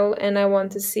carousel and I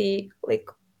want to see like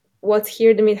what's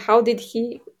here the mean, how did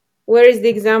he, where is the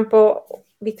example?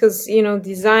 Because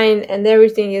design and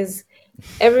everything is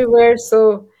everywhere.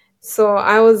 So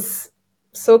I was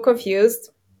so confused.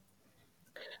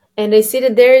 And I see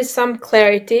that there is some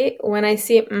clarity when I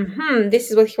see,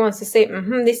 this is what he wants to say.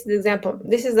 This is the example.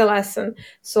 This is the lesson.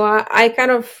 So I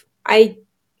kind of I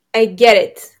get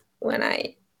it when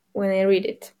I read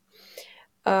it.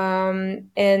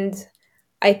 And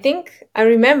I think I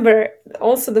remember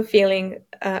also the feeling.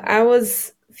 I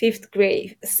was sixth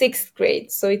grade,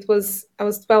 so I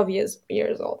was 12 years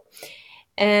old,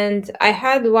 and I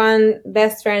had one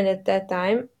best friend at that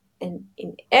time. And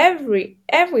in every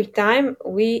time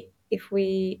if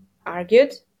we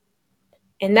argued,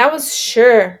 and I was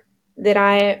sure that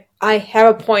I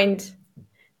have a point,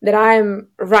 that I'm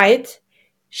right,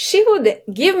 she would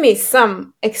give me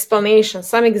some explanation,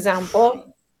 some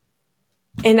example,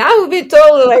 and I would be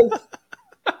totally like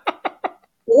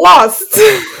lost.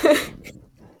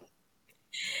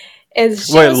 And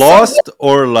she Wait, was lost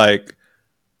or like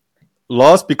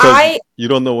lost because I you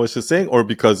don't know what she's saying, or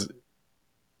because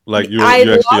like I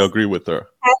you actually lost. agree with her?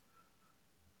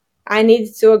 I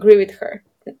needed to agree with her.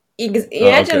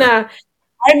 Imagine Okay.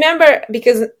 I remember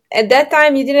because at that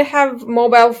time you didn't have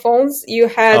mobile phones. You Oh,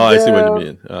 had I see what you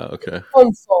mean. Okay.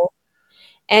 home phone,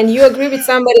 and you agree with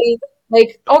somebody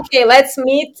like, okay, let's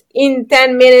meet in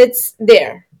 10 minutes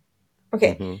there.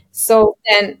 Okay, Hmm. so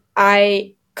then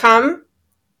I come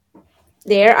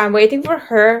there. I'm waiting for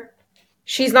her.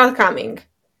 She's not coming.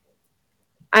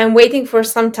 I'm waiting for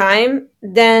some time.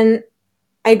 Then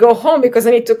I go home because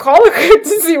I need to call her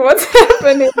to see what's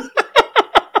happening.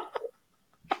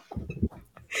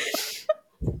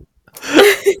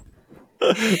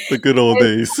 The good old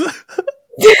days.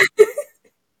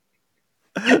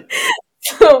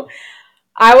 So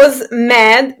I was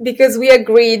mad because we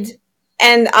agreed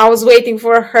and I was waiting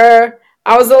for her.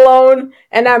 I was alone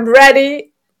and I'm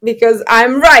ready because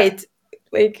I'm right.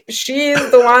 Like, she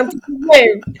is the one to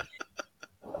blame.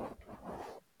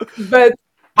 But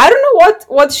I don't know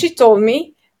what she told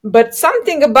me, but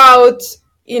something about,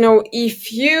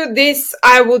 if you this,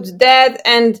 I would that.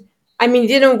 And I mean,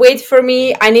 didn't wait for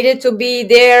me. I needed to be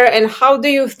there. And how do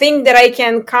you think that I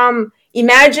can come?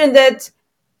 Imagine that,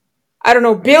 I don't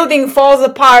know, building falls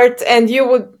apart and she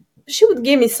would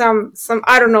give me some,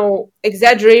 I don't know,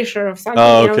 exaggeration or something.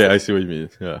 Oh, And I was okay. like, I see what you mean.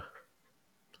 Yeah.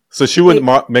 So she would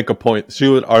make a point. She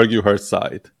would argue her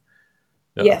side.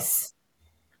 Yeah. yes.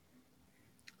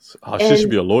 So, she should And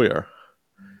be a lawyer.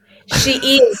 she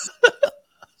is.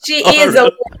 She Oh, is a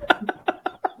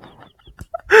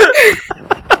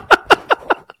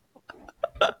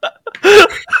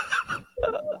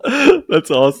really? That's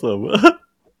awesome.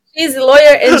 she's a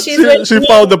lawyer and she's with She me.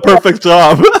 found the perfect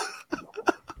job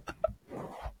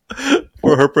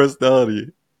for her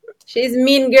personality. She's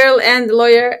mean girl and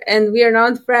lawyer, and we are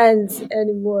not friends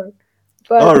anymore.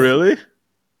 Oh, But really?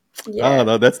 Oh, yeah,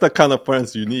 no, that's the kind of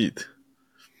friends you need.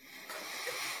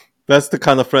 That's the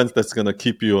kind of friends that's gonna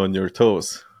keep you on your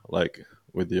toes, like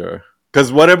with your.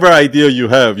 Because whatever idea you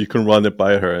have, you can run it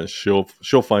by her, and she'll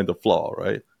find the flaw,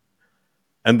 right?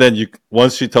 And then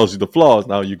once she tells you the flaws,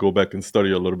 now you go back and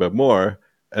study a little bit more,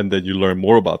 and then you learn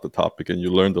more about the topic, and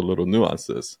you learn the little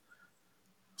nuances.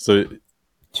 So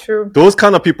true. those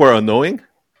kind of people are annoying,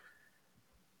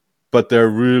 but they're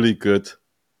really good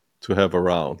to have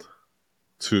around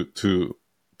to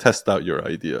test out your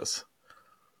ideas.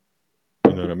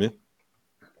 You know what I mean?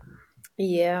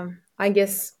 Yeah, I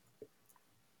guess.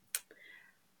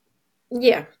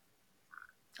 Yeah,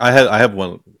 I have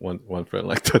one friend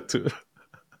like that too.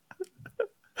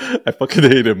 I fucking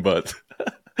hate him, but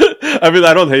I mean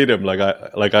I don't hate him.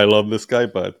 I love this guy,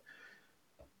 but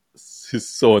he's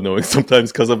so annoying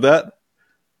sometimes because of that.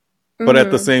 But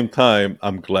at the mm-hmm. same time,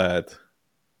 I'm glad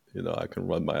I can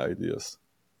run my ideas.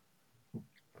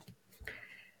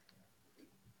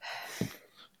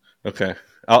 Okay,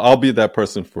 I'll be that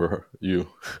person for you.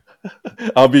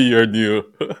 I'll be your new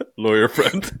lawyer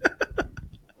friend.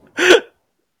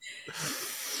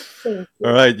 Thank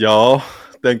All you. right, y'all.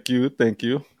 Thank you.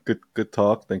 Good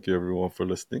talk. Thank you everyone for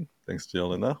listening. Thanks,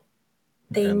 Jelena.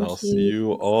 And I'll Thank see you.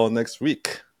 you all next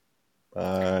week.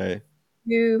 Bye.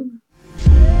 You.